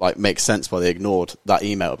all like makes sense why they ignored that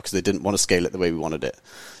email, because they didn't want to scale it the way we wanted it.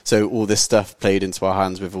 So all this stuff played into our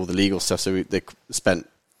hands with all the legal stuff. So they spent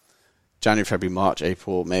January, February, March,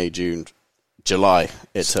 April, May, June, July.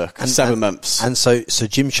 It took 7 months. And so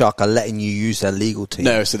Gymshark are letting you use their legal team?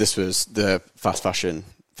 No, so this was the fast fashion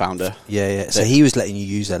founder. Yeah. So he was letting you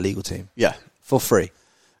use their legal team? Yeah. For free?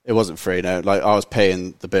 It wasn't free, no. Like, I was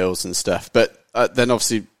paying the bills and stuff. But then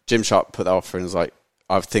obviously Gymshark put that offer and was like,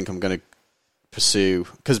 I think I'm going to pursue,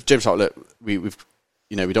 because Gymshark, look, we've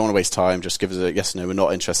we don't want to waste time. Just give us a yes or no. We're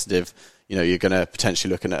not interested if you're going to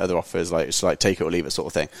potentially looking at other offers. Like it's like take it or leave it sort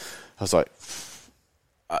of thing. I was like,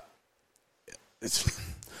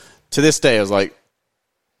 to this day, I was like,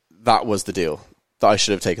 that was the deal that I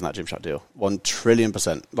should have taken, that Gymshark deal,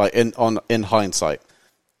 1,000,000,000%. Like in hindsight,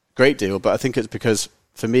 great deal. But I think it's because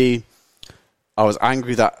for me, I was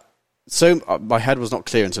angry that my head was not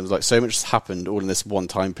clear in terms of like so much has happened all in this one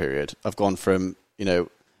time period. I've gone from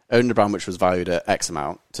owning a brand which was valued at X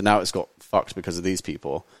amount to now it's got fucked because of these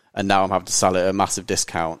people, and now I'm having to sell it at a massive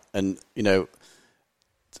discount. And even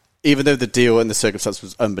though the deal and the circumstance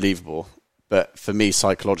was unbelievable, but for me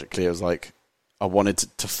psychologically, it was like I wanted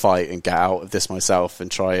to fight and get out of this myself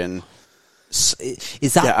and try and is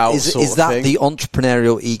that the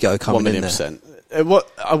entrepreneurial ego coming in there? 1,000,000%.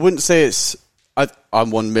 What I wouldn't say it's.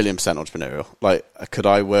 I'm 1,000,000% entrepreneurial. Like, could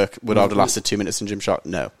I work? Would I have lasted 2 minutes in Gymshark?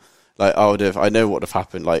 No. Like, I know what would have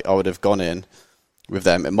happened. Like, I would have gone in with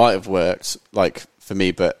them. It might have worked, like, for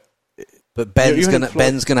me, but Ben's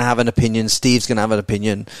gonna have an opinion. Steve's gonna have an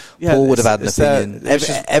opinion. Yeah, Paul would have had an opinion.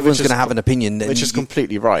 Everyone's gonna have an opinion, which is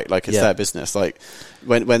completely right. Like, it's their business. Like,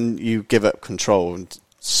 when you give up control and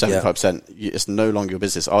 75%, it's no longer your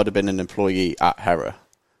business. I would have been an employee at Hera.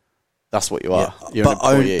 That's what you are. You're an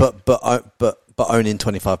employee. But owning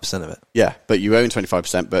 25% of it. Yeah, but you own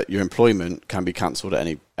 25%, but your employment can be cancelled at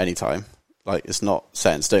any time. Like, it's not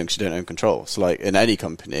set in stone because you don't own control. So, like, in any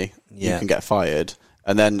company, you can get fired,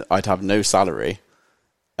 and then I'd have no salary,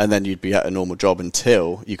 and then you'd be at a normal job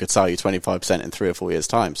until you could sell you 25% in 3 or 4 years'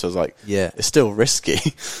 time. So I was like, it's still risky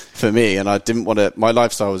for me, and I didn't want to. My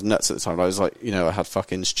lifestyle was nuts at the time. I was like, I had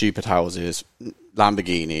fucking stupid houses,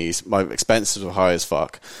 Lamborghinis. My expenses were high as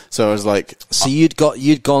fuck. So I was like, so you'd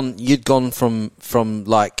gone from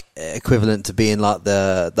like equivalent to being like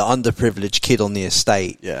the underprivileged kid on the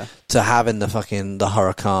estate, to having the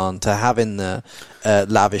Huracan, to having the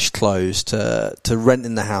lavish clothes, to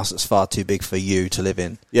renting the house that's far too big for you to live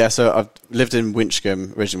in. Yeah, so I've lived in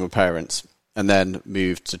Winchcombe originally with my parents, and then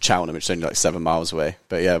moved to Cheltenham, which is only like 7 miles away.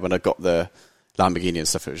 But yeah, when I got the Lamborghini and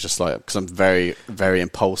stuff, it was just like, because I'm very, very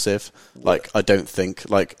impulsive. Like, I don't think,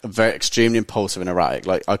 like, very extremely impulsive and erratic.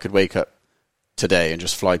 Like, I could wake up today and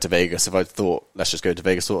just fly to Vegas if I thought, let's just go to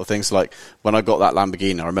Vegas sort of thing. So, like, when I got that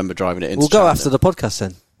Lamborghini, I remember driving it into We'll go after the podcast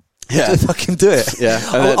then. Yeah. Fucking do it. Yeah.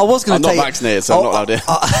 I was going to I'm not vaccinated, so I'm not allowed in.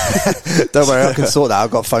 Don't worry, I can sort that.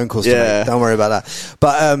 I've got phone calls to make. Don't worry about that.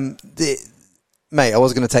 But, mate, I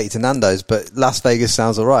was going to take you to Nando's, but Las Vegas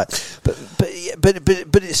sounds all right. But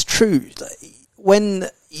it's true. When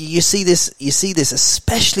you see this,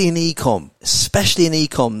 especially in ECOM,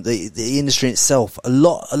 the industry itself. A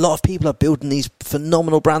lot of people are building these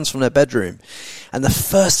phenomenal brands from their bedroom, and the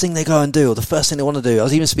first thing they go and do, or the first thing they want to do, I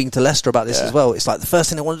was even speaking to Lester about this as well. It's like the first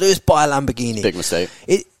thing they want to do is buy a Lamborghini. Big mistake.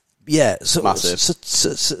 Massive.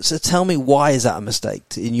 So tell me, why is that a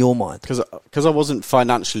mistake in your mind? Because I wasn't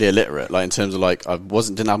financially illiterate, like in terms of like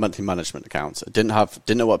didn't have monthly management accounts. I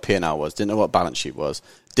didn't know what P&L was, didn't know what balance sheet was,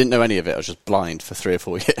 didn't know any of it. I was just blind for 3 or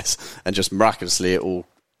 4 years, and just miraculously it all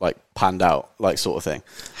like panned out, like sort of thing.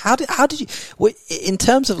 How did you? In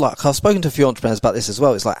terms of like, I've spoken to a few entrepreneurs about this as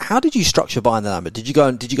well. It's like, how did you structure buying the Lambo? Did you go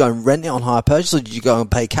and rent it on hire purchase, or did you go and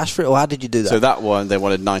pay cash for it, or how did you do that? So that one, they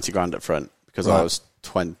wanted 90 grand up front because I was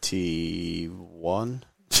 21,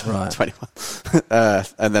 right? 21,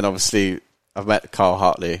 and then obviously I've met Carl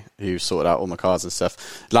Hartley, who sorted out all my cars and stuff.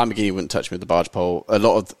 Lamborghini wouldn't touch me with the barge pole. A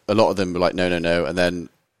lot of them were like, no, and then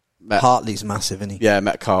Hartley's massive, isn't he? Yeah,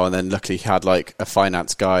 met Carl, and then luckily he had like a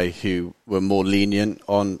finance guy who were more lenient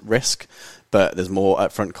on risk, but there's more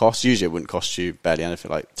upfront costs. Usually it wouldn't cost you barely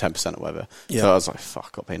anything, like 10% or whatever. Yeah. So I was like, fuck,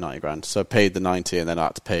 I've got to pay 90 grand. So I paid the 90, and then I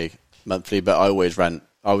had to pay monthly. But I would rent.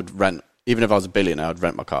 Even if I was a billionaire, I'd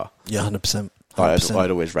rent my car. Yeah, 100%.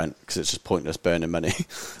 I'd always rent, because it's just pointless burning money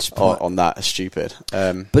on that. It's stupid.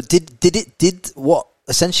 But did what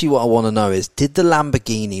I want to know is, did the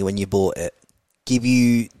Lamborghini, when you bought it, give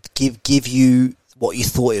you what you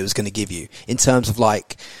thought it was going to give you in terms of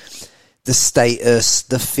like the status,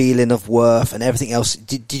 the feeling of worth, and everything else?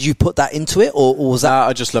 Did you put that into it, or was that?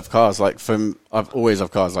 I just love cars. Like I've always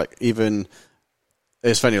loved cars. Like, even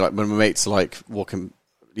it's funny. Like when my mates like walking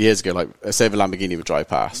years ago, like say if a Lamborghini would drive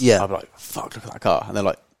past, I'd be like, fuck, look at that car, and they're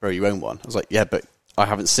like, bro, you own one. I was like, yeah, but I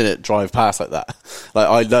haven't seen it drive past like that. Like,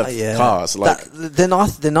 I love cars. Like, then I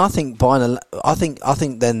think buying a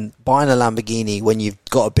Lamborghini when you've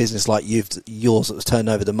got a business like yours that's turned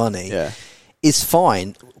over the money is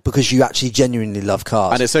fine. because you actually genuinely love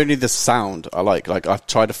cars. And it's only the sound I like. Like, I've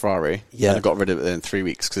tried a Ferrari, Yeah. and I got rid of it in 3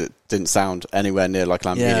 weeks because it didn't sound anywhere near like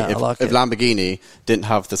Lamborghini. Yeah, I like if it. Lamborghini didn't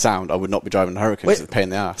have the sound, I would not be driving a Hurricane because it's a pain in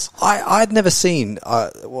the ass. I'd never seen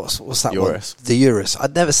what's that Urus. one? The Urus.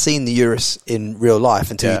 I'd never seen the Urus in real life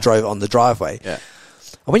until you drove it on the driveway. Yeah.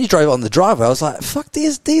 And when you drove it on the driveway, I was like, "Fuck,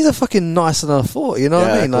 these are fucking nicer than I thought." You know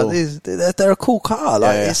what I mean? Cool. Like they're a cool car.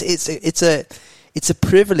 Like it's a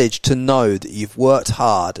privilege to know that you've worked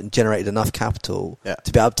hard and generated enough capital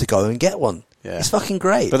to be able to go and get one. Yeah. It's fucking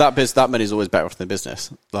great. But that money's always better off than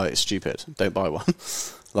business. Like, it's stupid. Don't buy one.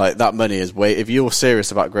 Like, that money is if you're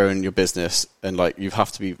serious about growing your business, and like, you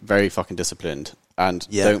have to be very fucking disciplined and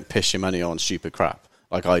don't piss your money on stupid crap.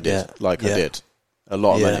 Like I did. I did. A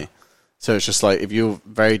lot of money. So it's just like, if you're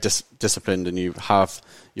very disciplined and you're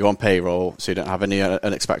on payroll, so you don't have any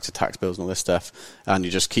unexpected tax bills and all this stuff, and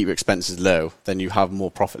you just keep your expenses low, then you have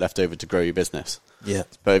more profit left over to grow your business. Yeah.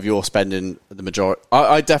 But if you're spending the majority...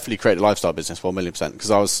 I definitely created a lifestyle business for 1,000,000%,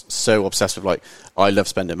 because I was so obsessed with, like, I love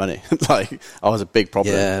spending money. Like, I was a big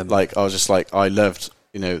problem. Yeah. Like, I was just like, I loved,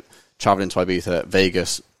 traveling to Ibiza,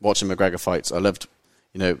 Vegas, watching McGregor fights. I loved,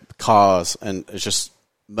 cars, and it's just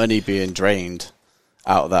money being drained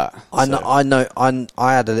out of that. I know.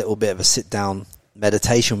 I had a little bit of a sit-down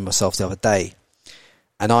meditation with myself the other day,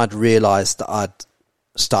 and I'd realised that I'd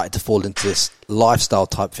started to fall into this lifestyle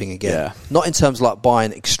type thing again. Yeah. Not in terms of like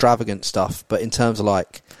buying extravagant stuff, but in terms of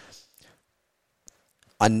like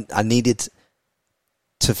I needed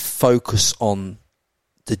to focus on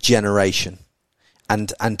the generation and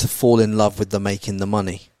to fall in love with the making the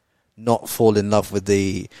money. Not fall in love with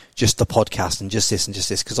just the podcast and just this,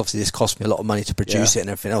 because obviously this cost me a lot of money to produce it and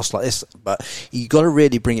everything else like this. But you got to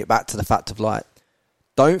really bring it back to the fact of like,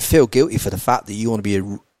 don't feel guilty for the fact that you want to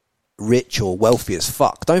be rich or wealthy as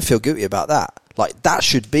fuck. Don't feel guilty about that. Like, that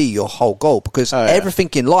should be your whole goal, because everything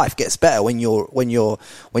in life gets better when you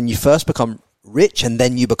first become rich and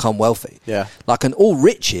then you become wealthy. Yeah. Like, and all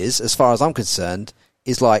riches, as far as I'm concerned,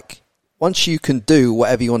 is like, once you can do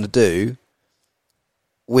whatever you want to do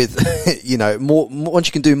with, more, once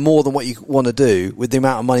you can do more than what you want to do with the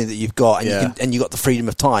amount of money that you've got, and you got the freedom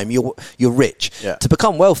of time, you're rich. Yeah. To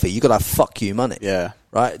become wealthy, you got to have fuck you money. Yeah.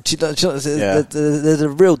 Right? There's a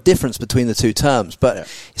real difference between the two terms, but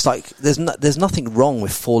it's like there's nothing wrong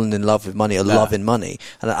with falling in love with money or loving money,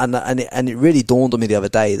 and it really dawned on me the other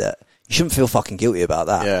day that you shouldn't feel fucking guilty about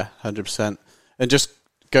that. Yeah, 100%. And just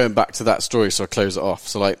going back to that story, so I close it off.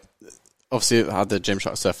 So like, obviously I had the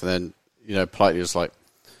Gymshark stuff, and then politely was like,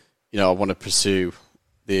 I want to pursue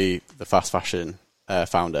the fast fashion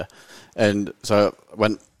founder, and so I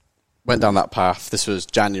went down that path. This was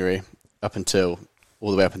January all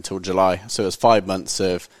the way up until July. So it was 5 months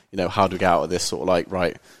of, how do we get out of this sort of like,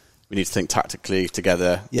 right, we need to think tactically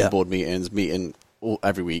together, board meeting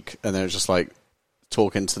every week. And then it was just like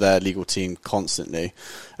talking to their legal team constantly.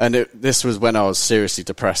 And this was when I was seriously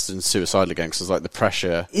depressed and suicidal again, because it was like the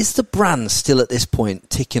pressure. Is the brand still at this point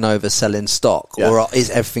ticking over selling stock? Yeah. Or is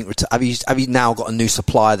everything... Have you now got a new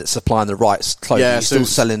supplier that's supplying the right clothes? Yeah, still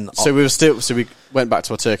selling... So we went back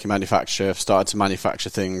to our Turkey manufacturer, started to manufacture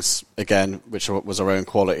things again, which was our own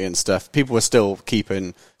quality and stuff. People were still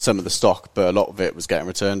keeping some of the stock, but a lot of it was getting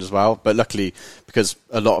returned as well. But luckily, because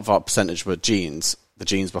a lot of our percentage were jeans, the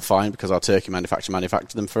jeans were fine because our Turkey manufacturer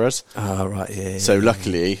manufactured them for us. Oh, right, yeah. So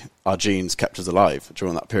luckily, our jeans kept us alive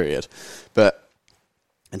during that period. But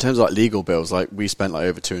in terms of like legal bills, like we spent like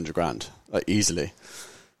over 200 grand, like easily,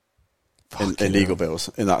 in legal bills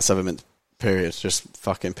in that 7 month period, just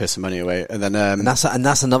fucking pissing money away. And then and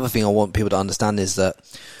that's another thing I want people to understand, is that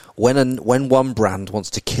when one brand wants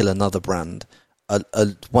to kill another brand,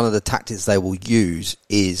 one of the tactics they will use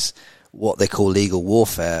is what they call legal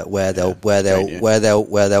warfare, where they'll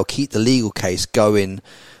keep the legal case going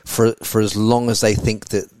for as long as they think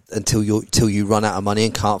that, until you run out of money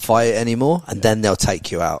and can't fight it anymore, and then they'll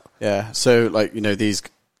take you out. Yeah. So like,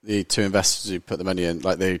 the two investors who put the money in,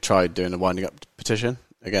 like they tried doing a winding up petition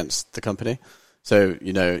against the company. So,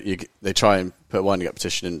 they try and put a winding up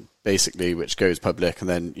petition in, basically, which goes public, and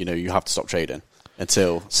then, you have to stop trading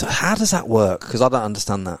until... So how does that work? Because I don't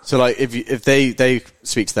understand that. So, like, if they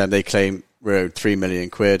speak to them, they claim we're owed 3 million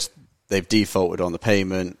quid, they've defaulted on the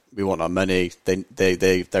payment, we want our money,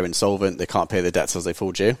 they're insolvent, they can't pay their debts as they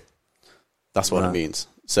fall due. That's what it means.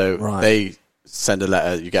 So they send a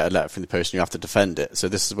letter, you get a letter from the post, and you have to defend it. So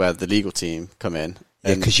this is where the legal team come in.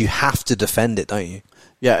 Yeah, because you have to defend it, don't you?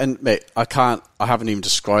 Yeah, and mate, I haven't even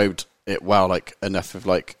described it well, like, enough of,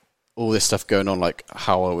 like, all this stuff going on, like,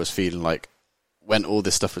 how I was feeling, like, when all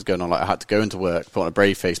this stuff was going on. Like, I had to go into work, put on a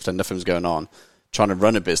brave face, pretend nothing was going on, trying to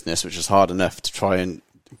run a business, which is hard enough, to try and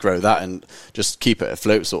grow that and just keep it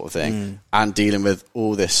afloat sort of thing, and dealing with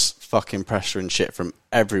all this fucking pressure and shit from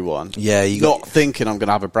everyone. Yeah, not thinking I'm going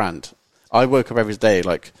to have a brand. I woke up every day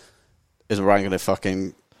like, is a brand going to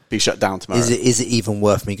fucking be shut down tomorrow? Is it even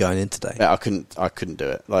worth me going in today? Yeah, I couldn't do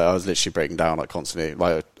it. Like, I was literally breaking down like constantly.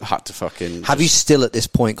 Like, I had to fucking. Have you still at this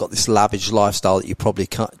point got this lavish lifestyle that you probably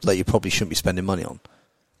shouldn't be spending money on?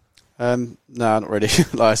 No, not really.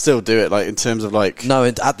 Like, I still do it. Like, in terms of like. No,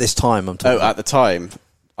 at this time I'm talking. At the time,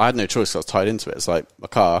 I had no choice. I was tied into it. It's like my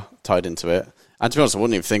car tied into it. And to be honest, I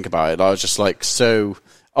wouldn't even think about it. I was just like, so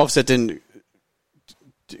obviously I didn't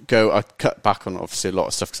go. I cut back on obviously a lot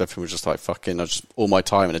of stuff because everything was just like fucking. All my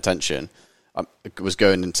time and attention was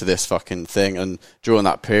going into this fucking thing. And during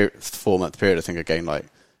that 4-month period, I think I gained like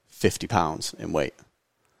 50 pounds in weight.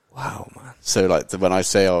 Wow, man. So like when I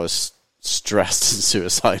say I was stressed and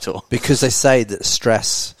suicidal, because they say that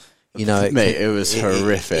stress, you know, it was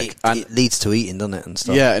horrific. And it leads to eating, doesn't it, and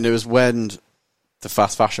stuff. Yeah, and it was when the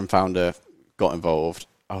fast fashion founder got involved.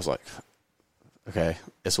 I was like, okay,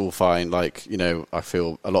 it's all fine. Like, you know, I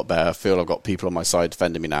feel a lot better. I feel I've got people on my side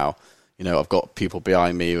defending me now. You know, I've got people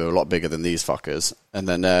behind me who are a lot bigger than these fuckers. And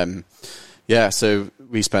then, so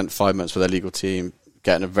we spent 5 months with our legal team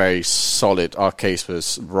getting a very solid. Our case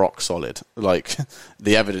was rock solid. Like,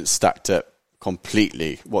 the evidence stacked up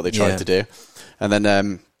completely what they tried to do. And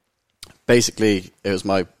then, basically, it was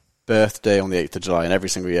my birthday on the 8th of July, and every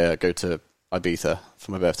single year I go to Ibiza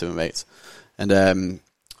for my birthday with my mates. And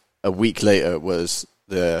a week later was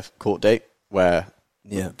the court date where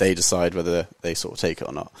they decide whether they sort of take it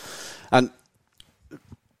or not. And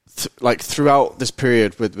like throughout this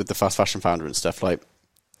period with the fast fashion founder and stuff, like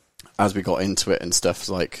as we got into it and stuff,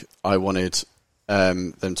 like I wanted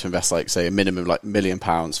them to invest like say a minimum like £1 million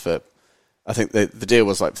for. I think the deal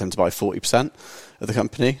was like for them to buy 40% of the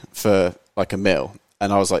company for like £1 million.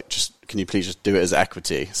 And I was like, can you please just do it as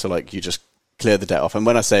equity? So like you just clear the debt off. And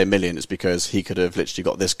when I say $1 million, it's because he could have literally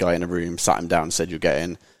got this guy in a room, sat him down and said, you're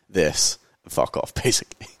getting this, and fuck off,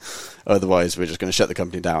 basically. Otherwise, we're just going to shut the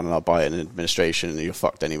company down and I'll buy it in administration and you're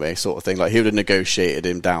fucked anyway, sort of thing. Like, he would have negotiated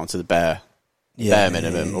him down to the bare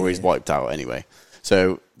minimum, or he's wiped out anyway.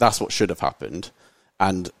 So that's what should have happened.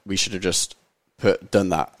 And we should have just done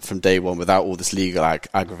that from day one without all this legal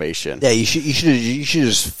aggravation. Yeah, you should have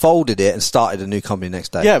just folded it and started a new company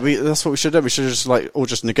next day. Yeah, that's what we should have done. We should have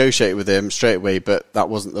just negotiated with him straight away, but that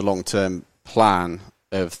wasn't the long-term plan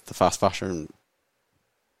of the fast fashion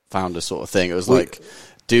founder sort of thing. It was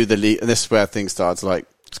do the and this is where things started like.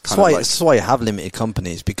 That's why you have limited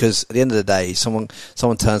companies, because at the end of the day, someone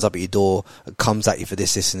turns up at your door and comes at you for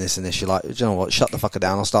this, and this. You're like, do you know what? Shut the fucker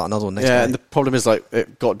down. I'll start another one next day. Yeah, and the problem is like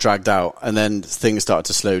it got dragged out, and then things started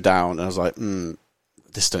to slow down, and I was like,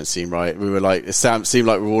 this don't seem right. We were like, it seemed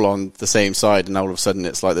like we're all on the same side, and now all of a sudden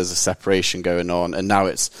it's like there's a separation going on, and now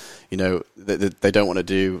it's, you know, they don't want to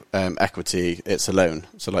do equity. It's a loan.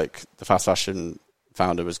 So like the fast fashion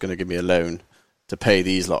founder was going to give me a loan to pay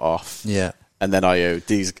these lot off. Yeah. And then I owed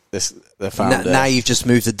the founder. Now you've just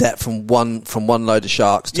moved the debt from one load of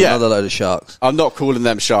sharks to another load of sharks. I'm not calling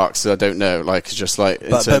them sharks, so I don't know. Like, it's just like,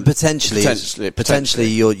 but potentially,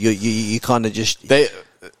 you kind of just you're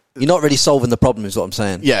not really solving the problem, is what I'm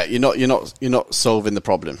saying. Yeah, you're not solving the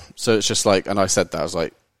problem. So it's just like, and I said that, I was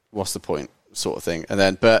like, what's the point, sort of thing. And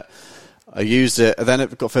then, but I used it, and then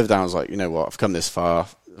it got further down. I was like, you know what? I've come this far.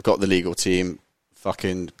 I've got the legal team.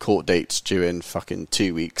 Fucking court dates due in fucking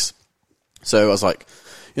 2 weeks. So I was like,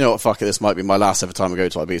 you know what, fuck it, this might be my last ever time I go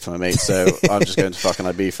to Ibiza with my mates, so I'm just going to fucking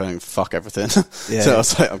Ibiza and fuck everything. So I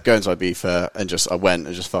was like, I'm going to Ibiza, and I went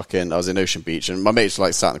and just fucking, I was in Ocean Beach, and my mates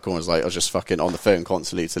like sat in the corners, like, I was just fucking on the phone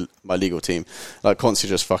constantly to my legal team, like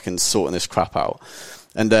constantly just fucking sorting this crap out.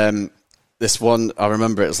 And this one, I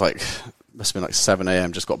remember it was like, must have been like 7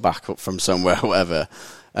 a.m, just got back up from somewhere or whatever,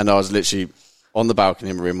 and I was literally on the balcony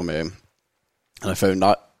in my room on my own, and I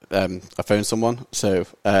phoned someone. So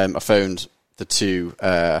I phoned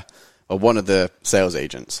one of the sales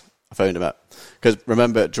agents. I phoned him up because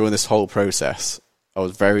remember, during this whole process, I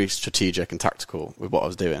was very strategic and tactical with what I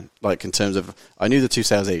was doing. Like, in terms of, I knew the 2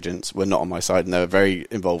 sales agents were not on my side and they were very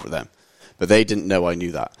involved with them, but they didn't know I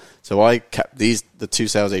knew that. So I kept the 2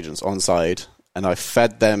 sales agents on side, and I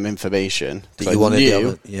fed them information that I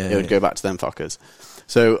knew it would go back to them fuckers.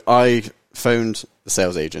 So I phoned the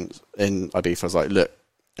sales agent in Ibiza. I was like, look,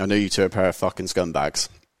 I know you 2 are a pair of fucking scumbags.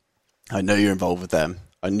 I know you're involved with them.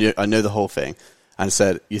 I know the whole thing. And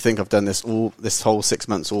said, you think I've done this whole 6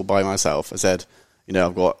 months all by myself? I said, you know,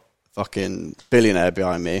 I've got fucking billionaire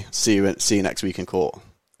behind me. See you next week in court.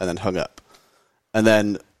 And then hung up. And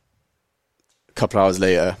then a couple of hours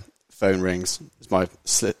later, phone rings. It's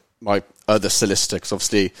my other solicitor, because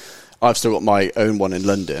obviously I've still got my own one in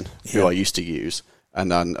London, who I used to use,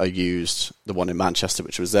 and then I used the one in Manchester,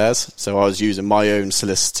 which was theirs. So I was using my own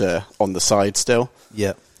solicitor on the side still.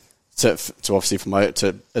 Yeah. To obviously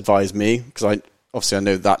to advise me, because I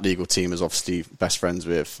know that legal team is obviously best friends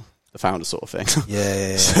with the founder, sort of thing.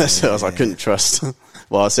 Yeah. So I was like, I couldn't trust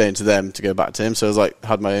what I was saying to them to go back to him. So I was like,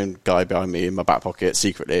 had my own guy behind me in my back pocket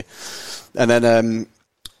secretly, and then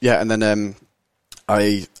he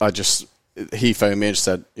phoned me and just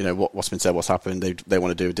said, you know, what's been said, what's happened. They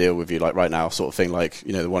want to do a deal with you, like right now, sort of thing. Like,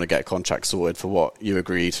 you know, they want to get a contract sorted for what you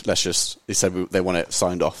agreed. They said they want it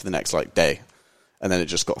signed off the next like day. And then it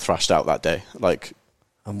just got thrashed out that day, like,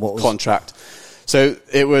 and what was contract. So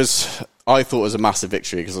I thought it was a massive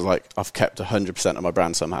victory, because I was like, I've kept 100% of my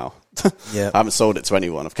brand somehow. Yeah. I haven't sold it to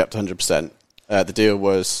anyone. I've kept 100%. The deal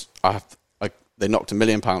was they knocked £1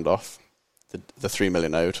 million off the 3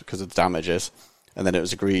 million owed because of the damages, and then it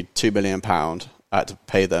was agreed £2 million. I had to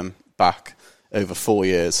pay them back over 4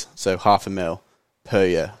 years, so £500,000 per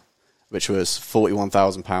year, which was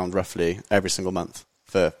 £41,000 roughly every single month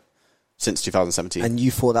since 2017. And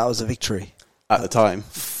you thought that was a victory? At the time.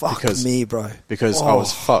 Fuck me, bro. Because I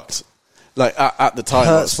was fucked. Like, at the time... It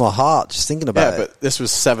hurts my heart just thinking about it. Yeah, but this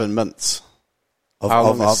was 7 months. Of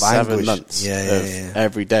 7 anguish. months Yeah.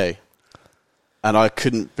 every day. And I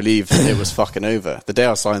couldn't believe that it was fucking over. The day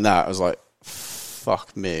I signed that, I was like,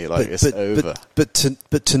 fuck me, like, it's over. But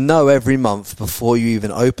to know every month, before you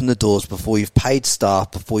even open the doors, before you've paid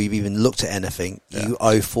staff, before you've even looked at anything, you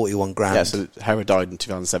owe 41 grand. Yeah, so Hera died in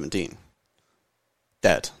 2017.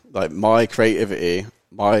 Dead. Like, my creativity,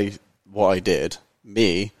 what I did,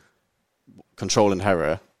 me controlling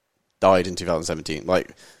Hera, died in 2017.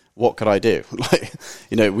 Like, what could I do? Like,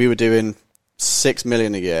 you know, we were doing 6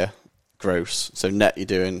 million a year gross, so net you're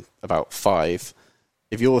doing about 5.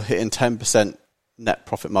 If you're hitting 10% net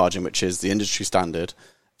profit margin, which is the industry standard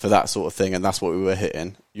for that sort of thing, and that's what we were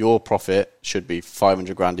hitting, your profit should be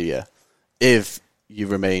 500 grand a year if you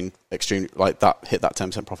remain extremely like that, hit that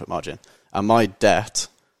 10% profit margin. And my debt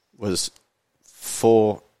was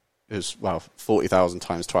 40,000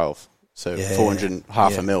 times 12, so 400,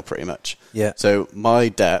 half a mil pretty much. Yeah. So my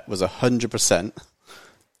debt was 100%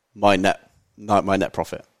 my net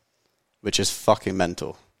profit, which is fucking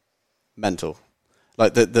mental.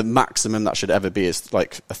 Like, the maximum that should ever be is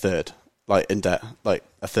like a third, like, in debt, like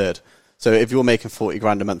a third. So if you're making 40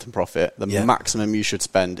 grand a month in profit, the maximum you should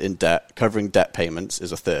spend in debt, covering debt payments,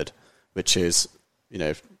 is a third, which is, you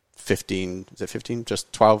know, 15, is it 15?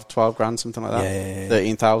 Just 12 grand, something like that. Yeah.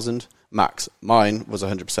 13,000 max. Mine was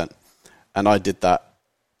 100%. And I did that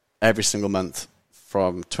every single month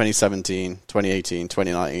from 2017, 2018,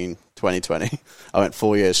 2019, 2020. I went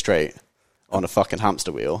 4 years straight on a fucking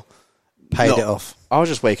hamster wheel. Paid it off. I was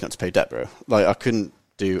just waking up to pay debt, bro. Like, I couldn't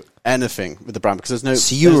do anything with the brand because there's no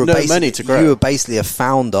money to grow. You were basically a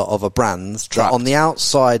founder of a brand that on the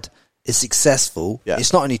outside is successful. Yeah.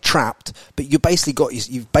 It's not only trapped, but you've basically got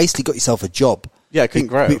yourself a job. Yeah, I couldn't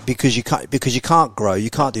grow because you can't grow. You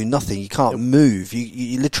can't do nothing. You can't move.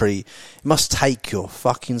 You literally, it must take your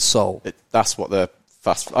fucking soul. That's what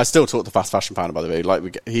I still talk to Fast Fashion Founder, by the way. Like,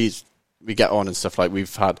 we get on and stuff. Like,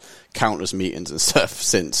 we've had countless meetings and stuff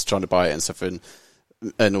since trying to buy it and stuff and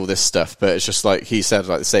all this stuff. But it's just like he said,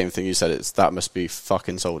 like the same thing you said. That must be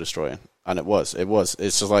fucking soul destroying, and it was.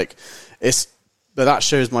 It's just like but that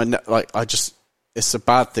shows it's a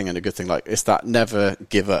bad thing and a good thing. Like, it's that never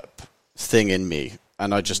give up thing in me,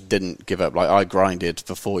 and I just didn't give up. Like, I grinded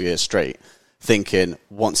for 4 years straight, thinking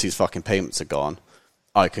once these fucking payments are gone,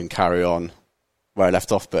 I can carry on where I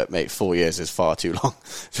left off. But mate, 4 years is far too long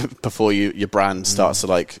before your brand starts to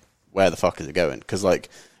like, where the fuck is it going? Because like,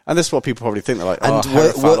 and this is what people probably think. They're like,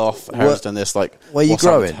 Hera fell off. Hera's done this. Like, where you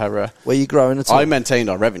growing? Hera? Where you growing at all? I maintained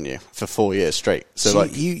our revenue for 4 years straight. So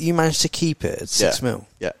like, you managed to keep it at 6 mil.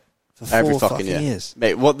 Yeah. For every fucking years.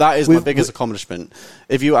 Mate, that is my biggest accomplishment.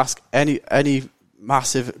 If you ask any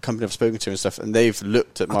massive company I've spoken to and stuff, and they've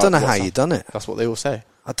looked at I don't know how you've done it. That's what they all say.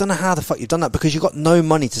 I don't know how the fuck you've done that, because you've got no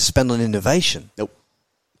money to spend on innovation. Nope.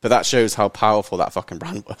 But that shows how powerful that fucking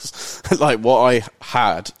brand was. Like, what I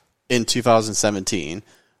had in 2017,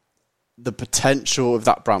 the potential of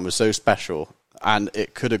that brand was so special, and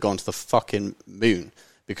it could have gone to the fucking moon.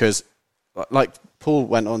 Because, like Paul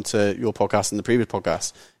went on to your podcast and the previous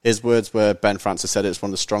podcast, his words were, Ben Francis said it's one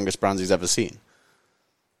of the strongest brands he's ever seen.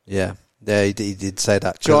 Yeah. Yeah, he did say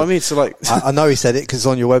that. Do you know what I mean? So like, I know he said it because it's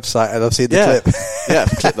on your website and I've seen the clip. Yeah,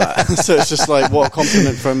 clip that. So it's just like, what a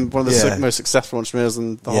compliment from one of the most successful entrepreneurs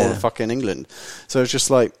in the whole of fucking England. So it's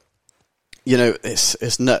just like, you know,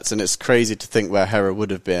 it's nuts, and it's crazy to think where Hera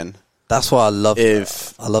would have been. That's why I love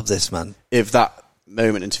this, man. If that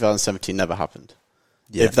moment in 2017 never happened.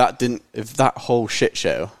 Yeah. If that whole shit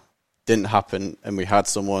show didn't happen and we had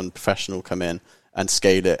someone professional come in and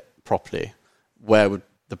scale it properly, where would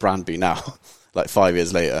the brand be now? Like 5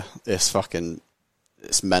 years later, it's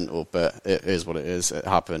mental, but it is what it is. It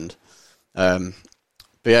happened.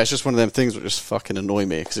 But yeah, it's just one of them things that just fucking annoy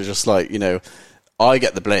me, because it's just like, I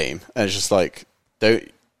get the blame, and it's just like, I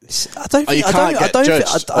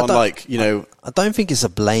don't think it's a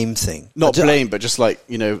blame thing. Not blame, but just like,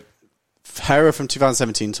 Hera from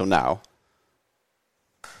 2017 till now,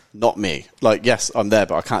 not me. Like, yes, I'm there,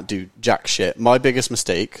 but I can't do jack shit. My biggest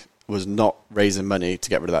mistake was not raising money to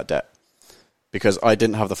get rid of that debt, because I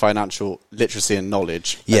didn't have the financial literacy and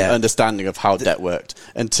knowledge and understanding of how debt worked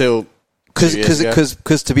until...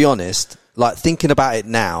 Because to be honest, like, thinking about it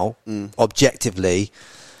now, objectively,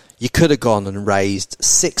 you could have gone and raised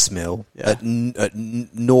 6 mil at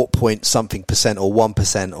 0 point something % or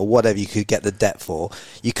 1% or whatever you could get the debt for.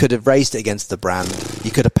 You could have raised it against the brand.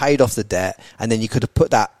 You could have paid off the debt, and then you could have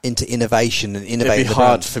put that into innovation and innovating. It'd be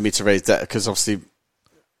hard for me to raise debt, because obviously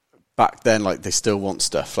back then, like, they still want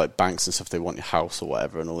stuff like banks and stuff. They want your house or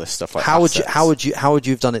whatever and all this stuff. Like, how would you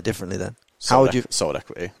have done it differently then? Sold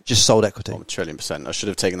equity? Just sold equity. 1 trillion %. I should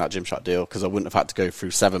have taken that Gymshark deal, because I wouldn't have had to go through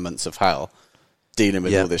 7 months of hell dealing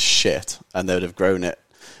with all this shit, and they would have grown it.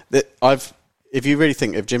 If you really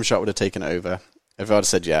think, if Gymshark would have taken it over, if I'd have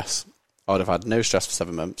said yes, I'd have had no stress for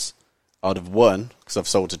 7 months. I'd have won, because I've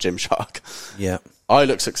sold to Gymshark. Yeah. I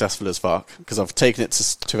look successful as fuck, because I've taken it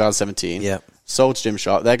to 2017. Yeah. Sold to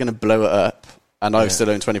Gymshark. They're going to blow it up, and I still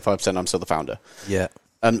own 25%. I'm still the founder. Yeah.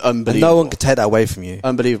 And unbelievable. And no one could take that away from you.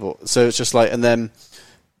 Unbelievable. So it's just like, and then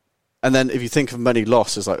if you think of money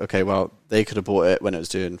lost, it's like, okay, well, they could have bought it when it was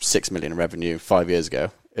doing 6 million in revenue 5 years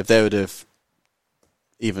ago. If they would have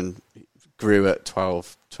even grew at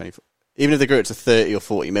 12, 20, even if they grew it to 30 or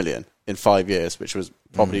 40 million in 5 years, which was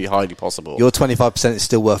probably highly possible. Your 25% is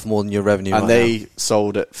still worth more than your revenue. And they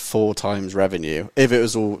sold at 4 times revenue. If it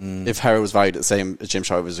was all, if Hera was valued at the same as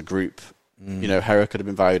Gymshark as a group, Hera could have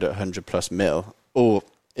been valued at 100 plus mil, or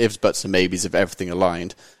ifs, buts, and maybes if everything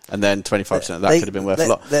aligned, and then 25% of that could have been worth a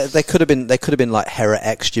lot. They could have been like Hera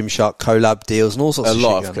X Gymshark collab deals and all sorts of shit. A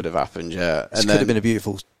lot could have happened, yeah. It could have been a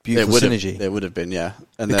beautiful synergy. There would have been, yeah.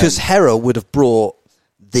 And because Hera would have brought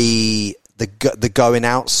the going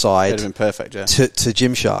outside. It'd have been perfect, yeah. To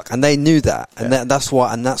Gymshark, and they knew that, and that's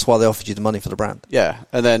why they offered you the money for the brand. Yeah,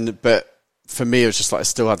 and then, but for me, it was just like I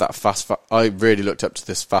still had that I really looked up to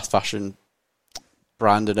this fast fashion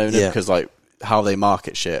brand and owner, because like, how they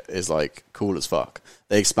market shit is like cool as fuck.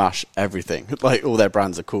 They smash everything. Like, all their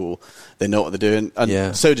brands are cool. They know what they're doing.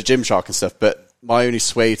 And so did Gymshark and stuff. But my only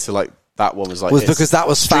sway to like that one was like, because that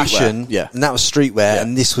was fashion, and that was streetwear,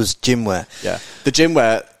 and this was gymwear. Yeah. The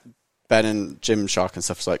gymwear, Ben and Gymshark and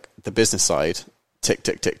stuff was like the business side, tick,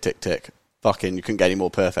 tick, tick, tick, tick. Fucking, you couldn't get any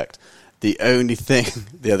more perfect. The only thing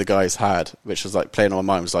the other guys had, which was like playing on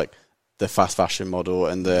my mind, was like the fast fashion model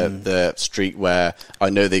and the streetwear.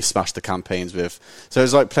 I know they smashed the campaigns with, so it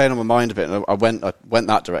was like playing on my mind a bit, and I went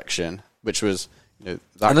that direction, which was that.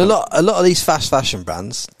 And a lot of these fast fashion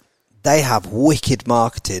brands, they have wicked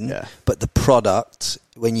marketing, but the product,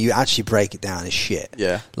 when you actually break it down, is shit.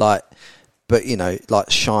 Yeah, like. But, like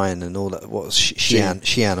Shine and all that,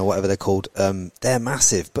 Shein or whatever they're called, they're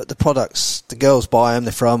massive. But the products, the girls buy them,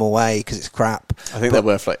 they throw them away because it's crap. I think they're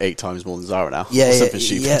worth like 8 times more than Zara now. Yeah, it's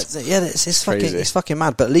fucking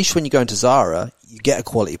mad. But at least when you go into Zara, you get a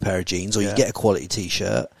quality pair of jeans, or you get a quality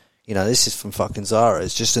t-shirt. This is from fucking Zara.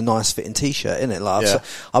 It's just a nice fitting t-shirt, isn't it? Like,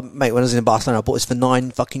 mate, when I was in Barcelona, I bought this for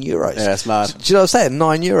 €9 fucking. Yeah, it's mad. Do you know what I'm saying?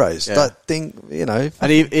 €9. Yeah. That thing,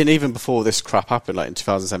 And even before this crap happened, like in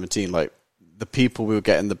 2017, like, the people we were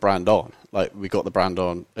getting the brand on, like, we got the brand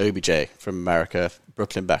on OBJ from America,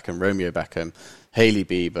 Brooklyn Beckham, Romeo Beckham, Hailey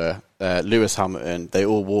Bieber, Lewis Hamilton. They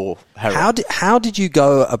all wore Hera. How did you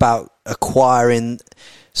go about acquiring?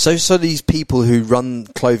 So these people who run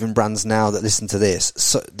clothing brands now that listen to this,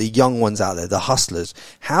 so the young ones out there, the hustlers,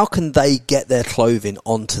 how can they get their clothing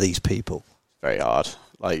onto these people? Very hard.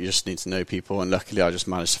 Like, you just need to know people, and luckily I just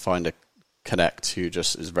managed to find a connect who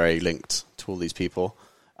just is very linked to all these people,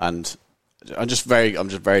 and I'm just very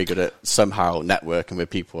good at somehow networking with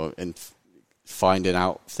people and finding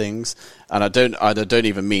out things. And I don't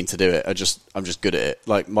even mean to do it. I'm just good at it.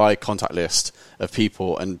 Like, my contact list of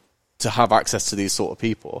people, and to have access to these sort of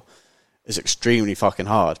people is extremely fucking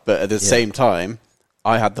hard. But at the same time,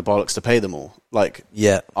 I had the bollocks to pay them all. Like,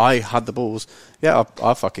 I had the balls. Yeah,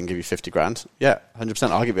 I'll fucking give you 50 grand. Yeah, 100%.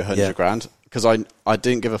 I'll give you 100 grand, because I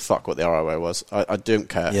didn't give a fuck what the ROI was. I don't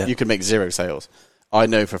care. Yeah. You could make 0 sales. I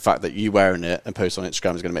know for a fact that you wearing it and post on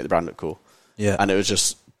Instagram is going to make the brand look cool. Yeah. And it was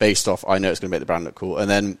just based off, I know it's going to make the brand look cool. And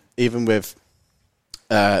then even with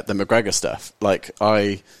the McGregor stuff. Like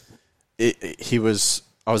I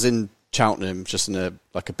was in Cheltenham just in a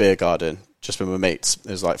beer garden just with my mates.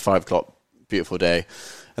 It was like 5 o'clock, beautiful day.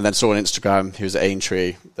 And then saw on Instagram, he was at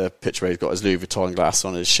Aintree, the picture where he's got his Louis Vuitton glass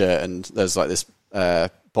on his shirt, and there's like this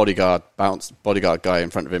bodyguard guy in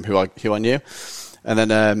front of him who I knew. And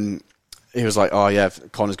then he was like, oh yeah,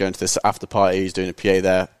 Connor's going to this after party, he's doing a PA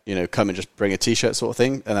there, you know, come and just bring a t-shirt sort of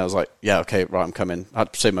thing. And I was like, yeah, okay, right, I'm coming. I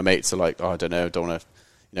had to say my mates are like, oh, I don't want to,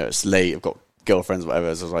 you know, it's late, I've got girlfriends,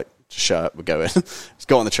 whatever. So I was like, just shut up, we're going. Just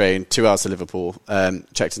got on the train, 2 hours to Liverpool,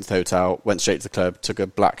 checked into the hotel, went straight to the club, took a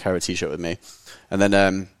black Hera t-shirt with me. And then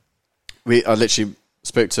I literally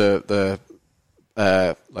spoke to the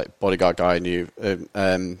like bodyguard guy I knew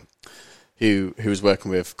who was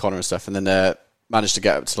working with Connor and stuff, and then managed to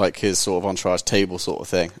get up to like his sort of entourage table sort of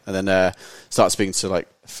thing, and then started speaking to like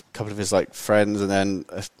a couple of his like friends, and then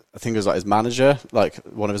I think it was like his manager, like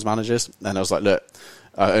one of his managers, and I was like, look,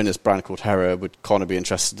 I own this brand called Hera, would Connor be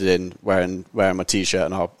interested in wearing my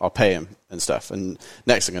t-shirt, and I'll pay him and stuff. And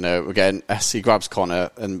next thing I know, he grabs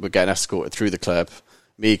Connor and we're getting escorted through the club,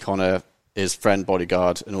 me, Connor, his friend,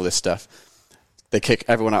 bodyguard, and all this stuff. They kick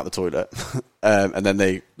everyone out the toilet, and then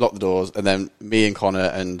they lock the doors, and then me and Connor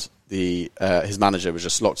and his manager was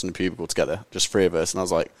just locked in the cubicle together, just 3 of us, and I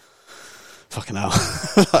was like, fucking hell.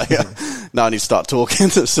 Now I need to start talking,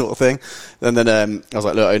 that sort of thing. And then I was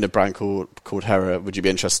like, look, I own a brand called Hera, would you be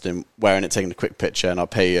interested in wearing it, taking a quick picture, and I'll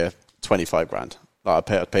pay you 25 grand. Like,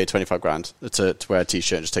 I'll pay you 25 grand to wear a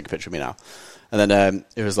t-shirt and just take a picture of me now. And then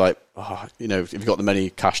it was like, oh, you know, if you've got the money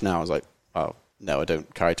cash now, I was like, oh, no, I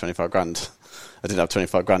don't carry 25 grand. I didn't have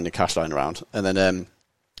 25 grand in cash lying around. And then,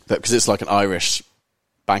 but because it's like an Irish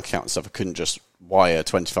bank account and stuff, I couldn't just wire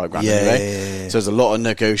 25 grand anyway. So there's a lot of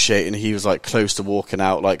negotiating. He was like close to walking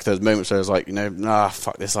out. Like there's moments where I was like, you know, nah,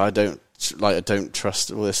 fuck this. I don't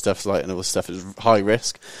trust all this stuff. Like, and all this stuff is high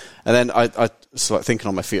risk. And then I was like thinking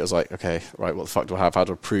on my feet, I was like, okay, right, what the fuck do I have? How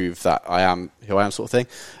do I prove that I am who I am, sort of thing?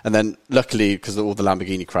 And then luckily, because all the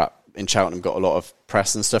Lamborghini crap in Cheltenham got a lot of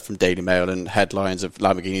press and stuff from Daily Mail and headlines of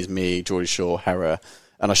Lamborghinis, me, Geordie Shore, Hera.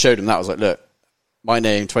 And I showed him that. I was like, look, my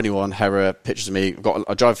name, 21, Hera, pictures of me.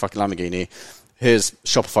 I drive a fucking Lamborghini. Here's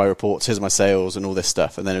Shopify reports. Here's my sales and all this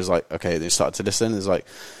stuff. And then it was like, okay. Then he started to listen. It was like,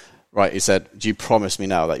 right. He said, do you promise me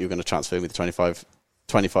now that you're going to transfer me the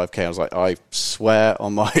 25K? I was like, I swear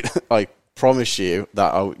on my, I promise you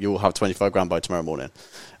that you'll have 25 grand by tomorrow morning.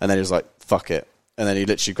 And then he was like, fuck it. And then he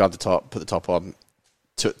literally grabbed the top, put the top on,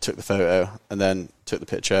 took the photo, and then took the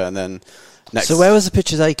picture. And then next. So where was the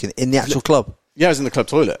picture taken? In the actual club? Yeah, it was in the club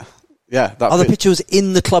toilet. Yeah. The picture was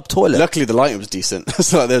in the club toilet? Luckily, the lighting was decent.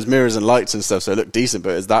 So like, there's mirrors and lights and stuff, so it looked decent,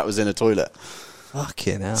 but that was in a toilet.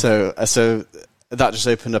 Fucking hell. So that just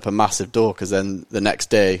opened up a massive door, because then the next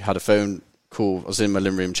day, had a phone call. I was in my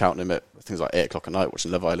living room in Cheltenham at, I think it was like 8 o'clock at night,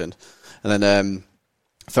 watching Love Island. And then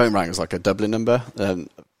phone rang. It was like a Dublin number.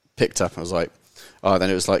 Picked up, and I was like, oh, then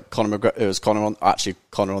it was like Connor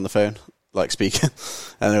on the phone, like speaking.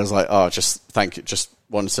 And it was like, oh, just thank you, just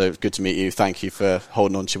wanted to say, good to meet you. Thank you for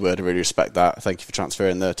holding on to your word. I really respect that. Thank you for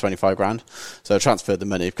transferring the 25 grand. So I transferred the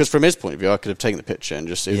money, because from his point of view, I could have taken the picture and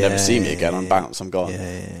just, he'd never see me again. I'm bounced, I'm gone.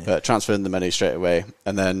 But transferred the money straight away,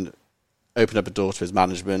 and then opened up a door to his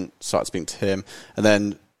management, started speaking to him. And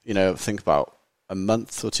then, you know, think about a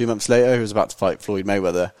month or 2 months later, he was about to fight Floyd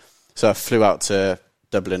Mayweather. So I flew out to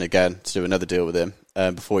Dublin again to do another deal with him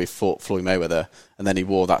before he fought Floyd Mayweather. And then he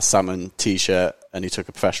wore that salmon t-shirt and he took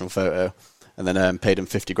a professional photo, and then paid him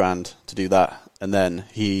 50 grand to do that. And then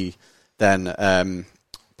he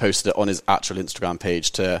posted it on his actual Instagram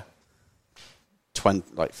page to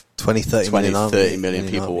 30 million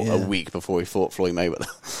people a week before he fought Floyd Mayweather.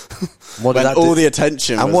 What did all the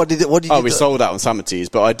attention was, what did you we sold out on salmon teas,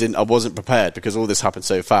 but I wasn't prepared, because all this happened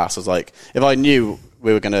so fast. I was like, if I knew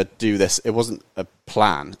we were going to do this, it wasn't a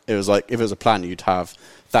plan. It was like, if it was a plan, you'd have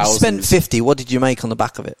thousands. You spent 50. What did you make on the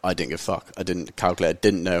back of it? I didn't give a fuck. I didn't calculate. I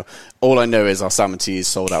didn't know. All I know is our salmon teas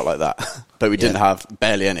sold out like that, but we didn't have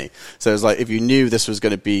barely any. So it was like, if you knew this was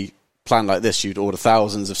going to be planned like this, you'd order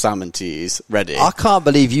thousands of salmon teas ready. I can't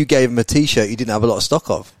believe you gave him a t-shirt you didn't have a lot of stock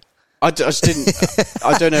of. I just didn't.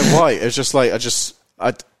 I don't know why. It was just like,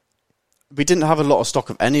 we didn't have a lot of stock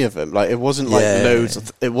of any of them. Like, it wasn't like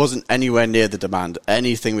loads. It wasn't anywhere near the demand.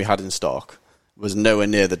 Anything we had in stock was nowhere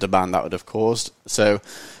near the demand that would have caused. So,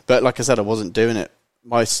 but like I said, I wasn't doing it.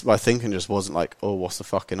 My thinking just wasn't like, oh, what's the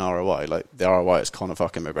fucking ROI? Like, the ROI is Conor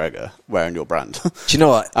fucking McGregor wearing your brand. Do you know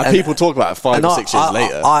what? And people talk about it 5 or 6 years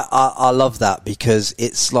later. I love that, because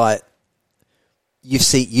it's like,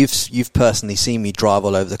 you've personally seen me drive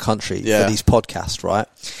all over the country for these podcasts, right?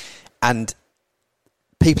 And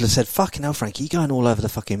people have said, fucking hell, Frankie, you're going all over the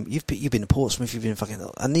fucking, you've been to Portsmouth, you've been fucking,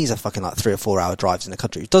 and these are fucking like 3 or 4 hour drives in the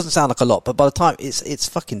country. It doesn't sound like a lot, but by the time it's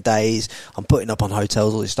fucking days, I'm putting up on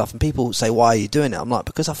hotels, all this stuff, and people say, why are you doing it? I'm like,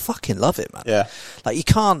 because I fucking love it, man. Yeah. Like, you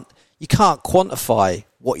can't quantify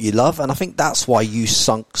what you love, and I think that's why you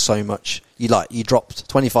sunk so much. You dropped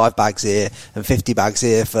 25 bags here and 50 bags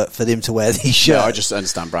here for them to wear these shirts. Yeah, I just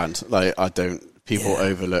understand brand. Like, people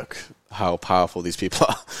overlook how powerful these people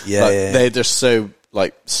are. They're just so,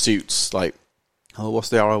 like, suits, like, oh, what's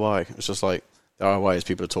the ROI? It's just like, the ROI is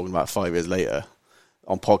people are talking about 5 years later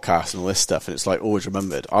on podcasts and all this stuff, and it's like always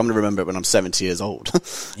remembered. I'm going to remember it when I'm 70 years old.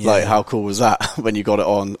 Like, how cool was that when you got it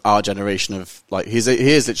on our generation of, like, he is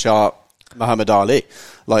literally our Muhammad Ali,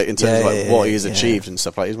 like, in terms of what he's achieved and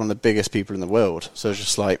stuff. Like, he's one of the biggest people in the world. So it's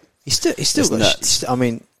just like, he's still nuts. I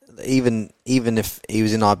mean, even if he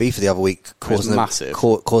was in IB for the other week causing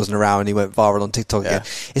a row and he went viral on TikTok again,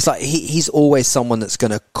 it's like he's always someone that's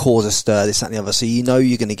going to cause a stir, this, that, and the other. So you know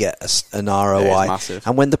you're going to get an ROI. Massive.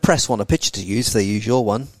 And when the press want a picture to use, they use your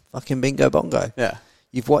one. Fucking bingo bongo. Yeah.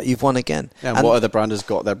 You've won again. Yeah, and what other brand has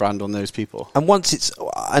got their brand on those people?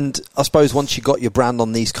 And I suppose once you got your brand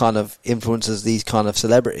on these kind of influencers, these kind of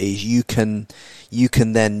celebrities, you can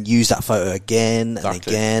then use that photo again and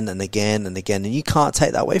again and again and again, and you can't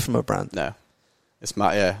take that away from a brand. No, it's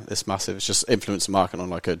massive. It's just influencer marketing on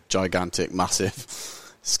like a gigantic, massive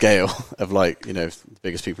scale of, like, you know, the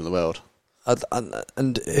biggest people in the world.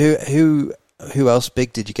 And who else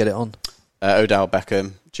big did you get it on? Odell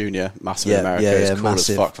Beckham Jr., massive in America. It's cool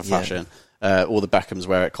massive, as fuck for fashion. All the Beckhams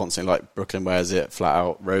wear it constantly, like Brooklyn wears it, flat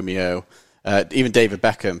out, Romeo. Even David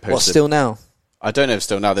Beckham posted. What, still now? I don't know if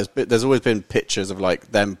still now. There's always been pictures of,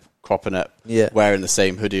 like, them cropping up, wearing the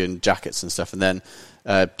same hoodie and jackets and stuff. And then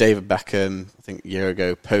David Beckham, I think a year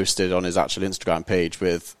ago, posted on his actual Instagram page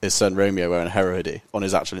with his son Romeo wearing a Hera hoodie on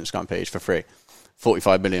his actual Instagram page for free.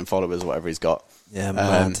 45 million followers, whatever he's got. Yeah,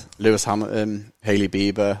 mad. Lewis Hamilton, Hailey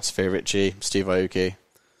Bieber, Sophia Richie, Steve Aoki.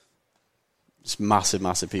 It's massive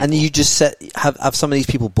people. And you just have some of these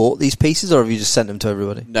people bought these pieces, or have you just sent them to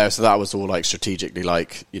everybody? No, so that was all, like, strategically,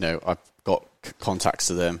 like, you know, I've got contacts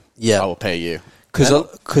to them. Yeah, I will pay you.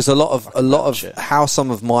 Because a lot of how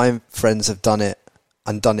some of my friends have done it,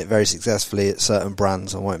 and done it very successfully at certain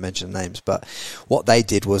brands, I won't mention names, but what they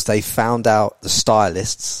did was they found out the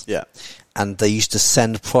stylists. Yeah. And they used to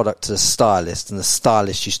send product to the stylist, and the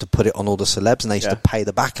stylist used to put it on all the celebs, and they used to pay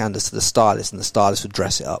the backhanders to the stylist, and the stylist would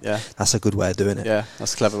dress it up. Yeah. That's a good way of doing it. Yeah,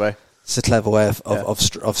 that's a clever way. It's a clever way of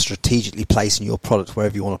strategically placing your product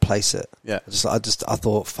wherever you want to place it. Yeah. I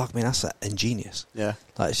thought, fuck me, that's ingenious. Yeah.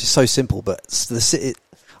 Like, it's just so simple, but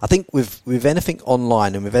I think with anything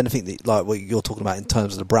online and with anything that, like what you're talking about in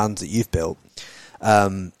terms of the brands that you've built,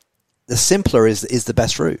 the simpler is the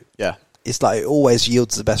best route. Yeah. It's like it always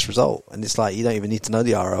yields the best result, and it's like you don't even need to know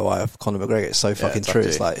the ROI of Conor McGregor. It's so fucking true.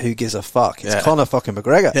 It's like, who gives a fuck? It's Conor fucking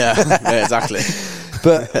McGregor. Yeah, exactly.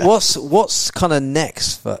 But what's kind of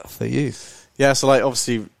next for you? Yeah, so, like,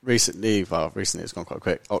 obviously recently it's gone quite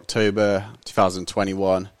quick. October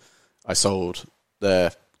 2021, I sold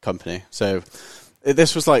the company. So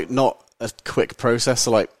this was, like, not a quick process.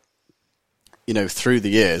 So, like, you know, through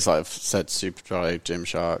the years, like I've said, Superdry,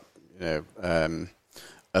 Gymshark, you know,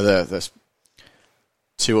 there's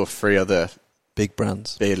 2 or 3 other big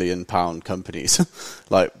brands, billion-pound companies,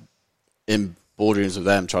 like, in boardrooms with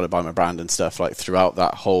them trying to buy my brand and stuff. Like, throughout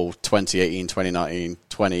that whole 2018, 2019,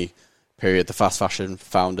 20 period, the fast fashion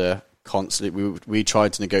founder constantly, we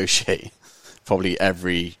tried to negotiate probably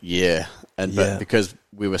every year, but because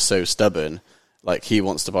we were so stubborn, like, he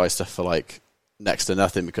wants to buy stuff for, like, next to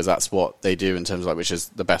nothing, because that's what they do in terms of, like, which is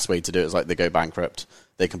the best way to do it, is like they go bankrupt,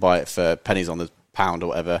 they can buy it for pennies on the pound or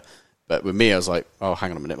whatever. But with me, I was like, oh,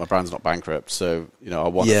 hang on a minute, my brand's not bankrupt, so, you know, I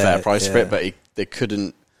want a fair price for it. But they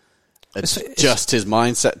couldn't adjust his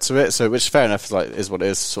mindset to it, so, which, fair enough, is, like, is what it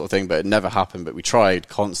is, sort of thing. But it never happened. But we tried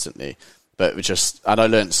constantly, but we and I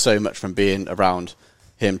learned so much from being around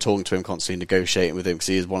him, talking to him constantly, negotiating with him, because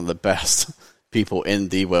he is one of the best people in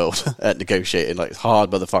the world at negotiating. Like, it's hard,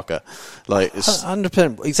 motherfucker. Like, it's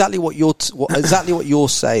 100%. Exactly what you're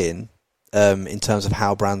saying. In terms of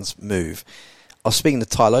how brands move, I was speaking to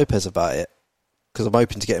Ty Lopez about it because I'm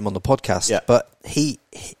hoping to get him on the podcast. Yeah. But he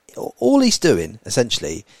all he's doing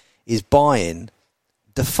essentially is buying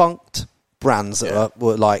defunct brands that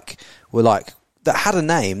were like that had a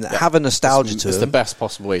name, that have a nostalgia to them. It's the best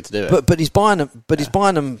possible way to do it. But he's buying them. But he's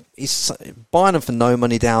buying them for no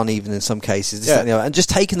money down, even in some cases. And just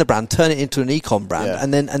taking the brand, turn it into an ECOM brand,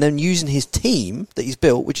 and then using his team that he's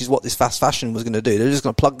built, which is what this fast fashion was going to do. They're just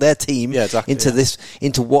going to plug their team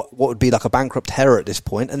into what would be like a bankrupt Hera at this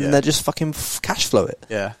point, and then they're just fucking cash flow it.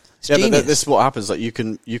 Yeah. Yeah, but this is what happens. Like you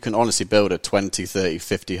can honestly build a 20, 30,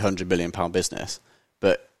 50, 100 million pound business,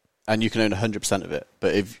 and you can own 100% of it.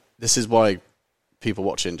 But this is why people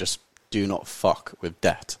watching just do not fuck with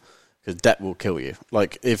debt, because debt will kill you.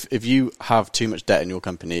 Like if you have too much debt in your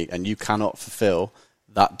company and you cannot fulfill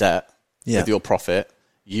that debt with your profit,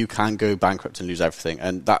 you can go bankrupt and lose everything.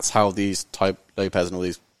 And that's how these type Lopez and all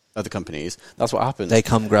these other companies, that's what happens. They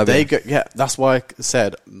come grab it. Yeah, that's why I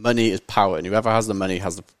said money is power, and whoever has the money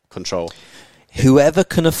has the control. Whoever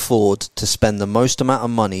can afford to spend the most amount of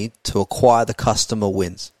money to acquire the customer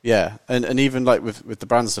wins. Yeah, and even like with the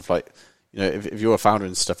brands and stuff, like, you know, if you're a founder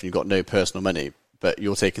and stuff and you've got no personal money, but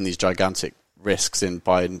you're taking these gigantic risks in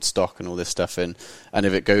buying stock and all this stuff, and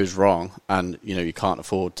if it goes wrong and, you know, you can't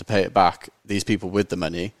afford to pay it back, these people with the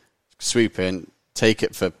money swoop in, take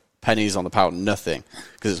it for pennies on the pound, nothing,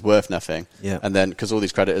 because it's worth nothing. Yeah. And then, because all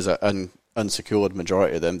these creditors are unsecured,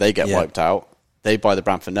 majority of them, they get wiped out. They buy the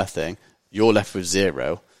brand for nothing. You're left with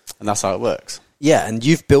zero, and that's how it works. Yeah, and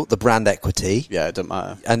you've built the brand equity. Yeah, it doesn't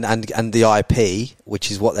matter. And the IP, which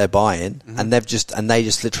is what they're buying, and they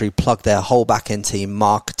just literally plug their whole back end team,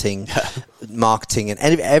 marketing, and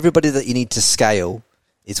everybody that you need to scale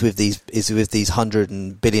is with these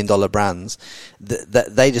 $100 billion brands.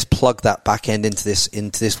 That they just plug that back end into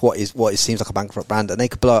this what it seems like a bankrupt brand, and they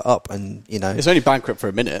could blow it up. And, you know, it's only bankrupt for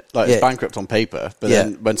a minute. Like, it's bankrupt on paper, but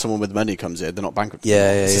then when someone with money comes in, they're not bankrupt.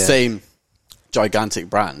 It's the same gigantic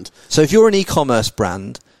brand. So if you're an e-commerce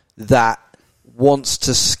brand that wants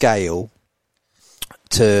to scale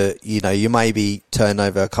to, you know, you maybe turn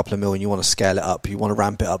over a couple of million, you want to scale it up, you want to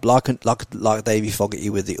ramp it up, like Davey Fogarty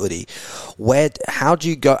with the Uddy. How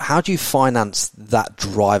do you finance that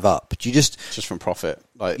drive up? Do you just from profit?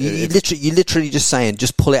 Like, you literally just saying,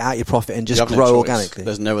 just pull it out your profit and just grow organically.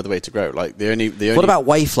 There's no other way to grow. Like the only. What about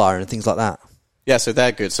Wayflyer and things like that? Yeah, so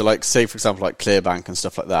they're good. So, like, say for example, like Clearbank and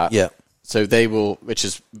stuff like that. Yeah. So they will, which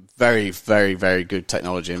is very, very, very good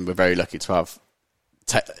technology, and we're very lucky to have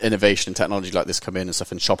innovation and technology like this come in and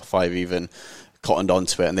stuff. And Shopify have even cottoned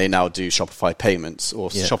onto it, and they now do Shopify payments or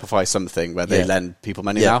Shopify something where they lend people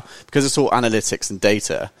money now, because it's all analytics and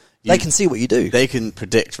data. They can see what you do. They can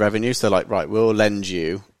predict revenue. So, like, right, we'll lend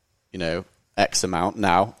you, you know, X amount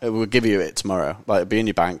now. We'll give you it tomorrow. Like, it'll be in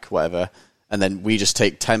your bank, whatever. And then we just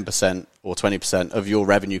take 10% or 20% of your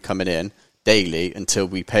revenue coming in daily until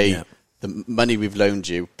we pay the money we've loaned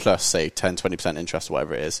you, plus, say, 10, 20% interest or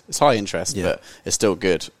whatever it is. It's high interest, but it's still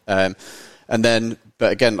good. And then,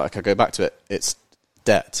 but again, like, I go back to it, it's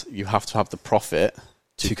debt. You have to have the profit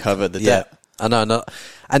to cover the debt. I know, no.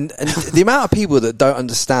 And the amount of people that don't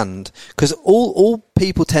understand, because all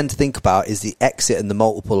people tend to think about is the exit and the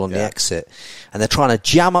multiple on the exit, and they're trying to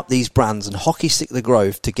jam up these brands and hockey stick the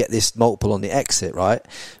growth to get this multiple on the exit, right?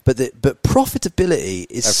 But profitability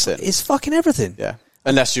is fucking everything. Yeah.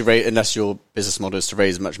 Unless your business model is to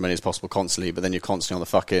raise as much money as possible constantly, but then you're constantly on the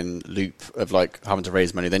fucking loop of, like, having to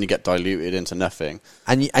raise money, then you get diluted into nothing.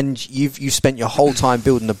 And you've spent your whole time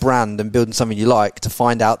building a brand and building something you like, to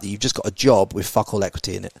find out that you've just got a job with fuck all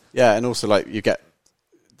equity in it. Yeah, and also, like,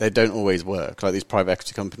 they don't always work. Like, these private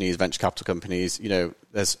equity companies, venture capital companies, you know,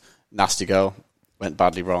 there's Nasty Girl, went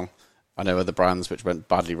badly wrong. I know other brands which went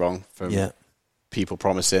badly wrong from people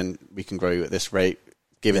promising we can grow you at this rate,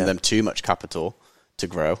 giving them too much capital to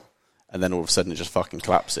grow, and then all of a sudden it just fucking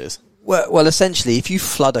collapses. Well, essentially, if you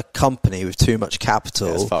flood a company with too much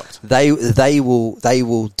capital, they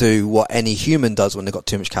will do what any human does when they've got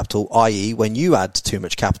too much capital, i.e. when you add too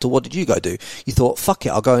much capital, what did you go do? You thought, fuck it,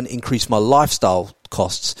 I'll go and increase my lifestyle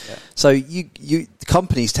costs. Yeah. So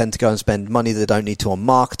companies tend to go and spend money they don't need to on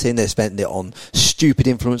marketing. They spend it on stupid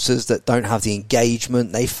influencers that don't have the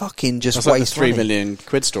engagement. They fucking just waste money. That's like the 3 million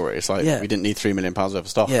quid story. It's like, we didn't need £3 million worth of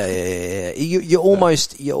stock. Yeah. You're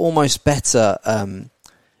almost better.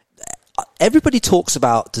 Everybody talks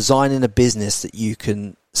about designing a business that you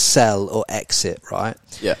can sell or exit, right?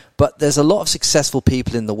 Yeah. But there's a lot of successful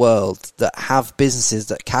people in the world that have businesses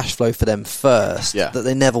that cash flow for them first, that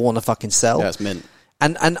they never want to fucking sell. Yeah, it's mint.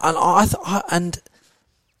 And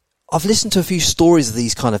I've listened to a few stories of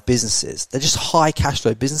these kind of businesses. They're just high cash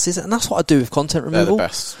flow businesses, and that's what I do with content removal. They're the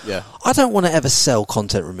best, yeah. I don't want to ever sell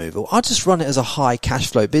content removal. I just run it as a high cash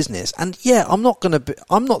flow business. And I'm not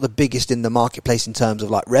the biggest in the marketplace in terms of,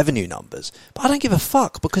 like, revenue numbers, but I don't give a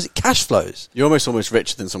fuck because it cash flows. You're almost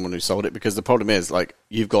richer than someone who sold it, because the problem is, like,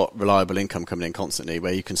 you've got reliable income coming in constantly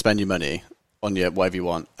where you can spend your money on your whatever you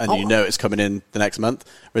want, and you know it's coming in the next month.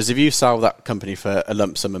 Whereas if you sell that company for a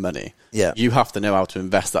lump sum of money, you have to know how to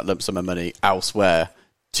invest that lump sum of money elsewhere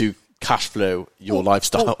to cash flow your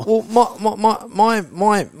lifestyle. Well,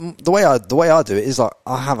 the way I do it is, like,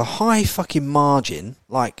 I have a high fucking margin,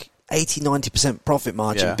 like 80-90% profit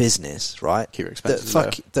margin business, right? Keep your expenses low.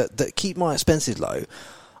 That keep my expenses low.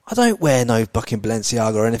 I don't wear no fucking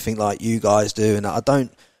Balenciaga or anything like you guys do, and I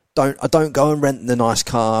don't go and rent the nice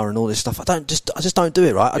car and all this stuff. I just don't do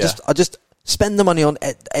it, right? I just spend the money on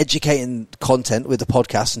educating content with the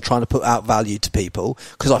podcast and trying to put out value to people,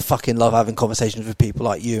 because I fucking love having conversations with people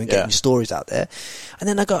like you and getting your stories out there. And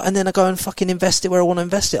then I go and fucking invest it where I want to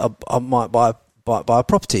invest it. I might buy a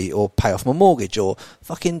property or pay off my mortgage or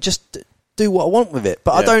fucking just do what I want with it.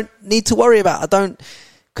 But I don't need to worry about it.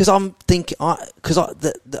 Because I'm thinking,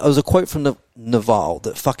 there was a quote from Naval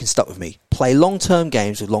that fucking stuck with me. Play long-term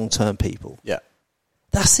games with long-term people. Yeah.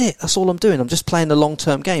 That's it. That's all I'm doing. I'm just playing a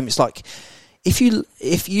long-term game. It's like, if you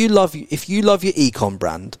love your ECOM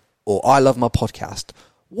brand, or I love my podcast,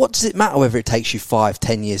 what does it matter whether it takes you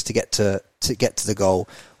 5-10 years to get to the goal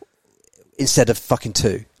instead of fucking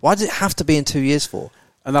 2? Why does it have to be in 2 years for?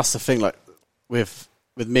 And that's the thing, like, with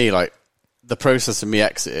me, like, the process of me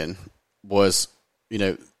exiting was,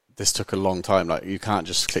 this took a long time. Like, you can't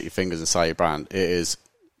just click your fingers and sell your brand. It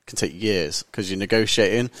can take years, because you're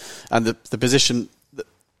negotiating. And the position,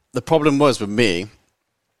 the problem was with me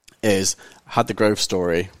is I had the growth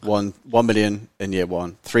story, 1 million in year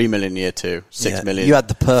 1, 3 million in year 2, 6 million. You had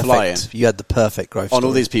the perfect flying. You had the perfect growth on story.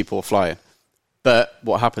 all these people flying. But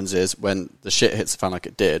what happens is, when the shit hits the fan like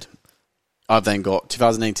it did, I've then got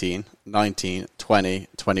 2018, 19, 20,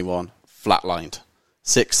 21 flatlined,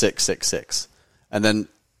 6, 6, 6, 6. And then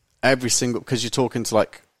every single, because you're talking to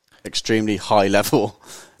like extremely high level,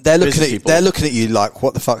 they're looking at you like,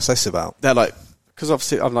 what the fuck's this about? They're like, because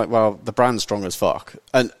obviously I'm like, well, the brand's strong as fuck.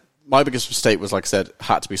 And my biggest mistake was, like I said,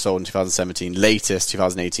 had to be sold in 2017, latest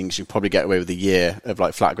 2018, because you probably get away with a year of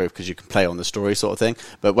like flat growth because you can play on the story sort of thing.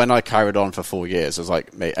 But when I carried on for 4 years, I was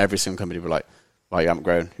like, mate, every single company would be like, well, you haven't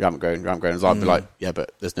grown. So I'd be like, yeah,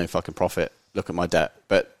 but there's no fucking profit. Look at my debt.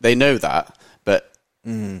 But they know that, but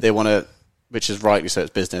they want to, which is rightly so,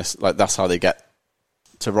 it's business. Like, that's how they get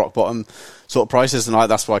to rock bottom sort of prices. And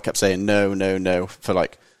that's why I kept saying no for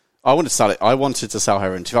like, I wanted to sell it. I wanted to sell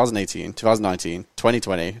Hera in 2018, 2019,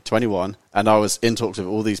 2020, 21, and I was in talks with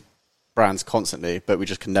all these brands constantly, but we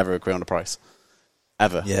just could never agree on a price,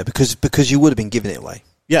 ever. Yeah, because you would have been giving it away.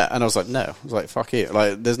 Yeah, and I was like, no. I was like, fuck it.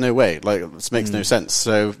 Like, there's no way. Like, this makes no sense.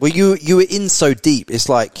 So, well, you were in so deep. It's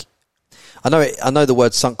like, I know the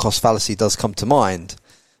word sunk cost fallacy does come to mind,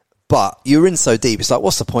 but you're in so deep. It's like,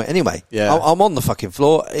 what's the point anyway? Yeah. I'm on the fucking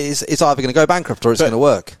floor. It's either going to go bankrupt or it's going to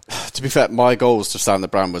work. To be fair, my goals to sell the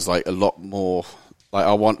brand was like a lot more.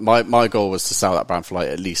 Like, my goal was to sell that brand for like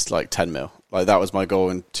at least like 10 mil. Like, that was my goal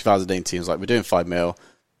in 2018. I was like, we're doing 5 mil,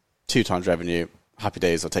 2 times revenue. Happy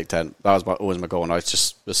days, I'll take 10. That was always my goal. And I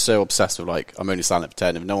just was so obsessed with like, I'm only selling it for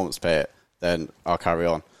 10. If no one wants to pay it, then I'll carry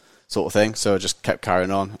on, sort of thing. So I just kept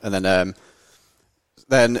carrying on. And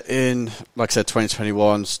then in, like I said,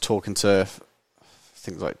 2021, talking to, I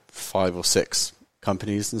think like 5 or 6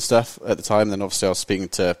 companies and stuff at the time. And then obviously I was speaking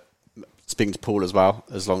to Paul as well,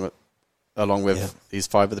 along with these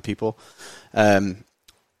 5 other people.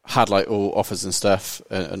 Had like all offers and stuff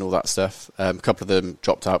and all that stuff. A couple of them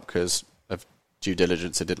dropped out because of due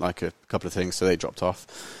diligence. They didn't like a couple of things, so they dropped off.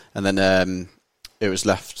 And then it was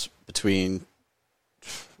left between,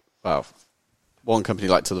 well, one company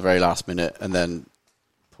like till the very last minute, and then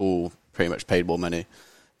Paul pretty much paid more money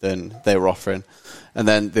than they were offering. And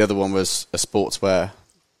then the other one was a sportswear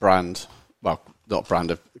brand, well, not brand,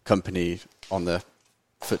 a company on the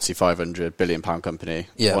FTSE 500 £1 billion company.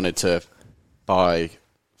 Wanted to buy.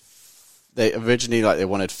 They originally they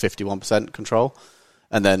wanted 51% control,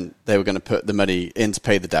 and then they were going to put the money in to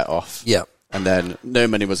pay the debt off. Yeah. And then no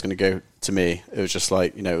money was going to go to me. It was just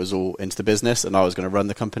like, it was all into the business, and I was going to run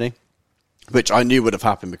the company, which I knew would have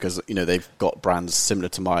happened because, they've got brands similar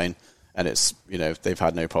to mine, and it's, they've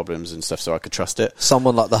had no problems and stuff, so I could trust it.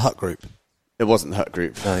 Someone like the Hut Group. It wasn't the Hut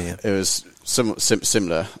Group. Oh, yeah. It was somewhat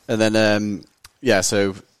similar. And then,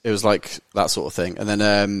 so it was like that sort of thing. And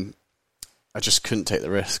then I just couldn't take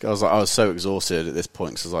the risk. I was so exhausted at this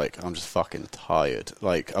point because I was like, I'm just fucking tired.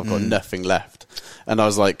 Like, I've got nothing left. And I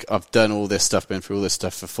was like, I've done all this stuff, been through all this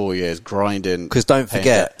stuff for 4 years, grinding. Because don't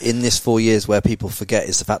forget, in this 4 years, where people forget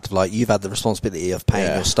is the fact of like, you've had the responsibility of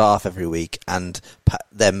paying your staff every week and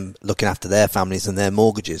them looking after their families and their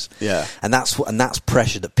mortgages. Yeah. And that's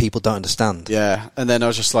pressure that people don't understand. Yeah. And then I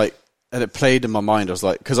was just like, and it played in my mind. I was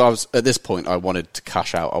like, because I was at this point, I wanted to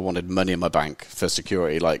cash out. I wanted money in my bank for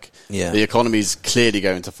security. Like, the economy's clearly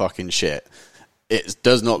going to fucking shit. It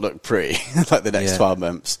does not look pretty like the next 12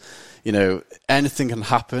 months. Anything can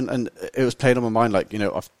happen. And it was played on my mind. Like,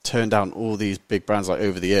 I've turned down all these big brands like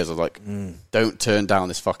over the years. I was like, don't turn down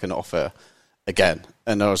this fucking offer again.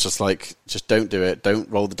 And I was just like, just don't do it. Don't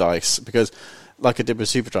roll the dice. Because like I did with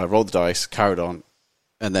Superdrive, rolled the dice, carried on,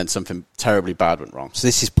 and then something terribly bad went wrong. So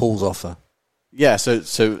this is Paul's offer. Yeah,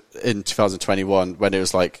 so in 2021, when it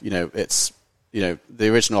was like, it's, the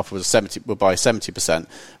original offer was we'll buy 70%,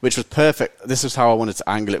 which was perfect. This is how I wanted to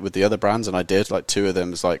angle it with the other brands, and I did. Like, two of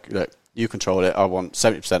them was like, look, you control it. I want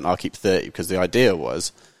 70%, I'll keep 30%, because the idea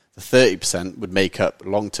was the 30% would make up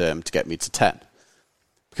long-term to get me to 10%.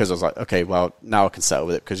 Because I was like, okay, well, now I can settle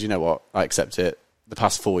with it, because you know what? I accept it. The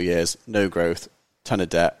past 4 years, no growth, ton of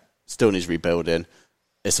debt, still needs rebuilding.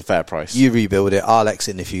 It's a fair price. You rebuild it, I'll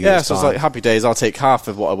exit in a few years. Yeah, so it's like, happy days. I'll take half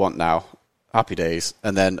of what I want now. Happy days.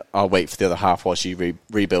 And then I'll wait for the other half whilst you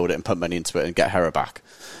rebuild it and put money into it and get Hera back.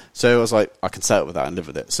 So I was like, I can settle with that and live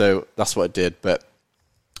with it. So that's what I did. But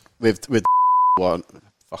with one,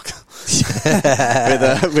 fuck.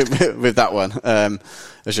 with that one, it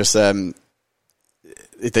was just,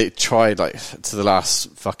 they tried like to the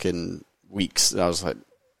last fucking weeks. And I was like,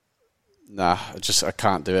 nah, I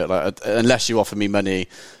can't do it. Like, unless you offer me money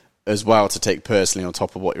as well to take personally on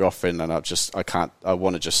top of what you're offering, and I can't. I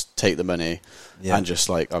want to just take the money and just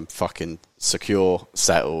like, I'm fucking secure,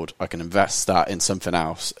 settled. I can invest that in something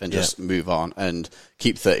else and just move on and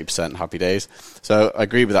keep 30%. Happy days. So I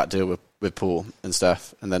agree with that deal with Paul and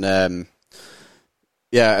stuff. And then and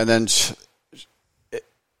then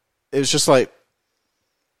it was just like,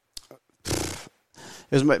 it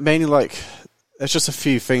was mainly like, there's just a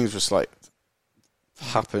few things just like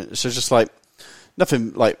happen. So just like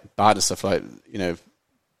nothing like bad and stuff, like,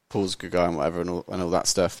 Paul's a good guy and whatever and all that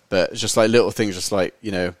stuff. But it's just like little things, just like,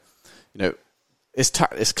 it's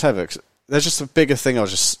clever. There's just a bigger thing I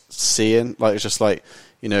was just seeing. Like, it's just like,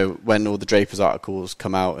 when all the Drapers articles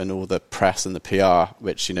come out and all the press and the PR,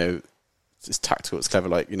 which, it's tactical, it's clever.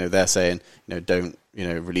 Like, they're saying, don't,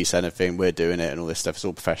 release anything. We're doing it and all this stuff. It's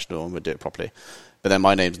all professional and we'll do it properly. But then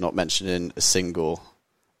my name's not mentioned in a single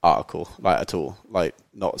article, like, at all, like,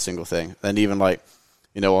 not a single thing. Then even like,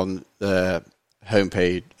 on the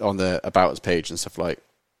homepage, on the About Us page and stuff, like,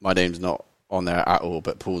 my name's not on there at all,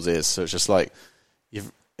 but Paul's is. So it's just like,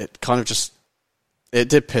 it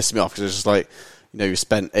did piss me off, because it's just like, you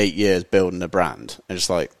spent 8 years building a brand, and just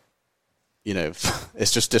like,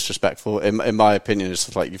 it's just disrespectful. In my opinion, it's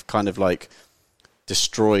just like, you've kind of like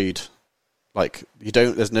destroyed. Like,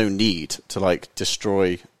 there's no need to like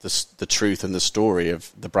destroy the truth and the story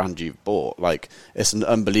of the brand you've bought. Like, it's an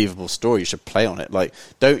unbelievable story. You should play on it. Like,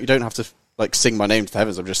 you don't have to like sing my name to the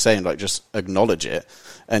heavens. I'm just saying, like, just acknowledge it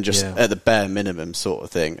and just at the bare minimum sort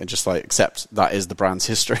of thing, and just like accept that is the brand's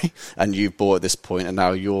history and you've bought at this point, and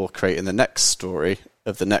now you're creating the next story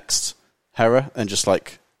of the next Hera. And just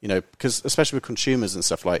like, because especially with consumers and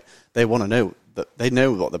stuff, like, they want to know that they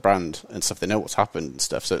know what the brand and stuff, they know what's happened and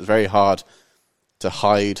stuff. So it's very hard to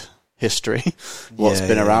hide history, what's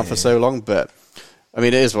been around for so long. But I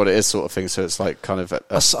mean, it is what it is, sort of thing. So it's like kind of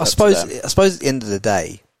I suppose at the end of the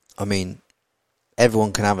day, I mean,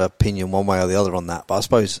 everyone can have an opinion one way or the other on that, but I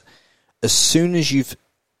suppose as soon as you've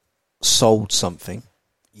sold something,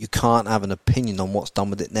 you can't have an opinion on what's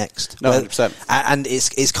done with it next. No, 100%. And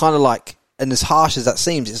it's kind of like, and as harsh as that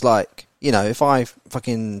seems, it's like, if I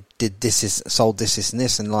fucking did sold this and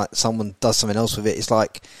this, and like someone does something else with it, it's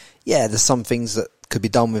like, yeah, there's some things that could be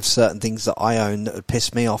done with certain things that I own that would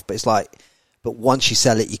piss me off, but it's like, but once you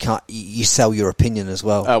sell it, you sell your opinion as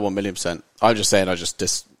well. Oh, 1,000,000%. I'm just saying,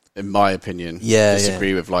 in my opinion,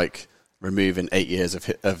 disagree with like removing 8 years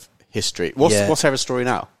of history. What's Hera's story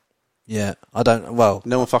now? Yeah, I don't. Well,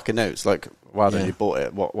 no one fucking knows. Like, why don't you bought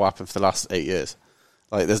it? What happened for the last 8 years?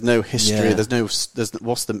 Like, there's no history. Yeah. There's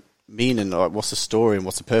what's the meaning? Like, what's the story and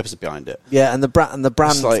what's the purpose behind it? Yeah, and the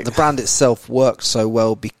brand itself worked so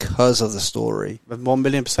well because of the story.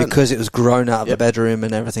 1,000,000%. Because it was grown out of the bedroom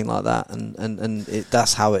and everything like that, and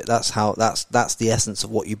that's the essence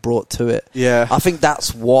of what you brought to it. Yeah, I think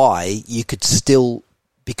that's why you could still,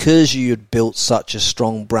 because you had built such a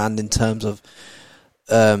strong brand in terms of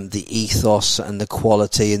the ethos and the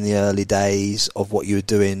quality in the early days of what you were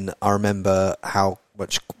doing. I remember how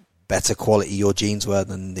much better quality your jeans were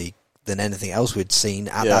than anything else we'd seen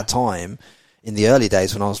at that time. In the early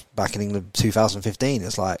days when I was back in England, 2015,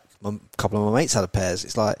 it's like a couple of my mates had a pairs.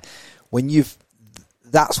 It's like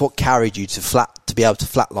that's what carried you to be able to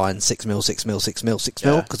flatline 6 mil.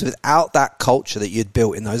 Because without that culture that you'd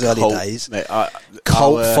built in those early days, mate,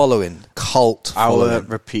 cult following, our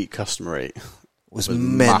repeat customer rate was mental.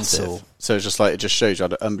 Massive. So it's just like, it just shows you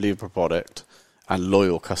had an unbelievable product and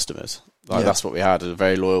loyal customers. Like, that's what we had, a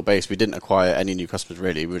very loyal base. We didn't acquire any new customers,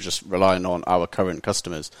 really. We were just relying on our current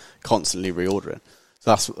customers, constantly reordering.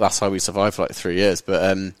 So that's how we survived for like 3 years. But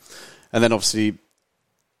and then obviously,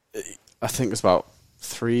 I think it was about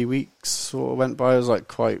 3 weeks sort of went by. It was like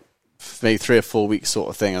quite maybe 3 or 4 weeks sort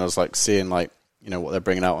of thing, and I was like seeing like, you know, what they're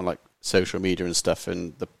bringing out on like social media and stuff,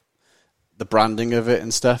 and the branding of it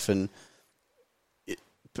and stuff, and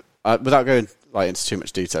without going like into too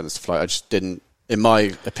much detail and stuff, like I just didn't, in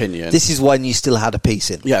my opinion. This is when you still had a piece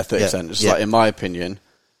in. Yeah, 30%. Just like, in my opinion,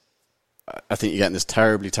 I think you're getting this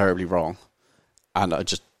terribly, terribly wrong, and I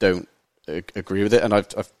just don't agree with it. And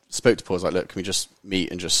I've spoke to Paul, I was like, look, can we just meet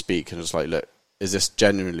and just speak? And I was like, look, is this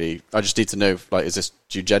genuinely, I just need to know, like, do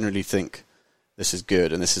you genuinely think this is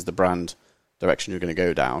good and this is the brand direction you're going to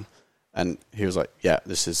go down? And he was like, yeah,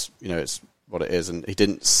 this is, you know, it's what it is. And he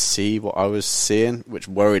didn't see what I was seeing, which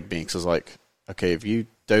worried me, because I was like, okay, if you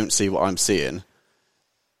don't see what I'm seeing,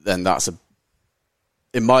 then that's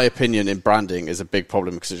in my opinion, in branding is a big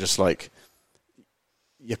problem, because it's just like,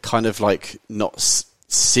 you're kind of like not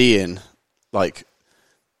seeing, like,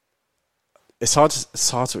 it's hard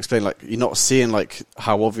to explain, like, you're not seeing like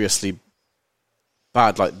how obviously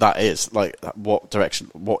bad like that is, like what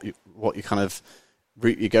direction, what you kind of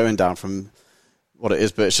route you're going down from what it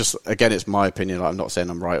is. But it's just, again, it's my opinion. Like, I'm not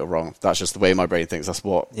saying I'm right or wrong. That's just the way my brain thinks. That's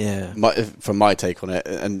what, from my take on it.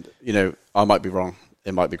 And, you know, I might be wrong.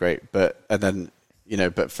 It might be great. But, and then, you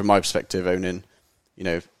know, but from my perspective, owning, you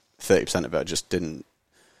know, 30% of it, I just didn't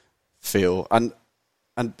feel, and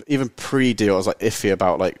even pre-deal, I was like iffy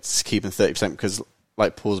about like keeping 30%, because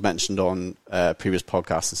like Paul's mentioned on previous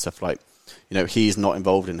podcasts and stuff, like, you know, he's not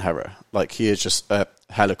involved in Hera. Like, he is just a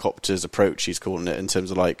helicopter's approach, he's calling it, in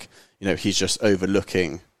terms of like, you know, he's just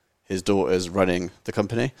overlooking his daughters running the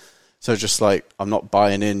company. So just like, I'm not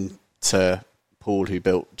buying in to Paul, who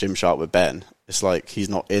built Gymshark with Ben. It's like, he's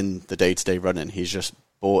not in the day-to-day running. He's just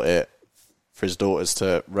bought it for his daughters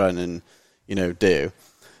to run and, you know, do.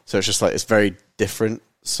 So it's just like, it's very different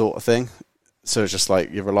sort of thing. So it's just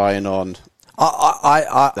like, you're relying on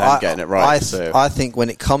them getting it right. I think when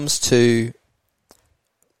it comes to,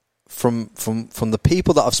 from the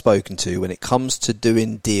people that I've spoken to, when it comes to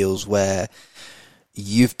doing deals where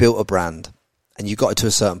you've built a brand and you got it to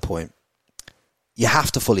a certain point, you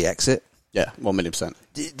have to fully exit. Yeah, 1,000,000%.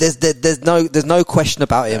 There's no question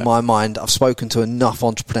about it in my mind. I've spoken to enough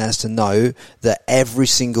entrepreneurs to know that every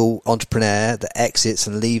single entrepreneur that exits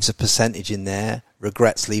and leaves a percentage in there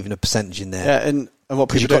regrets leaving a percentage in there. Yeah, and what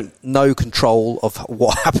people don't, got no control of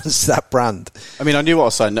what happens to that brand. I mean, I knew what I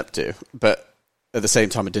was signing up to, but at the same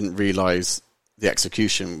time, I didn't realise the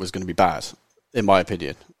execution was going to be bad, in my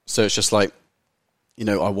opinion. So it's just like, you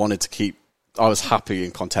know, I was happy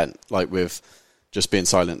and content, like, with just being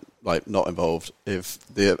silent, like, not involved. If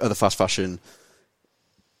the other fast fashion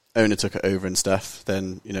owner took it over and stuff,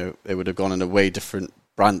 then, you know, it would have gone in a way different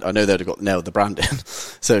brand. I know they'd have nailed the branding.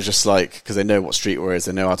 So it's just like, because they know what streetwear is,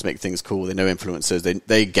 they know how to make things cool, they know influencers,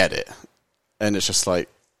 they get it. And it's just like,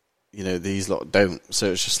 you know, these lot don't.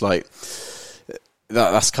 So it's just like,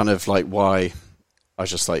 that's kind of like why I was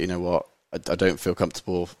just like, you know what, I don't feel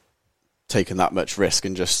comfortable taking that much risk,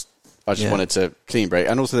 and I just wanted to clean break.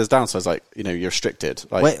 And also there's downsides, like, you know, you're restricted.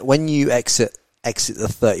 Like, when you exit the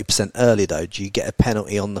 30% early, though, do you get a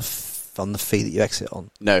penalty on the fee that you exit on?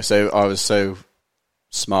 No, so I was so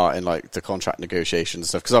smart in like the contract negotiations and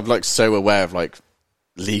stuff, because I'm like so aware of like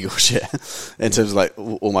legal shit in terms of like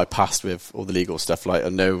all my past with all the legal stuff. Like, I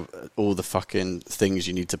know all the fucking things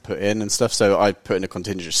you need to put in and stuff. So I put in a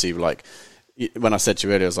contingency. Like, when I said to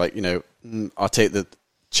you earlier, I was like, you know, I'll take the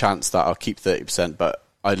chance that I'll keep 30%, but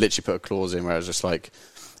I literally put a clause in where I was just like,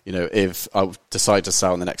 you know, if I decide to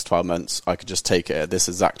sell in the next 12 months, I could just take it at this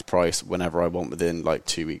exact price whenever I want within like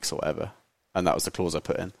 2 weeks or whatever. And that was the clause I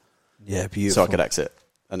put in. Yeah, beautiful. So I could exit.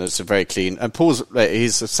 And it's a very clean. And Paul's, like,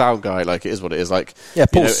 he's a sound guy. Like, it is what it is. Like, yeah,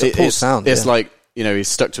 Paul's sound. It's like, you know, he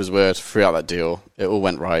stuck to his word throughout that deal. It all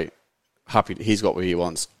went right. Happy. He's got what he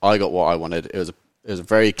wants. I got what I wanted. It was a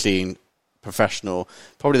very clean, professional,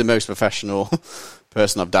 probably the most professional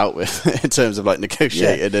person I've dealt with in terms of like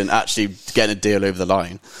negotiating and actually getting a deal over the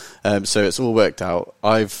line. So it's all worked out.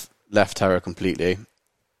 I've left Hera completely.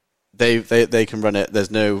 They can run it. There's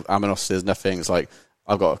no animosity. There's nothing. It's like,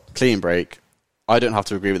 I've got a clean break. I don't have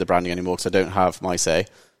to agree with the branding anymore because I don't have my say.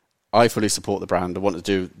 I fully support the brand. I want to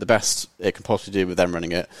do the best it can possibly do with them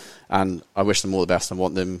running it, and I wish them all the best. I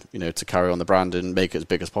want them, you know, to carry on the brand and make it as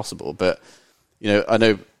big as possible. But, you know, I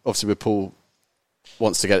know obviously with Paul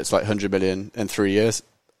wants to get it to like 100 million in 3 years,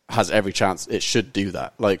 has every chance it should do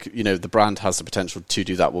that. Like, you know, the brand has the potential to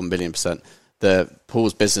do that 1,000,000%. The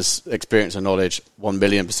Paul's business experience and knowledge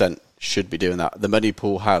 1,000,000% should be doing that. The money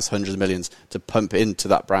Paul has, hundreds of millions to pump into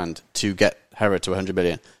that brand to get Hera to 100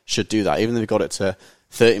 million, should do that. Even if they got it to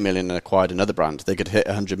 30 million and acquired another brand, they could hit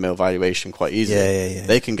 100 mil valuation quite easily. Yeah.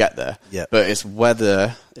 They can get there. Yeah. But it's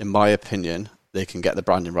whether, in my opinion, they can get the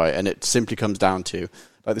branding right. And it simply comes down to,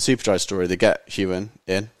 like the Superdry story, they get Hewan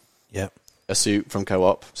in, a suit from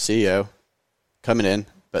Co-op, CEO, coming in,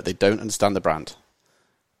 but they don't understand the brand.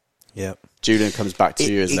 Yeah. Julian comes back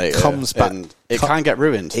 2 years later. It can get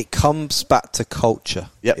ruined. It comes back to culture.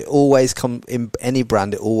 Yep. It always comes in any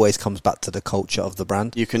brand. It always comes back to the culture of the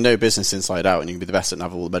brand. You can know business inside out, and you can be the best and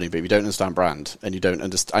have all the money. But if you don't understand brand, and you don't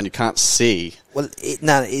understand, and you can't see. Well,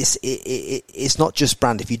 it's not just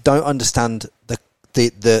brand. If you don't understand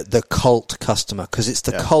the cult customer, because it's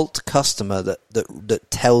the cult customer that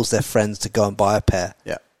tells their friends to go and buy a pair.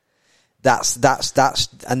 Yeah. That's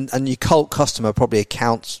and your cult customer probably at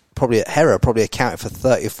Hera accounted for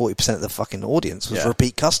 30 or 40% of the fucking audience was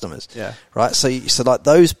repeat customers. Yeah. Right. So like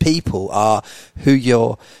those people are who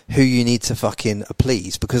you need to fucking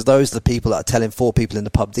please, because those are the people that are telling 4 people in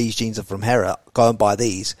the pub, these jeans are from Hera, go and buy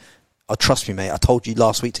these. Oh, trust me, mate. I told you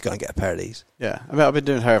last week to go and get a pair of these. Yeah, I mean, I've been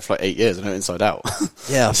doing Hera for like 8 years. I know it inside out.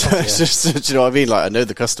 Yeah, so it's just, do you know what I mean? Like, I know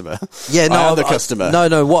the customer. Yeah, no, I'm the customer.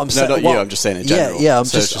 No. What I'm saying, not you. I'm just saying in general. Yeah.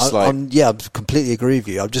 I'm I completely agree with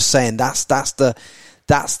you. I'm just saying that's the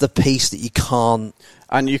piece that you can't.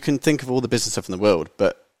 And you can think of all the business stuff in the world,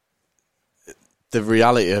 but the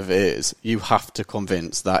reality of it is, you have to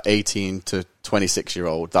convince that 18 to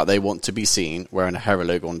 26-year-old that they want to be seen wearing a Hera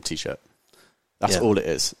logo on a t-shirt. That's all it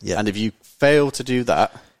is. Yeah. And if you fail to do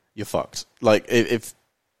that, you're fucked. Like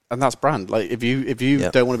and that's brand. Like if you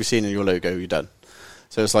don't want to be seen in your logo, you're done.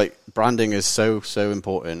 So it's like branding is so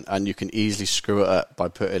important, and you can easily screw it up by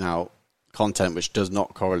putting out content which does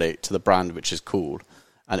not correlate to the brand, which is cool,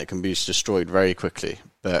 and it can be destroyed very quickly.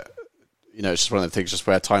 But it's just one of the things, just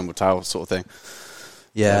where time will tell, sort of thing.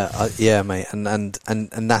 Yeah, mate, and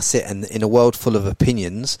that's it. And in a world full of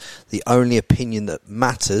opinions, the only opinion that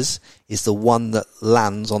matters is the one that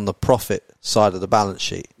lands on the profit side of the balance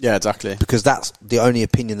sheet. Yeah, exactly. Because that's the only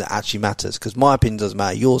opinion that actually matters. Because my opinion doesn't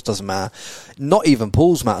matter, yours doesn't matter, not even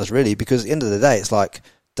Paul's matters really. Because at the end of the day, it's like,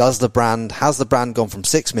 has the brand gone from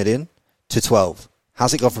 6 million to 12?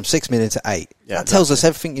 Has it gone from 6 million to 8? Yeah, that tells us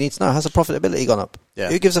everything you need to know. Has the profitability gone up? Yeah.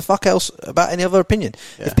 Who gives a fuck else about any other opinion?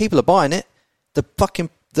 Yeah. If people are buying it,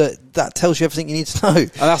 that tells you everything you need to know. And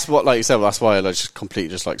that's what, like you said, that's why I just completely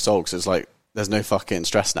just like sold, because it's like there's no fucking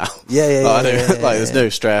stress now. There's no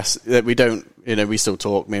stress. We don't, we still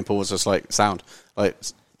talk. Me and Paul was just like sound. Like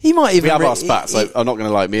he might even we have our spats. Like I'm not gonna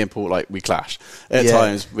lie, me and Paul, like we clash at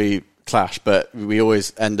times. We clash, but we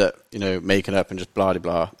always end up making up and just blah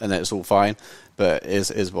blah, and then it's all fine. But it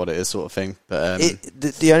is what it is, sort of thing. But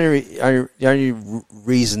the only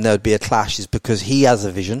reason there would be a clash is because he has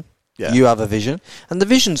a vision. Yeah. You have a vision, and the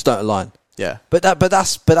visions don't align. Yeah, but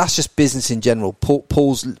that's just business in general.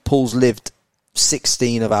 Paul's lived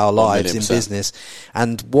 16 of our lives in business,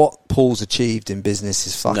 and what Paul's achieved in business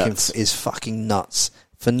is fucking nuts.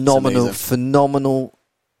 Phenomenal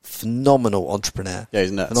entrepreneur. Yeah,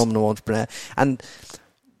 he's nuts. Phenomenal entrepreneur, and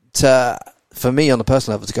for me on a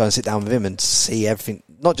personal level, to go and sit down with him and see everything,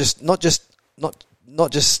 not just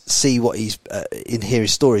see what he's hear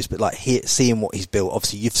his stories, but like seeing what he's built.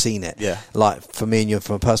 Obviously, you've seen it. Yeah. Like for me and you,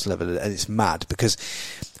 from a personal level, and it's mad because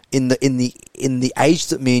in the age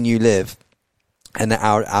that me and you live, and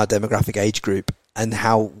our demographic age group, and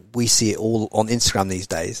how we see it all on Instagram these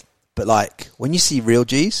days. But like when you see real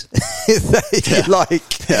G's, you're like,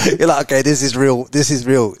 okay, this is real.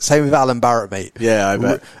 Same with Alan Barrett, mate. Yeah, I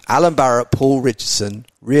bet. Alan Barrett, Paul Richardson,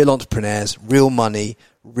 real entrepreneurs, real money.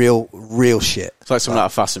 Real shit. It's like something out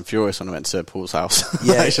of Fast and Furious when I went to Paul's house.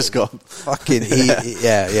 Yeah, it's just got fucking.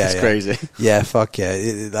 It's crazy. Yeah, fuck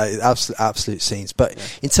yeah, absolute scenes. But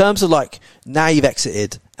in terms of like now you've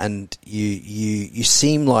exited, and you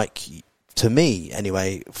seem like, to me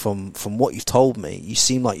anyway, from what you've told me, you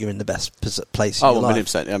seem like you're in the best place. Oh,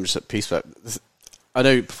 1,000,000%. Yeah, I'm just at peace with it. I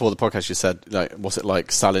know before the podcast you said, like, what's it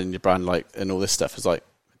like selling your brand, like, and all this stuff? It's like,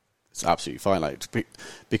 it's absolutely fine. Like,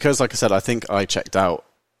 because like I said, I think I checked out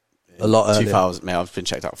a lot 2000. Man, I've been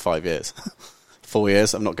checked out for 5 years, 4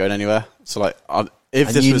 years. I'm not going anywhere. So like, you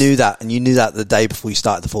knew that the day before you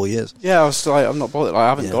started the 4 years. Yeah, I was like, I'm not bothered. Like, I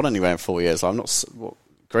haven't gone anywhere in 4 years. I'm not. Well,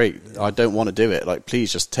 great. I don't want to do it. Like,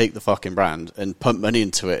 please just take the fucking brand and pump money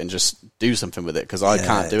into it and just do something with it, because I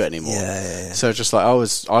can't do it anymore. Yeah. So just like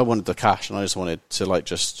I wanted the cash, and I just wanted to like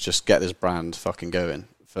just get this brand fucking going.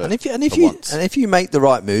 If you make the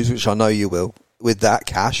right moves, which I know you will, with that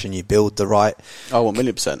cash, and you build the right. Oh,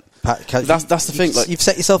 1,000,000%. That's the thing. Like, you've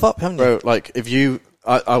set yourself up, haven't you, bro? Like,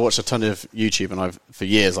 I watched a ton of YouTube, and for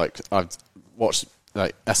years I've watched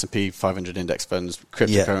like S&P 500 index funds,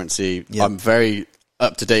 cryptocurrency. Yeah. I'm very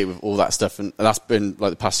up to date with all that stuff, and that's been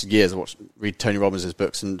like the past years. I read Tony Robbins'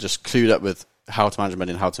 books and just clued up with how to manage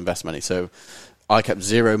money and how to invest money. So I kept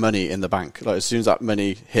zero money in the bank. Like as soon as that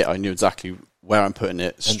money hit, I knew exactly where I'm putting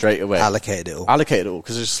it straight away. Allocated it all.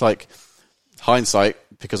 Because it's just like hindsight,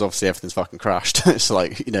 because obviously everything's fucking crashed. It's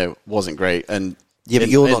like, wasn't great. And yeah, but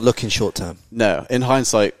you're not looking short term. No, in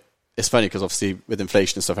hindsight, it's funny because obviously with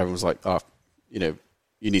inflation and stuff, everyone's like,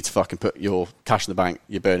 you need to fucking put your cash in the bank.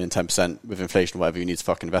 You're burning 10% with inflation, or whatever. You need to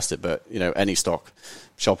fucking invest it. But any stock,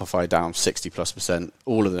 Shopify down 60+%.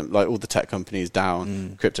 All of them, like all the tech companies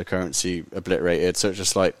down, cryptocurrency obliterated. So it's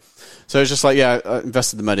just like, yeah, I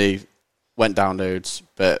invested the money, went down loads,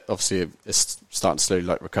 but obviously it's starting to slowly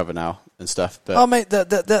like recover now and stuff. But mate,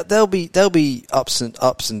 there'll be ups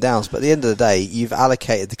and downs. But at the end of the day, you've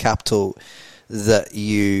allocated the capital that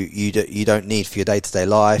you don't need for your day-to-day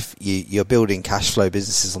life. You're building cash flow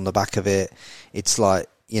businesses on the back of it. It's like,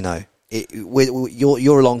 you're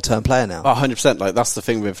a long-term player now. 100%. Like that's the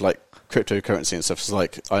thing with like cryptocurrency and stuff. It's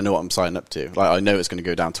like, I know what I'm signing up to. Like I know it's going to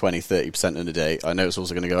go down 20-30% in a day. I know it's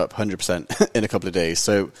also going to go up 100% in a couple of days.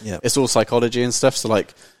 So It's all psychology and stuff. So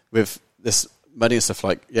like with this money and stuff,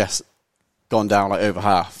 like yes, gone down like over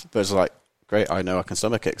half, but it's like, great, I know I can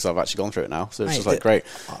stomach it because I've actually gone through it now. So it's just like, great.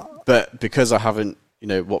 But because I haven't,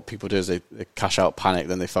 what people do is they cash out, panic,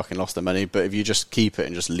 then they fucking lost their money. But if you just keep it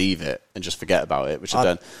and just leave it and just forget about it, which I've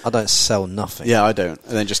done. I don't sell nothing. Yeah, I don't.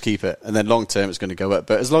 And then just keep it. And then long term, it's going to go up.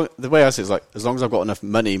 But the way I see it is like, as long as I've got enough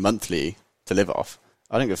money monthly to live off,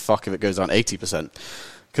 I don't give a fuck if it goes down 80%.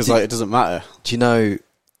 Because it doesn't matter. Do you know,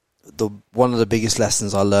 one of the biggest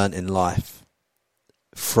lessons I learned in life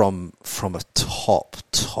from a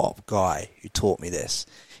top guy who taught me this.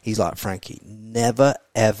 He's like, Frankie, never,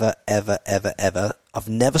 ever, ever, ever, ever. I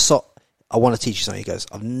want to teach you something. He goes,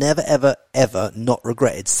 I've never, ever, ever not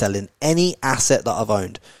regretted selling any asset that I've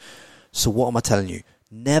owned. So what am I telling you?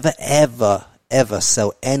 Never, ever, ever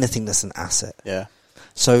sell anything that's an asset. Yeah.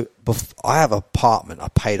 So I have an apartment I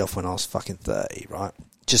paid off when I was fucking 30, right?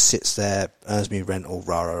 Just sits there, earns me rental,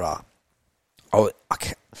 rah.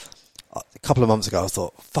 A couple of months ago, I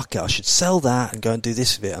thought, fuck it, I should sell that and go and do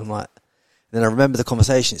this with it. I'm like, then I remember the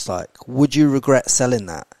conversation. It's like, would you regret selling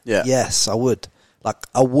that? Yeah. Yes, I would. Like,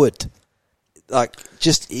 I would. Like,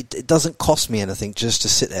 just it doesn't cost me anything just to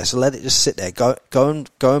sit there. So let it just sit there. Go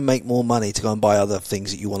and make more money to go and buy other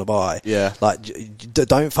things that you want to buy. Yeah. Like,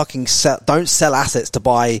 don't sell assets to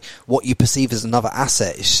buy what you perceive as another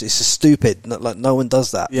asset. It's just stupid. Like, no one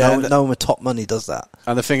does that. Yeah. No one with top money does that.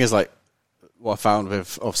 And the thing is, like, what I found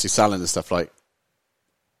with obviously selling and stuff, like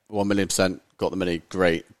 1,000,000% got the money,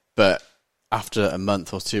 great. But after a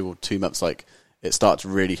month or 2 months, like it started to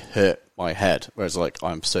really hurt my head. Whereas like,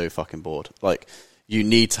 I'm so fucking bored. Like you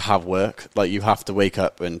need to have work. Like you have to wake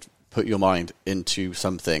up and put your mind into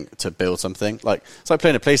something to build something. Like it's like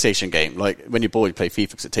playing a PlayStation game. Like when you're bored, you play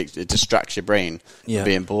FIFA because it distracts your brain from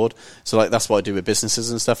being bored. So like, that's what I do with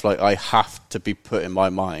businesses and stuff. Like I have to be putting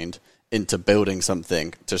my mind into building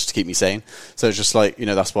something just to keep me sane. So it's just like,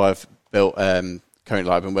 that's why I've built,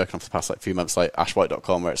 currently I've been working on for the past like few months, like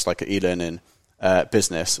ashwhite.com, where it's like an e-learning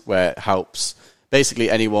business where it helps basically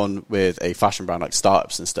anyone with a fashion brand, like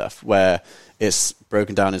startups and stuff, where it's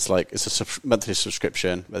broken down as like, it's a monthly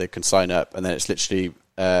subscription where they can sign up, and then it's literally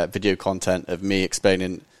video content of me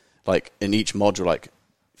explaining like in each module, like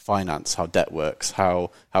finance, how debt works, how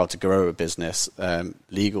to grow a business,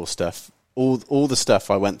 legal stuff, all the stuff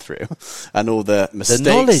I went through and all the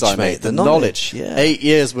mistakes I made. The knowledge. Yeah. 8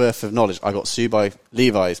 years worth of knowledge. I got sued by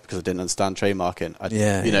Levi's because I didn't understand trademarking.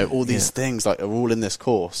 All these things like are all in this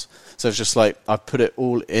course. So it's just like I put it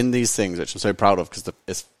all in these things, which I'm so proud of because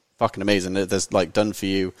it's fucking amazing. There's like done for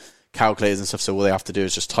you calculators and stuff. So all they have to do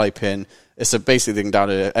is just type in. It's basically they can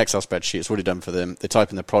download an Excel spreadsheet. It's already done for them. They type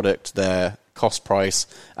in the product, their cost price,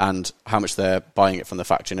 and how much they're buying it from the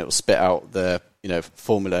factory, and it will spit out the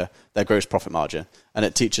formula, their gross profit margin, and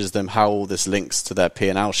it teaches them how all this links to their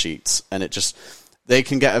P&L sheets, and they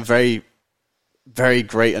can get a very, very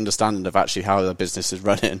great understanding of actually how their business is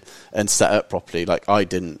running and set up properly. Like I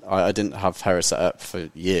didn't have Hera set up for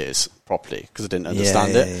years properly because I didn't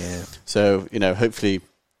understand it. Yeah. So hopefully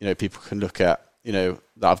people can look at that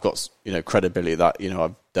I've got credibility that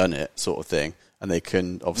I've done it sort of thing, and they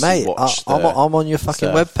can obviously watch. I'm on your fucking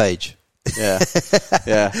webpage. Yeah.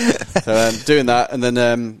 So doing that, and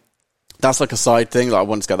then that's like a side thing. Like I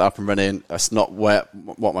wanted to get that up and running. That's not what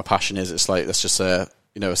my passion is. It's like that's just a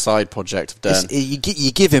side project I've done.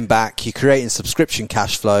 You're giving back. You're creating subscription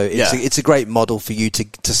cash flow. It's a great model for you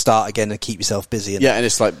to start again and keep yourself busy. And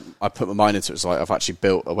it's like I put my mind into it. It's like I've actually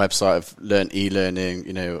built a website. I've learned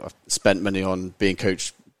e-learning. I've spent money on being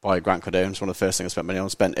coached by Grant Cardone. It's one of the first things I spent money on.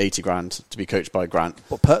 Spent 80 grand to be coached by Grant.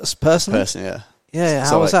 What, personally? Personally, yeah. Yeah,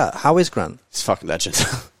 how was that? How is Grant? He's a fucking legend.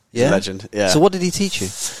 He's a legend. Yeah. So what did he teach you?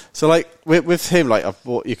 So like with him, like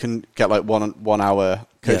you can get like 1 hour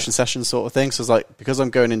coaching session sort of thing. So it's like, because I'm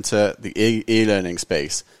going into the e-learning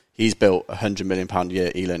space, he's built £100 million a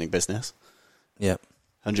year e-learning business. Yeah.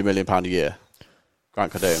 £100 million a year.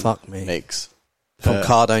 Grant Cardone makes from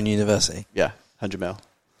Cardone University. Yeah, 100 mil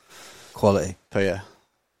quality per year,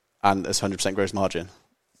 and it's 100% gross margin.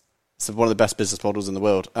 It's one of the best business models in the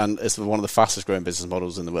world, and it's one of the fastest growing business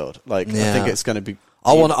models in the world. Like, I think it's going to be.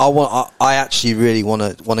 I actually really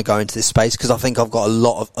want to go into this space because I think I've got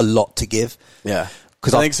a lot to give. Yeah,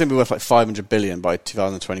 because I think it's going to be worth like 500 billion by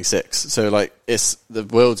 2026. So like, it's the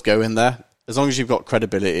world's going there. As long as you've got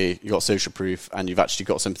credibility, you've got social proof, and you've actually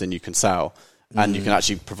got something you can sell, and you can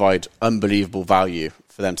actually provide unbelievable value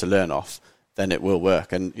for them to learn off, then it will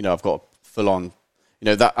work. And I've got full on,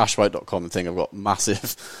 that ashwhite.com thing. I've got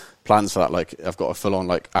massive plans for that. Like, I've got a full on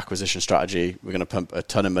like acquisition strategy. We're going to pump a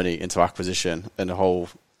ton of money into acquisition and the whole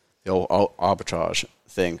arbitrage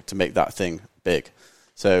thing to make that thing big.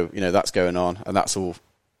 So that's going on, and that's all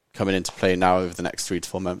coming into play now over the next 3 to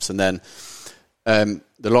 4 months. And then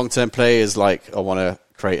the long term play is like, I want to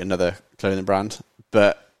create another clothing brand,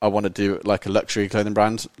 but I want to do like a luxury clothing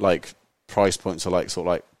brand, like price points are like sort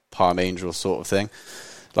of like Palm Angel sort of thing.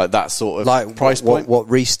 Like that sort of like price point. What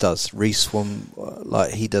Reese does. Reese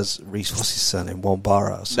he does Reese. What's his surname?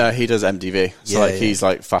 Wambara. No, he does MDV. So he's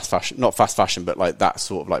like fast fashion, not fast fashion, but like that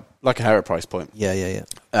sort of like a Hera price point. Yeah.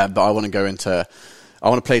 But I want to go into. I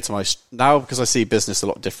want to play to my now because I see business a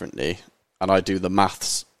lot differently, and I do the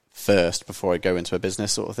maths first before I go into a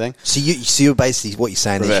business sort of thing. So you're basically, what you're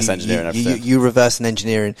saying reverse is engineering everything. You reverse an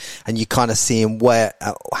engineering, and you kind of seeing where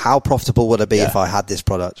how profitable would it be if I had this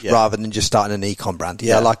product rather than just starting an e-com brand.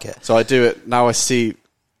 I like it. So I do it now. I see.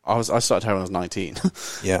 I started Hera when I was 19.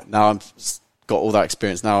 Yeah. Now I've got all that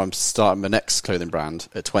experience. Now I'm starting my next clothing brand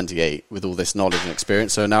at 28 with all this knowledge and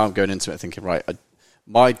experience. So now I'm going into it thinking, right,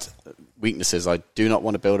 my weaknesses, I do not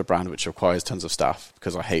want to build a brand which requires tons of staff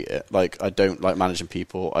because I hate it. Like, I don't like managing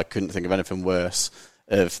people. I couldn't think of anything worse.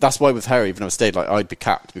 That's why with Hera, even if I stayed, like, I'd be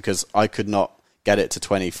capped because I could not get it to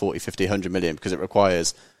 20, 40, 50, 100 million because it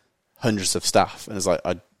requires hundreds of staff. And it's like,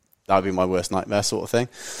 that would be my worst nightmare sort of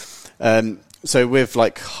thing. So with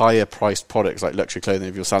like higher priced products like luxury clothing,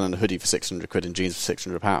 if you're selling a hoodie for 600 quid and jeans for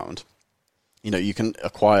 £600, you can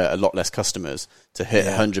acquire a lot less customers to hit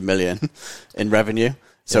 100 million in revenue.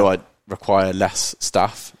 So I require less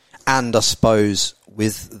staff. And I suppose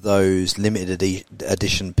with those limited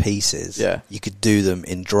edition pieces, you could do them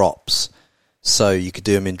in drops. So you could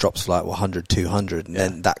do them in drops for like 100, 200, and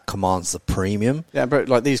then that commands the premium. Yeah, but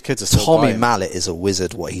like these kids are still Tommy buying. Mallet is a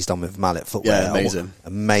wizard. What he's done with Mallet footwear,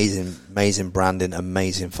 amazing branding,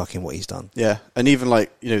 amazing fucking what he's done. Yeah, and even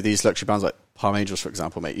like these luxury brands like Palm Angels, for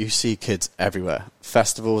example, mate. You see kids everywhere.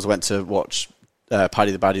 Festivals. I went to watch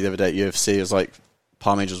Paddy the Baddy the other day at UFC. It was like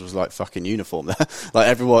Palm Angels was like fucking uniform there. Like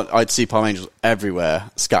everyone, I'd see Palm Angels everywhere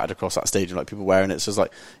scattered across that stadium, like people wearing it. So it's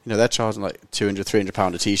like, they're charging like £200,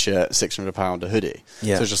 £300 a t-shirt, £600 a hoodie.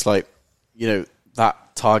 Yeah. So it's just like,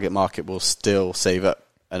 that target market will still save up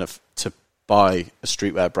enough to buy a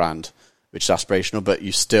streetwear brand, which is aspirational, but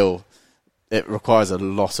it requires a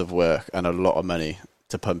lot of work and a lot of money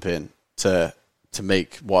to pump in to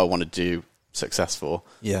make what I want to do successful.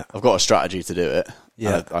 Yeah. I've got a strategy to do it.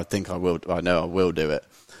 Yeah, I think I will. I know I will do it.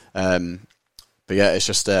 But yeah, it's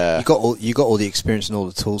just you got all the experience and all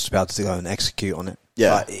the tools to be able to go and execute on it.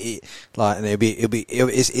 Yeah, and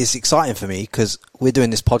it's exciting for me because we're doing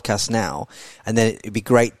this podcast now, and then it'd be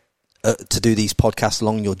great to do these podcasts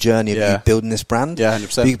along your journey of you building this brand. Yeah,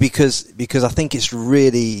 100%. Because I think it's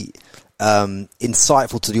really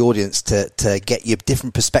insightful to the audience to get your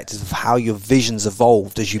different perspectives of how your vision's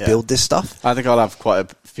evolved as you build this stuff. I think I'll have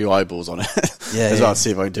quite a few eyeballs on it as well to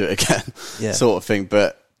see if I can do it again, sort of thing.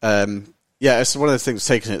 But it's one of those things,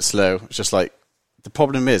 taking it slow. It's just like, the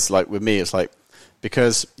problem is, like with me, it's like,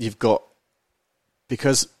 because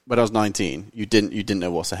when I was 19, you didn't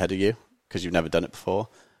know what's ahead of you because you've never done it before.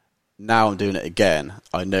 Now I'm doing it again.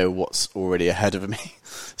 I know what's already ahead of me.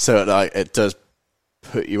 So like, it does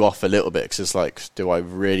put you off a little bit because it's like, do I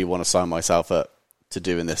really want to sign myself up to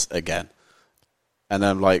doing this again? And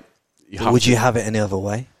then I'm like, would you have it any other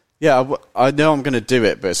way? Yeah, I know I'm going to do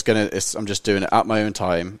it, but I'm just doing it at my own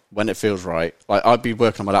time when it feels right. Like, I'd be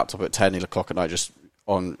working on my laptop at 10 o'clock at night just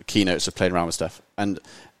on keynotes, just playing around with stuff, and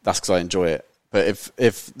that's because I enjoy it. But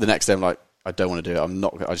if the next day I'm like, I don't want to do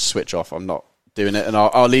it, I just switch off. I'm not doing it, and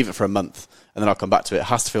I'll leave it for a month, and then I'll come back to it. It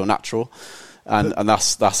has to feel natural. And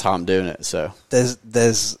that's how I'm doing it. So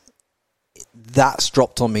there's that's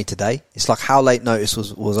dropped on me today. It's like how late notice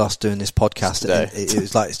was us doing this podcast. It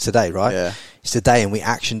was like it's today, right? Yeah. It's the day, and we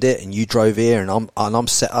actioned it, and you drove here, and I'm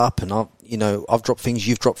set up, and I've dropped things,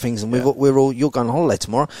 you've dropped things, and we're all, you're going on holiday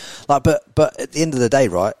tomorrow. Like, but at the end of the day,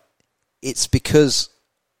 right? It's because,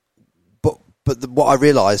 but what I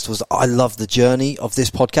realised was I love the journey of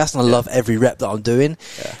this podcast, and I love every rep that I'm doing.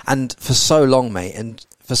 Yeah. And for so long, mate, and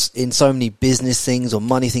in so many business things or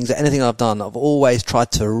money things, or anything I've done, I've always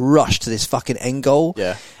tried to rush to this fucking end goal.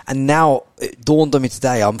 Yeah. And now it dawned on me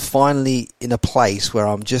today, I'm finally in a place where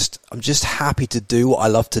I'm just happy to do what I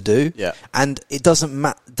love to do. Yeah. And it doesn't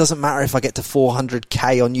matter if I get to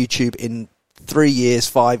 400k on YouTube in 3 years,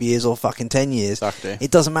 5 years, or fucking 10 years. Exactly.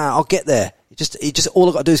 It doesn't matter. I'll get there. It just all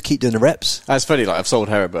I've got to do is keep doing the reps. That's funny. Like, I've sold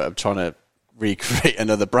Hera, but I'm trying to recreate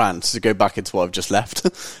another brand to go back into what I've just left,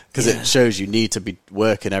 because it shows you need to be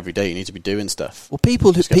working every day. You need to be doing stuff. Well,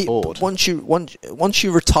 people once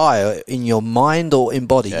you retire in your mind or in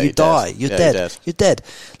body, you die. You're dead. You're dead.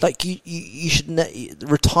 Like you should.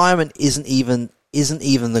 Retirement isn't even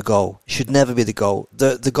the goal. It should never be the goal.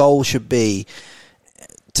 The goal should be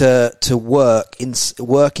to work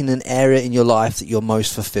in an area in your life that you're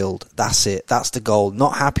most fulfilled. That's it. That's the goal.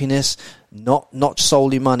 Not happiness, not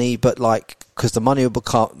solely money, but like, because the money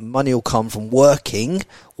will come from working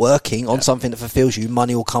on something that fulfills you.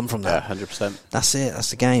 Money will come from that. Yeah, 100%. That's it.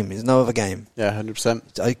 That's the game. There's no other game. Yeah,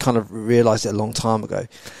 100%. I kind of realised it a long time ago.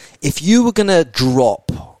 If you were going to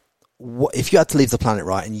if you had to leave the planet,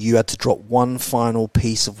 right, and you had to drop one final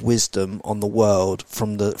piece of wisdom on the world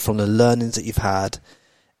from the learnings that you've had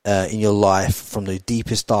in your life, from the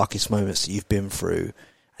deepest, darkest moments that you've been through,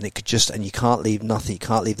 and you can't leave nothing. You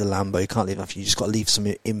can't leave the Lambo. You can't leave nothing. You just got to leave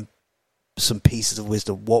some pieces of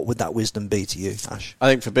wisdom. What would that wisdom be to you, Ash? I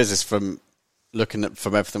think for business, from looking at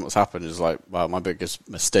from everything that's happened, is like, wow, my biggest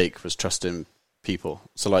mistake was trusting people.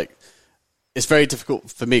 So like, it's very difficult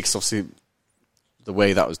for me because obviously the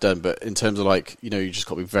way that was done. But in terms of like, you just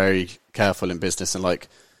got to be very careful in business, and like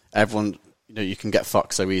everyone, you can get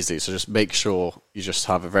fucked so easily. So just make sure you just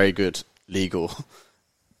have a very good legal,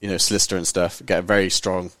 solicitor and stuff. Get a very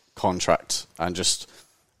strong contract, and just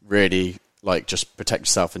really like just protect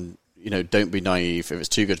yourself, and don't be naive. If it's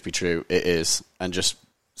too good to be true, it is. And just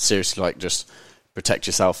seriously, like, just protect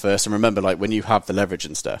yourself first. And remember, like, when you have the leverage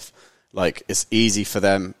and stuff, like, it's easy for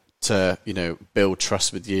them to build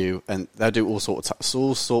trust with you, and they'll do all sorts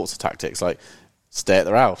of tactics, like stay at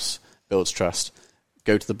their house, builds trust,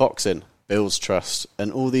 go to the boxing, builds trust,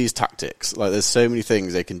 and all these tactics. Like, there's so many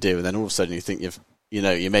things they can do, and then all of a sudden you think your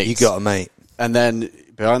mates. You got a mate. And then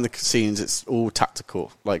behind the scenes, it's all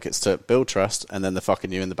tactical. Like, it's to build trust, and then they're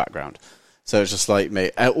fucking you in the background. So it's just like,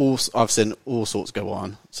 mate, I've seen all sorts go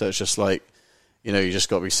on. So it's just like, you just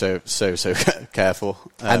got to be so careful.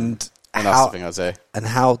 And that's the thing I'd say. And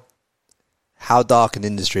how dark an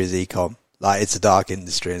industry is ECOM? Like, it's a dark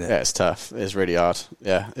industry, isn't it? Yeah, it's tough. It's really hard.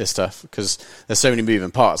 Yeah, it's tough because there's so many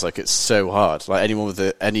moving parts. Like, it's so hard. Like, anyone with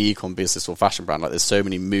any ECOM business or fashion brand, like, there's so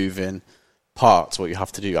many moving parts. What you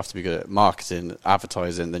have to do, you have to be good at marketing,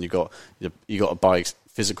 advertising. Then you got to buy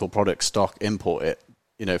physical product, stock, import it,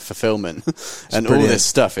 fulfillment, and all this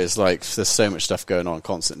stuff is like, there's so much stuff going on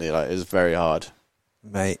constantly. Like, it's very hard,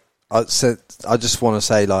 mate. I just want to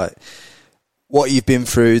say, like, what you've been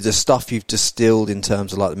through, the stuff you've distilled in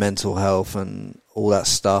terms of like the mental health and all that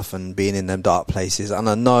stuff, and being in them dark places. And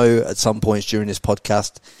I know at some points during this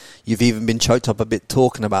podcast, you've even been choked up a bit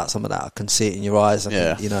talking about some of that. I can see it in your eyes.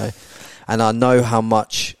 And I know how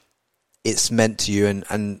much it's meant to you,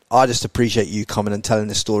 and I just appreciate you coming and telling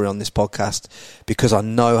this story on this podcast, because I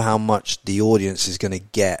know how much the audience is going to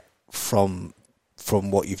get from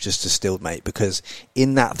what you've just distilled, mate. Because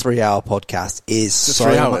in that 3-hour podcast is so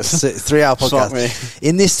 3 hours. 3-hour podcast.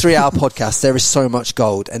 In this 3-hour podcast, there is so much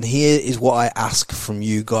gold, and here is what I ask from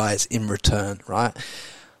you guys in return, right?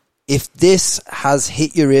 If this has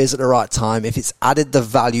hit your ears at the right time, if it's added the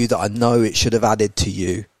value that I know it should have added to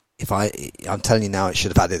you, I'm telling you now, it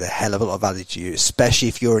should have added a hell of a lot of value to you, especially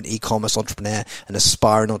if you're an e-commerce entrepreneur, an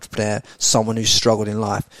aspiring entrepreneur, someone who's struggled in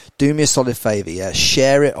life. Do me a solid favor, yeah?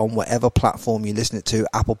 Share it on whatever platform you listen to,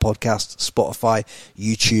 Apple Podcasts, Spotify,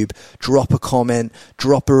 YouTube. Drop a comment,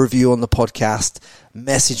 drop a review on the podcast.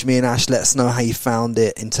 Message me and Ash, let us know how you found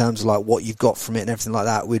it in terms of like what you've got from it and everything like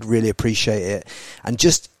that. We'd really appreciate it. And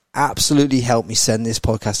just absolutely help me send this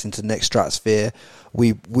podcast into the next stratosphere.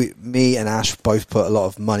 Me and Ash both put a lot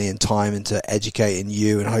of money and time into educating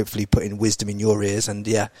you and hopefully putting wisdom in your ears. And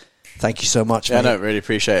yeah, thank you so much, mate. I really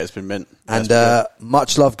appreciate it. It's been mint. And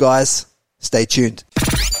much love, guys. Stay tuned.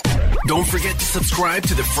 Don't forget to subscribe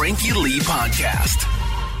to the Frankie Lee Podcast.